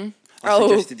 I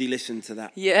suggested he listen to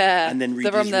that. Yeah. And then read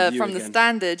from his the review from the again.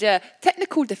 Standard, yeah.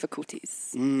 Technical difficulties.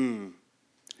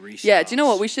 Restarts. Yeah, do you know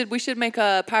what? We should make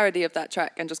a parody of that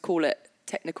track and just call it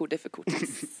Technical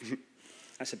Difficulties.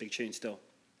 That's a big tune still.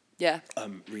 Yeah.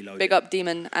 Reload. Big up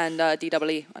Demon and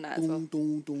DWE on that as well.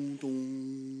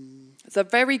 It's a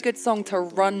very good song to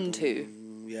run to.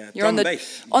 Yeah. You're on drum the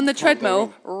bass. on the Can't go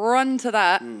treadmill, run to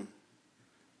that.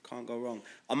 Can't go wrong.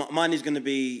 Mine is going to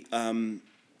be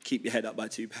Keep Your Head Up by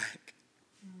Tupac.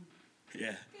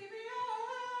 Yeah.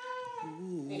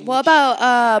 What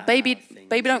about Baby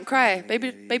Don't Cry?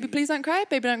 Baby Please Don't Cry?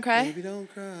 Baby Don't Cry? Baby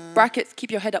Don't Cry. Brackets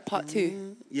Keep Your Head Up Part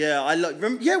 2. Yeah, I like.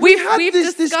 Yeah, we've had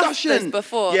this discussed discussion this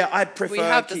before. Yeah, I prefer We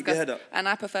have Keep Your Head Up. and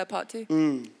I prefer Part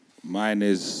 2. Mine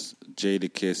is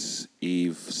Jadakiss,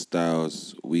 Eve,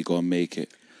 Styles, We Gonna Make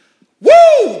It. Woo!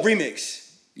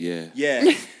 Remix. Yeah.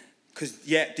 Yeah. Because,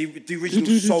 the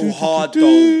original's so hard,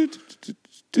 though.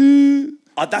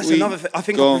 That's another thing. I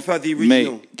think I prefer the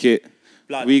original. Make it.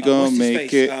 Like, We gonna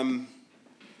make it.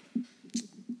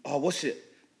 What's it?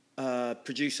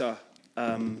 Producer.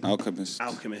 Alchemist.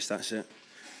 Alchemist, that's it.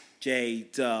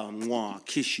 Jada, mwah,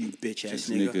 kiss you, bitch ass Just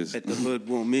nigga. niggas. Bet the hood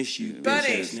won't miss you, bitch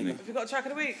Bernie, ass nigga. have you got a track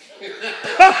of the week?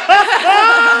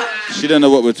 She don't know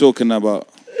what we're talking about.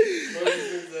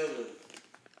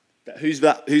 Who's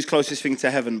that? Who's closest thing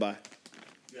to heaven by?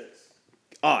 Yes.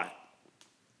 All right.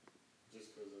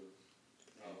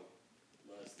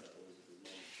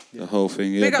 The whole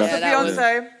thing. Big up Yeah, to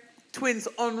Beyonce. Twins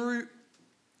en route.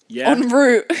 Yeah. En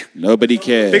route. Nobody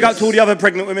cares. Big up to all the other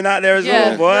pregnant women out there as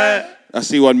well, boy. I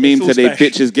see one meme all today. special.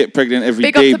 Bitches get pregnant every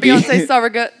Big day. up to Beyonce's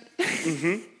surrogate.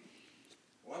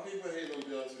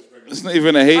 It's not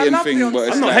even a hating love thing, Beyonce. but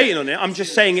it's I'm not like, hating on it. I'm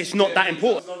just saying it's not that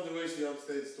important.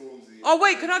 Oh,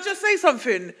 wait, can I just say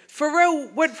something?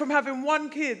 Pharrell went from having 1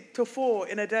 kid to 4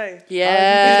 in a day.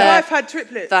 Yeah. His wife had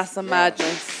triplets. That's a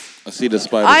madness. I see the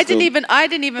spider. I didn't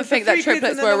even think that 3 kids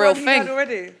triplets and then were a the real one he had thing.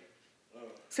 already.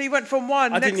 So he went from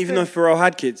 1. I didn't next even to- know Pharrell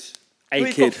had kids. Well, A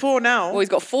he's kid. got 4 now. Well, he's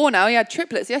got 4 now. He had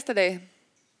triplets yesterday.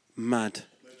 Mad.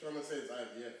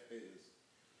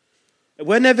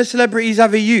 Whenever celebrities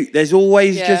have a youth, there's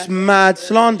always just mad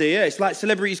slander. Yeah, it's like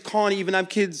celebrities can't even have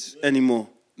kids anymore.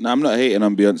 No, I'm not hating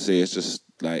on Beyonce. It's just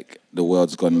like the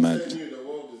world's gone mad.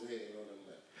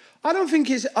 I don't think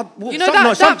it's. You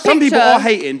know some people picture- are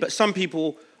hating, but some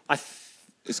people.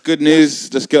 It's good news.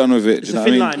 Just get on with it. Do There's you know a what I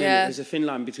thin mean? line. Yeah. There's a thin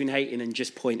line between hating and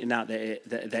just pointing out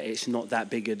that it's not that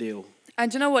big a deal. And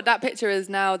do you know what? That picture is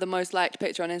now the most liked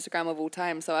picture on Instagram of all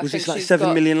time. So I Was think this like she's 7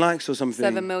 got million likes or something?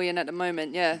 7 million at the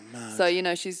moment. Yeah. So you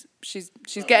know she's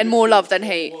getting more love than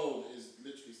hate.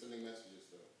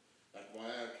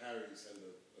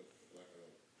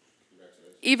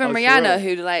 Even Oh, for Rihanna,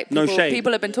 real? who like No people, shade.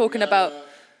 people have been talking about.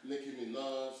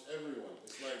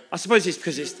 I suppose it's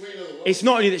because it's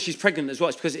not only that she's pregnant as well,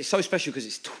 it's because it's so special because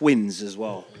it's twins as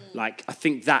well. Like, I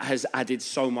think that has added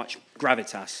so much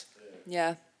gravitas.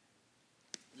 Yeah.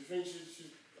 Do you think I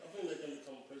think they can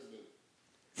become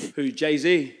president? Who,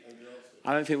 Jay-Z?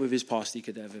 I don't think with his past he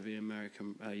could ever be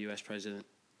American, US president.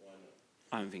 Why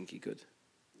not? I don't think he could.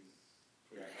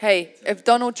 Hey, if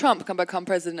Donald Trump can become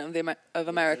president of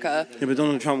America, Yeah, but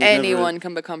Donald Trump was anyone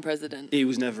can become president. He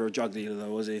was never a drug dealer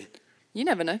though, was he? You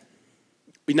never know.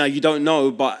 No, you don't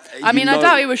know, but I mean, I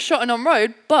doubt he was shot and on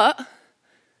road, but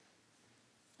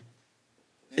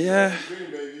yeah.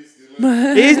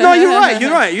 No, you're right.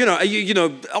 You're right. You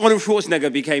know, Arnold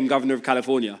Schwarzenegger became governor of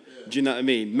California. Do you know what I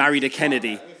mean? Married a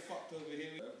Kennedy.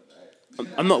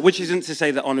 I'm not. Which isn't to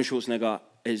say that Arnold Schwarzenegger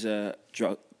is a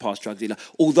past drug dealer,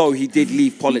 although he did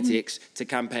leave politics to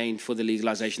campaign for the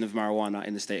legalization of marijuana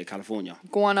in the state of California.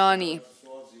 Guanani.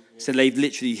 So they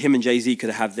literally, him and Jay-Z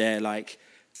could have their like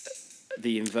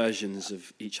the inversions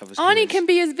of each other's. Arnie careers. can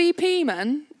be his VP,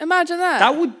 man. Imagine that.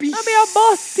 That would be That'd be our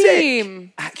boss sick,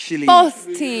 team. Actually, Boss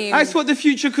team. That's what the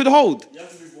future could hold. You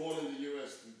have to be born in the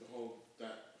US to hold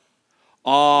that.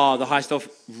 Ah, the high stuff.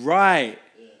 Right.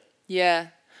 Yeah.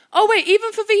 Oh wait,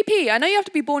 even for VP, I know you have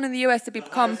to be born in the US to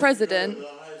become president.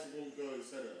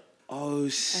 Oh,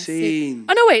 seen.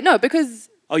 Oh no, wait, no, because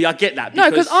Oh, yeah, I get that. no,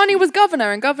 because Arnie was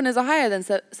governor, and governors are higher than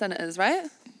senators, right?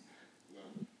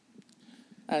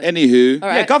 Anywho. All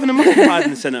right. Yeah, governor must be higher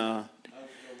than senator.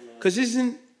 Because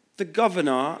isn't the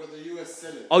governor...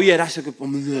 Oh, yeah, that's a good...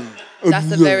 That's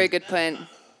a very good point.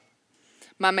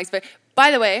 Man makes very...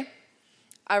 By the way,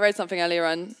 I read something earlier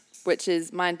on, which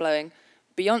is mind-blowing.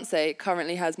 Beyonce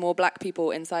currently has more black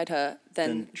people inside her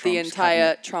than the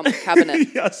entire Trump cabinet.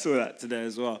 Yeah, I saw that today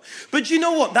as well. But you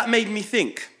know what? That made me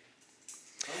think.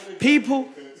 People...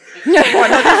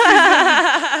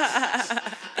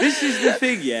 This is the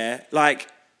thing, yeah? Like,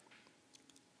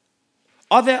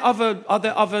 are there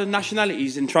other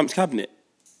nationalities in Trump's cabinet?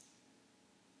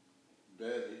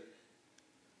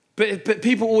 But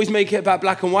people always make it about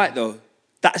black and white, though.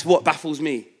 That's what baffles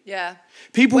me. Yeah.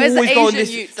 People Where's the always go on Asian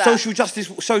this youths at?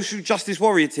 social justice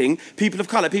warrior thing. People of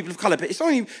colour. But it's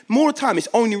only more time. It's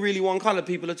only really one colour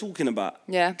people are talking about.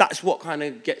 Yeah. That's what kind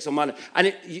of gets on my nerve.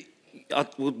 And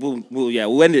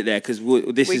we'll end it there because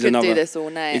this We is could another. do this all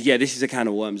night. Yeah, this is a can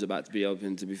of worms about to be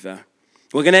opened. To be fair,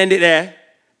 we're gonna end it there,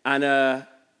 and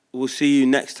we'll see you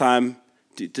next time.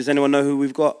 Does anyone know who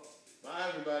we've got? Bye,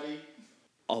 everybody.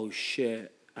 Oh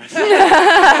shit.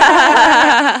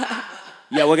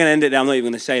 Yeah, we're gonna end it there. I'm not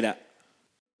even gonna say that.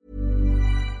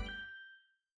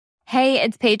 Hey,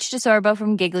 it's Paige DeSorbo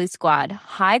from Giggly Squad.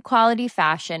 High quality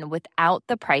fashion without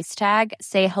the price tag.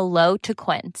 Say hello to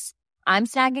Quince. I'm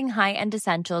snagging high-end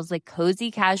essentials like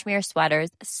cozy cashmere sweaters,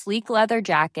 sleek leather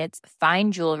jackets,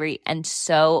 fine jewelry, and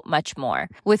so much more.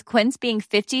 With Quince being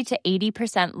 50 to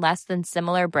 80% less than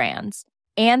similar brands.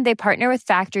 And they partner with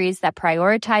factories that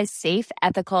prioritize safe,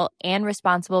 ethical, and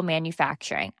responsible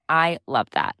manufacturing. I love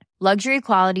that. Luxury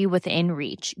quality within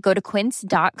reach. Go to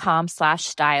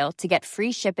quince.com/style to get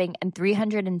free shipping and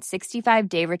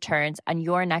 365-day returns on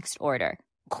your next order.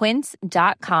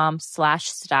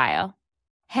 Quince.com/style.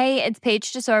 Hey, it's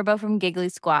Paige DeSorbo from Giggly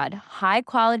Squad. High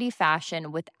quality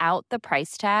fashion without the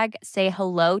price tag. Say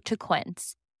hello to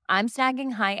Quince. I'm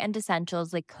snagging high-end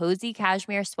essentials like cozy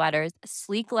cashmere sweaters,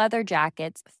 sleek leather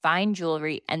jackets, fine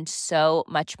jewelry, and so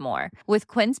much more. With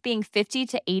Quince being 50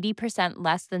 to 80%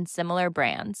 less than similar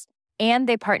brands. And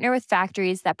they partner with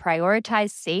factories that prioritize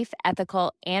safe,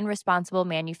 ethical, and responsible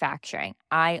manufacturing.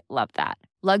 I love that.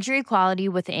 Luxury quality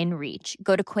within reach.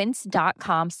 Go to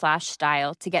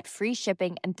quince.com/style to get free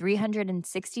shipping and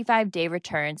 365-day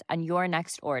returns on your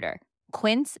next order.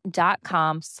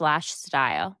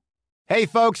 Quince.com/style. Hey,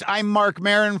 folks, I'm Mark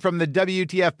Maron from the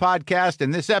WTF Podcast,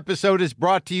 and this episode is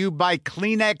brought to you by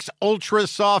Kleenex Ultra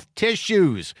Soft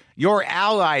Tissues, your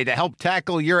ally to help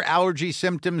tackle your allergy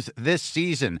symptoms this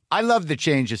season. I love the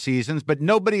change of seasons, but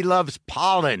nobody loves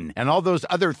pollen and all those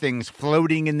other things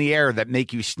floating in the air that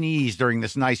make you sneeze during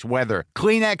this nice weather.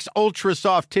 Kleenex Ultra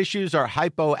Soft Tissues are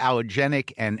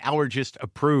hypoallergenic and allergist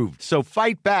approved, so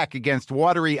fight back against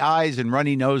watery eyes and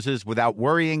runny noses without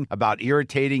worrying about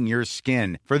irritating your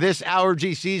skin. For this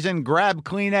allergy season, grab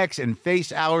Kleenex and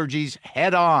face allergies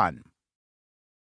head on.